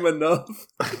scream enough.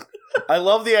 I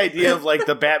love the idea of like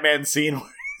the Batman scene where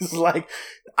he's like,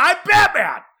 I'm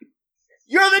Batman!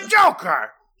 You're the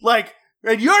Joker! Like,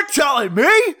 And you're telling me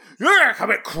you're gonna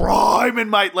commit crime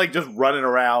and might like just running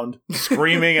around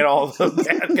screaming at all the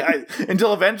bad guys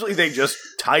until eventually they just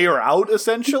tire out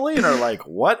essentially and are like,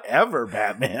 whatever,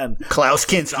 Batman. Klaus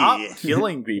Kinski. Stop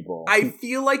killing people. I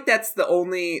feel like that's the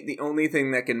only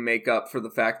thing that can make up for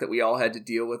the fact that we all had to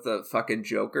deal with the fucking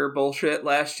Joker bullshit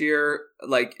last year.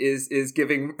 Like, is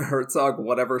giving Herzog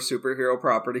whatever superhero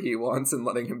property he wants and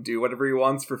letting him do whatever he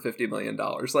wants for $50 million.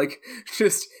 Like,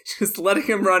 just letting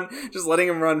him run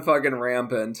fucking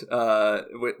rampant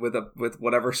with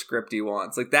whatever script he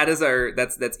wants. Like, that's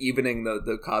evening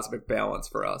the cosmic balance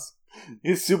for us.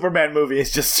 His Superman movie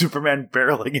is just Superman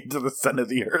barreling into the center of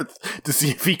the earth to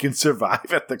see if he can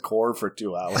survive at the core for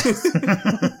 2 hours.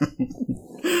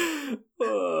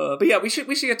 But yeah, we should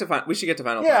get to final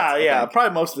thoughts. Yeah.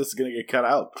 Probably most of this is going to get cut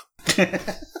out.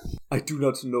 I do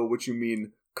not know what you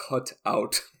mean, cut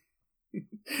out.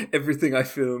 Everything I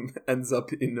film ends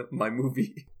up in my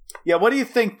movie. Yeah, what do you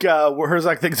think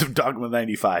Herzog thinks of Dogma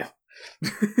 95?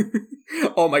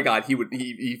 Oh my god,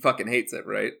 he fucking hates it,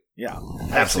 right? Yeah.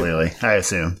 Absolutely, I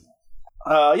assume.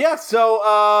 So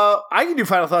I can do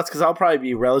final thoughts because I'll probably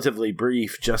be relatively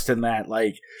brief just in that,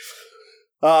 like,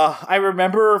 I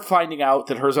remember finding out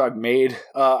that Herzog made,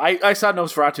 I saw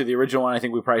Nosferatu, the original one. I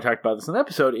think we probably talked about this in the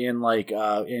episode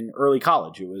in early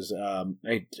college. It was,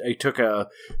 I took a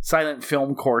silent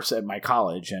film course at my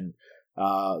college and,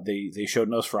 they showed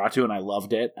Nosferatu and I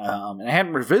loved it. And I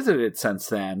hadn't revisited it since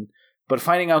then, but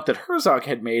finding out that Herzog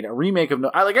had made a remake of,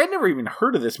 I'd never even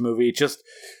heard of this movie. It just,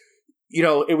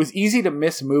 it was easy to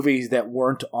miss movies that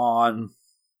weren't on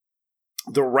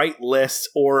the right list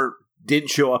or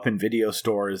didn't show up in video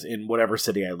stores in whatever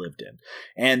city I lived in.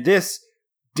 And this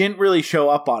didn't really show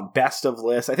up on best of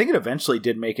lists. I think it eventually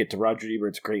did make it to Roger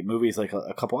Ebert's great movies, like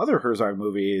a couple other Herzog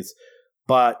movies.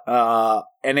 But,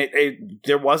 and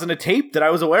there wasn't a tape that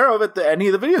I was aware of at any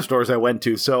of the video stores I went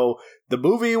to. So the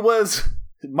movie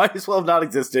might as well have not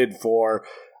existed for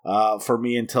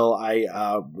me until I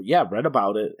read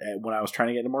about it when I was trying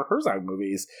to get into more Herzog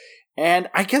movies. And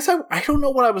I guess I don't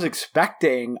know what I was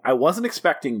expecting. I wasn't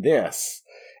expecting this.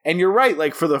 And you're right,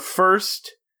 like for the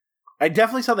first, I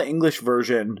definitely saw the English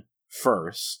version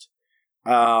first.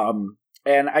 And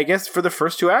I guess for the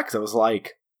first 2 acts, I was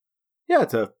like, yeah,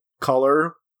 it's a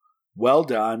color, well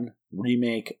done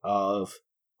remake of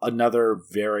another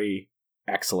very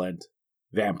excellent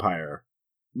vampire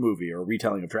movie or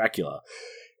retelling of Dracula.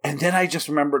 And then I just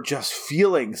remember just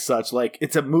feeling such like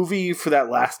it's a movie for that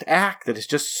last act that is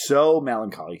just so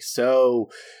melancholy,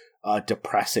 so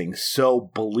depressing,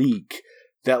 so bleak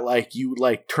that like you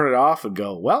like turn it off and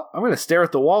go, well, I'm going to stare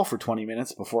at the wall for 20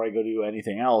 minutes before I go do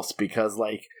anything else because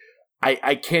like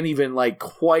I can't even like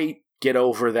quite get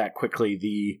over that quickly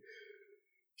the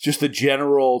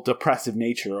general depressive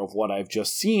nature of what I've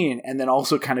just seen, and then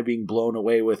also kind of being blown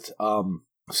away with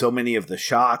so many of the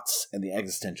shots and the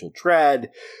existential dread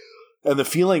and the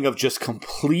feeling of just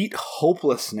complete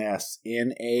hopelessness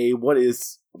in what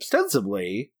is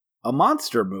ostensibly a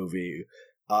monster movie.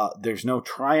 There's no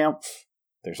triumph.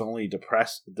 There's only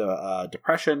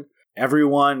depression.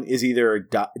 Everyone is either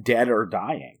dead or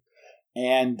dying.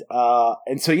 And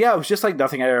so, yeah, it was just like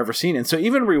nothing I'd ever seen. And so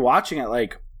even rewatching it,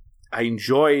 like I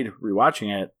enjoyed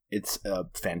rewatching it. It's a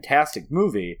fantastic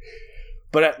movie.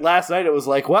 But last night it was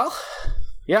like, well,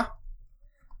 yeah,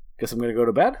 guess I'm going to go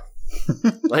to bed.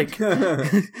 Like,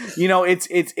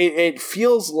 it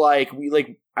feels like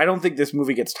I don't think this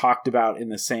movie gets talked about in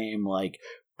the same like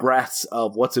breaths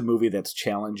of what's a movie that's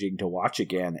challenging to watch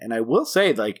again. And I will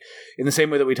say, like, in the same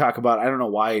way that we talk about, I don't know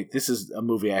why this is a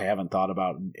movie I haven't thought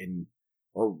about in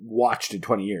or watched in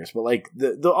 20 years, but like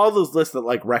all those lists that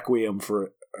like Requiem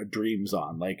for Dreams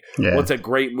on, like what's a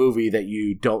great movie that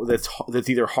you don't that's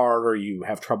either hard or you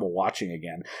have trouble watching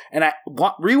again. And I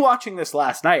rewatching this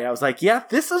last night, I was like, yeah,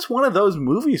 this is one of those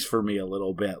movies for me a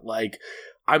little bit. Like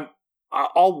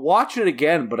I'll watch it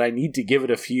again, but I need to give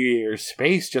it a few years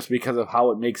space just because of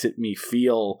how it makes me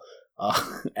feel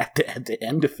at the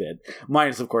end of it.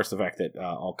 Minus, of course, the fact that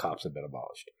all cops have been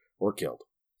abolished or killed.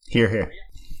 Hear, hear.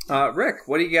 Rick,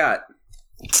 what do you got?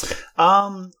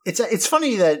 It's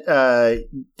funny that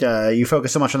you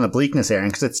focus so much on the bleakness, Aaron,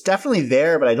 because it's definitely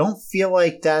there, but I don't feel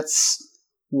like that's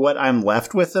what I'm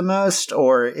left with the most.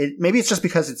 Or maybe it's just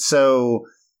because it's so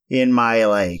in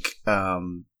my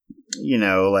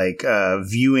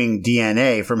viewing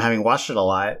DNA from having watched it a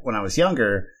lot when I was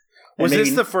younger. Was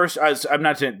this the first? I'm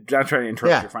not trying to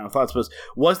interrupt your final thoughts, but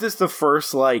was this the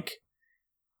first like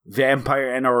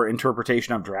vampire and or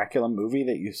interpretation of Dracula movie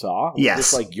that you saw? Was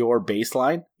this like your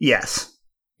baseline? Yes.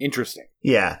 Interesting.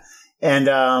 Yeah. And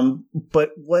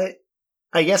but what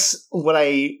I guess what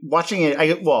watching it,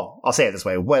 I'll say it this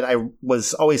way. What I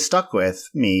was always stuck with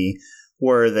me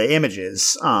were the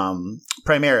images,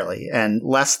 primarily, and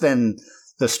less than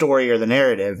the story or the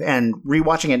narrative. And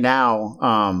rewatching it now,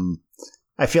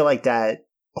 I feel like that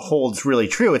holds really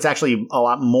true. It's actually a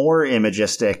lot more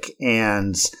imagistic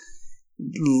and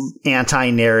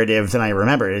anti-narrative than I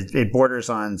remember. It borders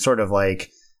on sort of like,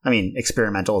 I mean,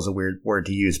 experimental is a weird word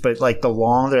to use, but like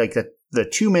the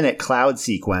 2-minute cloud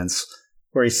sequence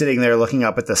where he's sitting there looking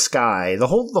up at the sky, the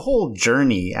whole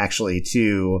journey actually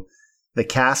to the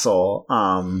castle,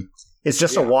 is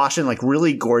just awash in like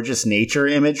really gorgeous nature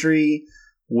imagery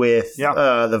with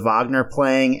the Wagner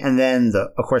playing, and then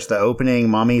of course the opening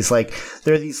mummies. Like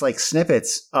there are these like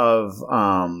snippets of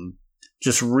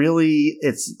just really,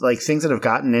 it's like things that have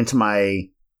gotten into my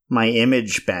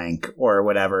image bank or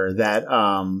whatever that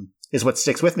is what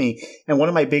sticks with me. And one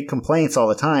of my big complaints all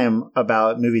the time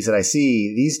about movies that I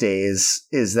see these days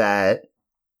is that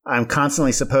I'm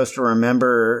constantly supposed to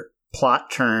remember plot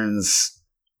turns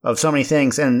of so many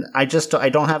things, and I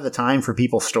don't have the time for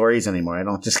people's stories anymore. I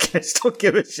just don't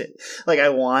give a shit. Like I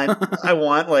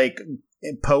want like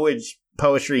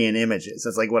poetry and images.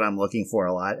 That's like what I'm looking for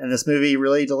a lot, and this movie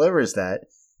really delivers that.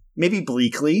 Maybe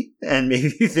bleakly, and maybe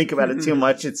if you think about it too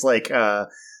much, it's like a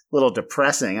little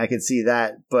depressing. I could see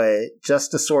that, but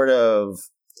just to sort of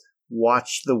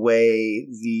watch the way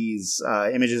these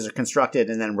images are constructed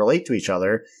and then relate to each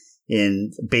other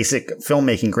in basic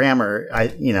filmmaking grammar, I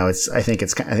think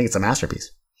it's a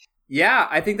masterpiece. Yeah,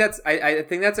 I think that's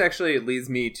actually leads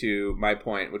me to my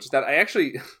point, which is that I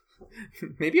actually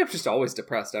maybe I'm just always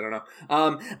depressed. I don't know.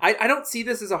 I don't see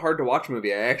this as a hard to watch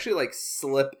movie. I actually like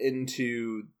slip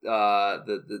into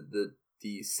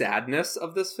the sadness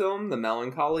of this film, the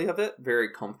melancholy of it, very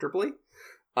comfortably.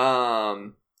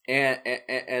 And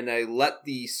I let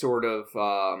the sort of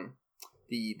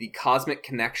the cosmic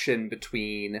connection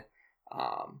between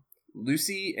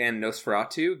Lucy and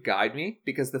Nosferatu guide me,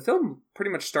 because the film pretty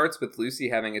much starts with Lucy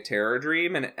having a terror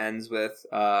dream, and it ends with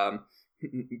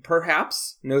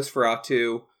perhaps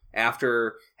Nosferatu,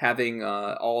 after having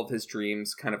all of his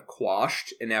dreams kind of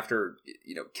quashed, and after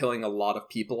killing a lot of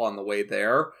people on the way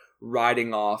there,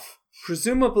 riding off,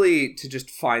 presumably to just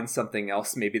find something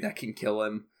else maybe that can kill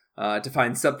him, to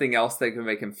find something else that can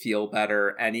make him feel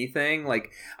better, anything.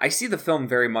 Like, I see the film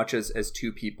very much as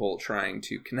two people trying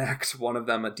to connect, one of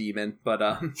them a demon, but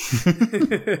while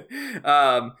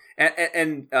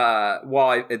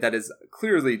that is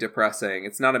clearly depressing,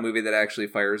 it's not a movie that actually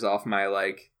fires off my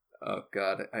like, oh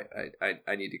god,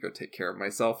 I need to go take care of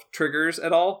myself triggers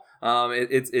at all.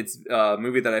 It's a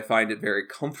movie that I find it very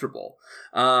comfortable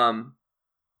to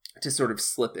sort of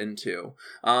slip into.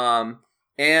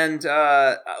 And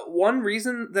one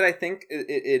reason that I think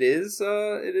it is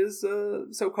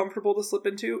so comfortable to slip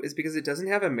into is because it doesn't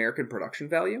have American production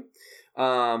value,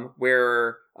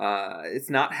 where it's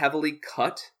not heavily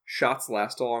cut. Shots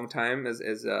last a long time, as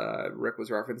Rick was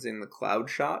referencing the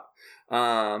cloud shot.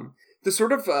 The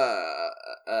sort of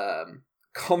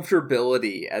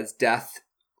comfortability as death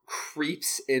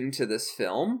creeps into this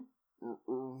film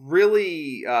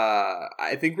really,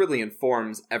 I think, really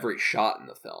informs every shot in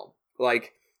the film.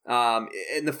 Like, and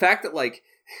the fact that, like,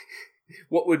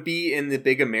 what would be in the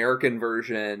big American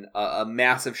version a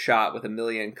massive shot with a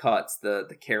million cuts,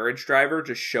 the carriage driver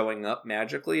just showing up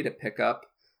magically to pick up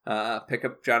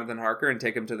Jonathan Harker and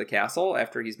take him to the castle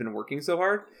after he's been working so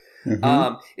hard.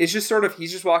 Mm-hmm. It's just sort of,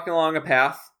 he's just walking along a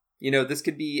path. This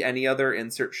could be any other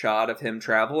insert shot of him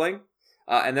traveling.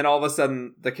 And then all of a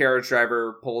sudden the carriage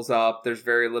driver pulls up. There's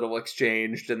very little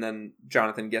exchanged. And then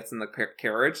Jonathan gets in the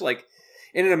carriage. Like,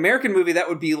 in an American movie, that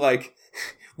would be like,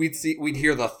 we'd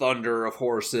hear the thunder of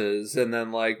horses, and then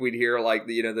like we'd hear like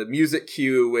the music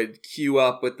cue would cue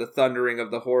up with the thundering of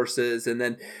the horses, and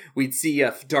then we'd see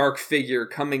a dark figure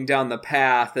coming down the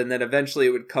path, and then eventually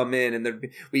it would come in, and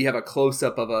we have a close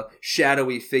up of a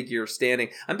shadowy figure standing.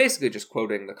 I'm basically just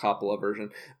quoting the Coppola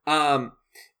version.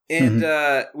 And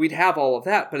we'd have all of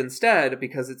that, but instead,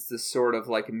 because it's this sort of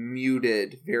like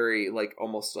muted, very like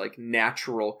almost like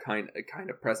natural kind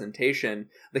of presentation,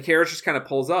 the carriage just kind of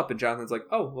pulls up, and Jonathan's like,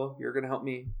 "Oh, well, you're gonna help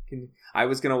me. I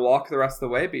was gonna walk the rest of the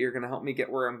way, but you're gonna help me get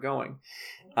where I'm going."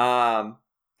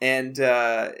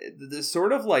 The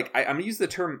sort of like I'm gonna use the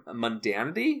term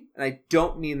mundanity, and I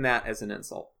don't mean that as an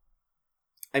insult.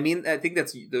 I mean, I think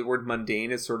that's the word mundane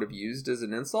is sort of used as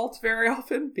an insult very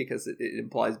often because it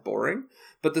implies boring.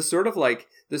 But the sort of like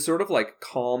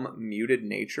calm, muted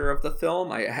nature of the film,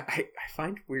 I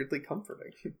find weirdly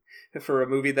comforting for a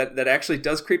movie that actually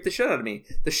does creep the shit out of me.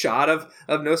 The shot of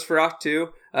Nosferatu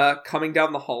coming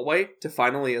down the hallway to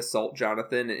finally assault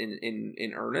Jonathan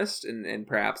in earnest and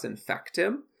perhaps infect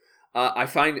him. I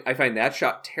find that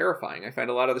shot terrifying. I find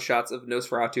a lot of the shots of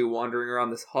Nosferatu wandering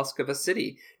around this husk of a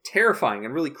city terrifying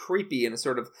and really creepy in a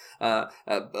sort of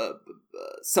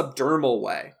subdermal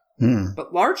way.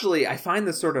 But largely, I find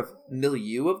the sort of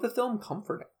milieu of the film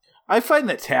comforting. I find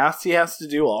the tasks he has to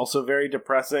do also very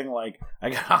depressing. Like,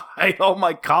 I gotta hide all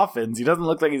my coffins. He doesn't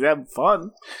look like he's having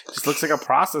fun. Just looks like a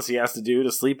process he has to do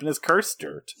to sleep in his cursed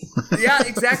dirt. Yeah,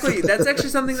 exactly. That's actually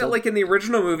something that, like, in the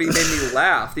original movie made me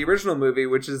laugh. The original movie,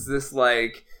 which is this,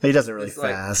 like... He does it really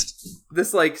fast.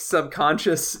 This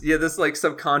subconscious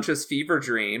fever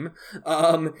dream.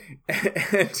 And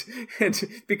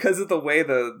because of the way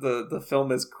the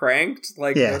film is cranked,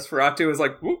 like, Nosferatu is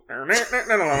like...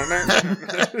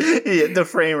 Yeah, the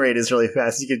frame rate is really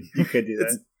fast. You could do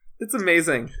that. It's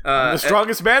amazing. I'm the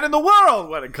strongest man in the world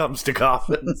when it comes to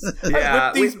coffins.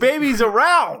 I whip these babies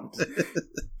around.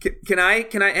 Can I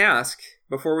ask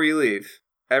before we leave?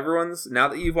 Now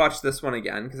that you've watched this one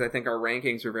again, because I think our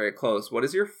rankings are very close, what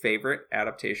is your favorite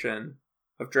adaptation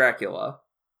of Dracula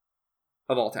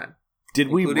of all time? Did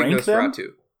we rank them?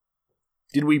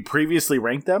 Did we previously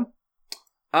rank them?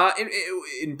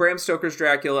 In Bram Stoker's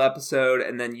Dracula episode,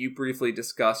 and then you briefly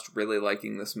discussed really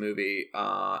liking this movie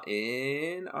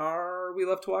in our We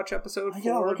Love to Watch episode.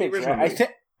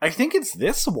 I think it's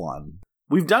this one.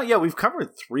 We've covered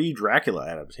 3 Dracula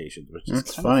adaptations, which is kind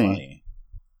of funny.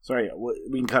 Sorry,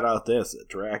 we can cut out this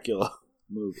Dracula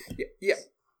movie. Yeah.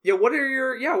 What are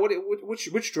your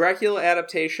which Dracula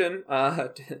adaptation?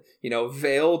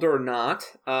 Veiled or not?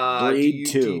 Blade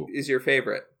 2 is your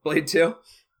favorite. Blade 2.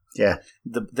 Yeah,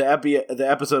 the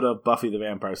episode of Buffy the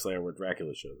Vampire Slayer where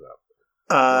Dracula shows up.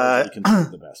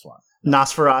 Considered the best one.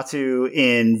 Nosferatu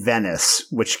in Venice,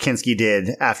 which Kinski did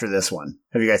after this one.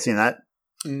 Have you guys seen that?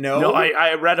 No,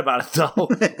 I read about it though.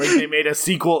 Like they made a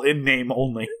sequel in name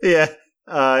only. Yeah,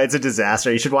 it's a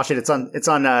disaster. You should watch it. It's on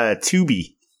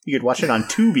Tubi. You could watch it on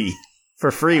Tubi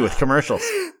for free with commercials.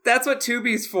 That's what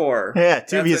Tubi's for. Yeah,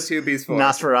 Tubi's for.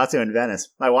 Nosferatu in Venice.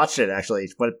 I watched it actually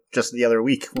just the other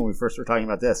week when we first were talking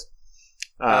about this.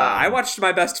 I watched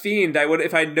My Best Fiend. I would,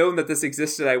 if I'd known that this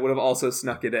existed, I would have also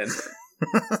snuck it in.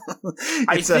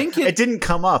 I think it didn't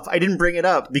come up. I didn't bring it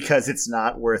up because it's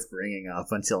not worth bringing up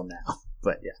until now.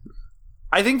 But yeah,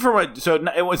 I think it's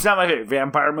not my favorite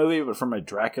vampire movie, but from a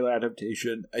Dracula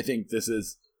adaptation, I think this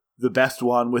is the best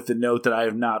one. With the note that I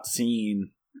have not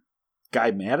seen Guy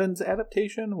Madden's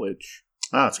adaptation, which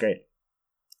it's great.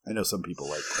 I know some people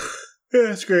like it.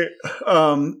 Yeah, it's great.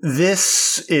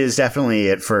 This is definitely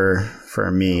it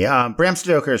for me. Bram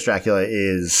Stoker's Dracula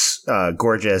is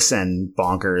gorgeous and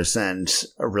bonkers and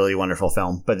a really wonderful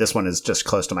film, but this one is just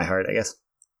close to my heart, I guess.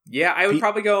 Yeah, I would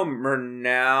probably go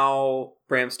Murnau,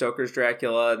 Bram Stoker's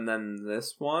Dracula, and then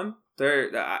this one.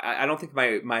 I don't think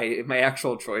my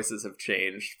actual choices have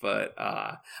changed, but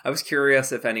I was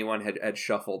curious if anyone had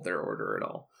shuffled their order at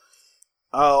all.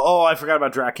 Oh, I forgot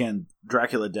about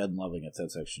Dracula Dead and Loving It.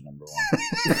 That's actually number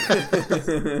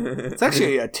 1. It's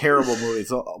actually a terrible movie.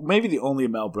 It's maybe the only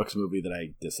Mel Brooks movie that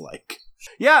I dislike.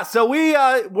 Yeah, so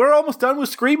we're almost done with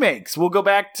Screamakes. We'll go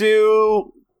back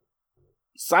to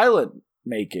silent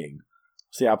making.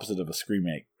 It's the opposite of a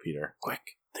Screamake, Peter.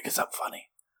 Quick, think of something funny.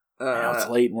 Now it's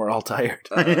late and we're all tired.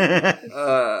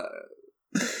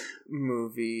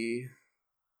 Movie.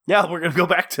 Yeah, we're going to go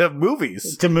back to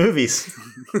movies.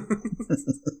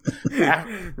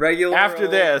 Regular. After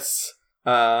this.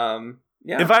 Yeah.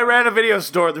 If I ran a video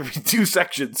store, there'd be 2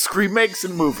 sections. Screamakes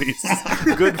and movies.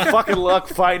 Good fucking luck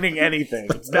finding anything.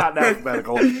 It's not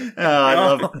alphabetical. You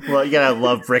gotta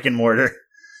love brick and mortar.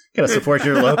 You gotta support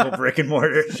your local brick and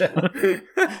mortar.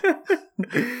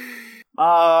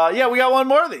 Yeah, we got one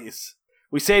more of these.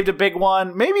 We saved a big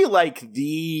one. Maybe like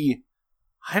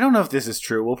I don't know if this is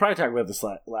true. We'll probably talk about this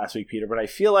last week, Peter, but I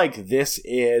feel like this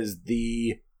is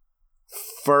the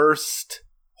first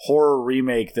horror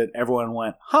remake that everyone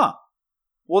went,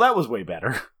 well, that was way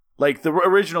better. Like, the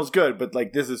original's good, but,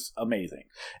 like, this is amazing.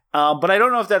 But I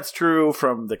don't know if that's true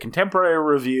from the contemporary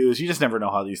reviews. You just never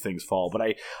know how these things fall.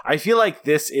 But I feel like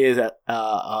this is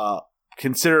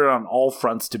considered on all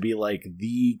fronts to be, like,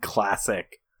 the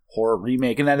classic horror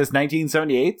remake, and that is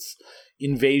 1978's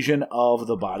Invasion of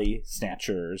the Body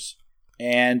Snatchers.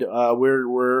 And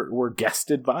we're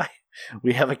guested by...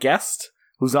 We have a guest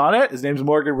who's on it. His name's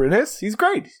Morgan Runes. He's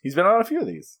great. He's been on a few of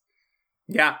these.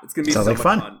 Yeah, it's gonna be Sounds so like much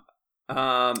fun.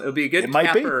 fun. It'll be a good It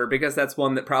might be. capper because that's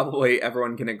one that probably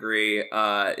everyone can agree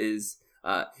is,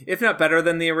 if not better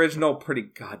than the original, pretty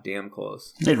goddamn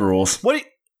close. It rules. When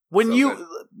So you good.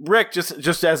 Rick,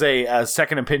 just as a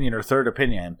second opinion or third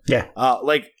opinion, Yeah.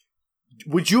 like,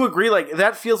 would you agree? Like,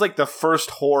 that feels like the first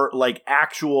horror, like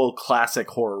actual classic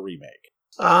horror remake.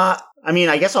 I mean,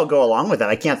 I guess I'll go along with that.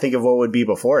 I can't think of what would be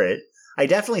before it. I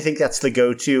definitely think that's the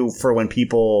go-to for when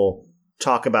people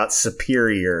talk about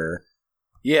superior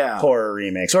Yeah, horror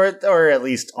remakes, or at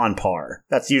least on par.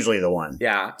 That's usually the one.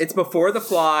 Yeah, it's before The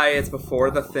Fly, it's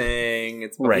before The Thing,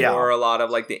 it's before Right. a lot of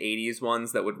like the 80s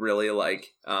ones that would really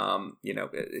like,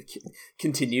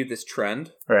 continue this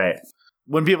trend. Right.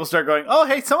 when people start going, oh,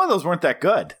 hey, some of those weren't that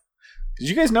good. Did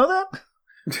you guys know that?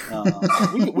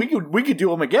 We could do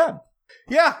them again.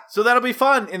 Yeah, so that'll be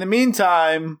fun. In the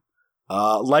meantime,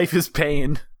 life is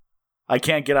pain. I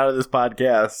can't get out of this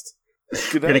podcast.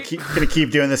 Good Gonna night.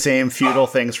 keep doing the same futile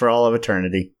things for all of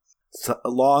eternity. A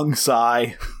long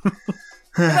sigh.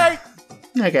 Good night.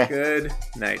 Okay. Good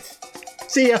night.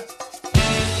 See ya.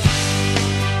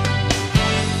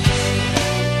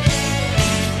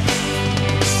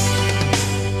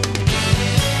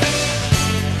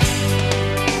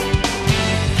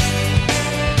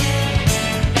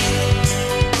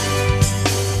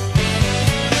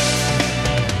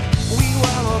 We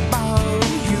were above,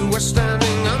 you were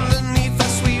standing underneath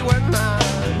us, we were not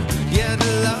yet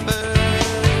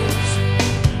lovers.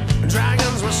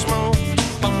 Dragons were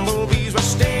smoked, bumblebees were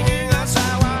stinging us,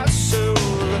 I was soon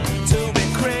to be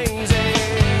crazy.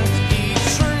 Eat,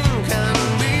 drink, and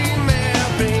be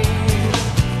merry,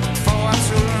 for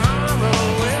tomorrow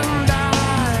will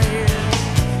die.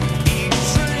 Eat,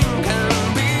 drink, and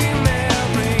be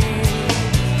merry,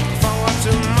 for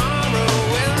tomorrow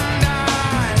will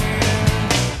die.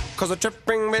 'Cause a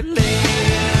tripping believe.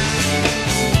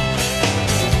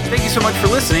 Thank you so much for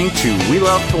listening to We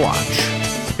Love to Watch.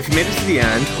 If you made it to the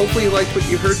end, hopefully you liked what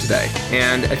you heard today.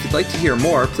 And if you'd like to hear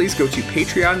more, please go to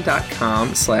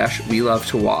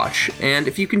patreon.com/WeLoveToWatch. And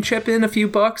if you can chip in a few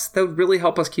bucks, that would really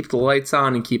help us keep the lights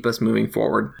on and keep us moving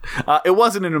forward. It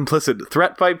wasn't an implicit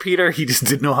threat by Peter. He just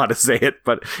didn't know how to say it.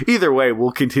 But either way,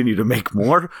 we'll continue to make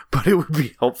more. But it would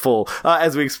be helpful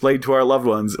as we explain to our loved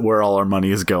ones where all our money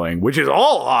is going, which is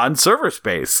all on server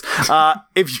space.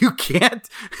 If you can't,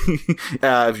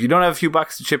 if you don't have a few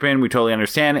bucks to chip in, we totally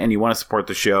understand. And you want to support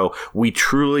the show, we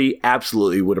truly,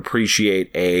 absolutely would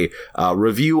appreciate a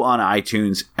review on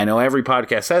iTunes. I know every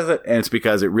podcast says it, and it's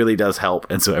because it really does help.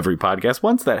 And so every podcast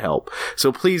wants that help.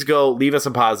 So please go leave us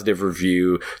a positive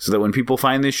review so that when people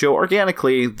find this show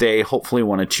organically, they hopefully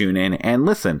want to tune in and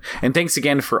listen. And thanks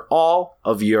again for all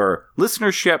of your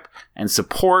listenership and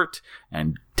support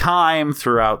and time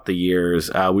throughout the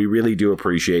years. We really do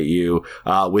appreciate you.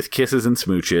 With kisses and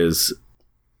smooches,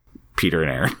 Peter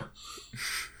and Aaron.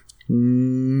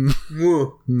 Mwah.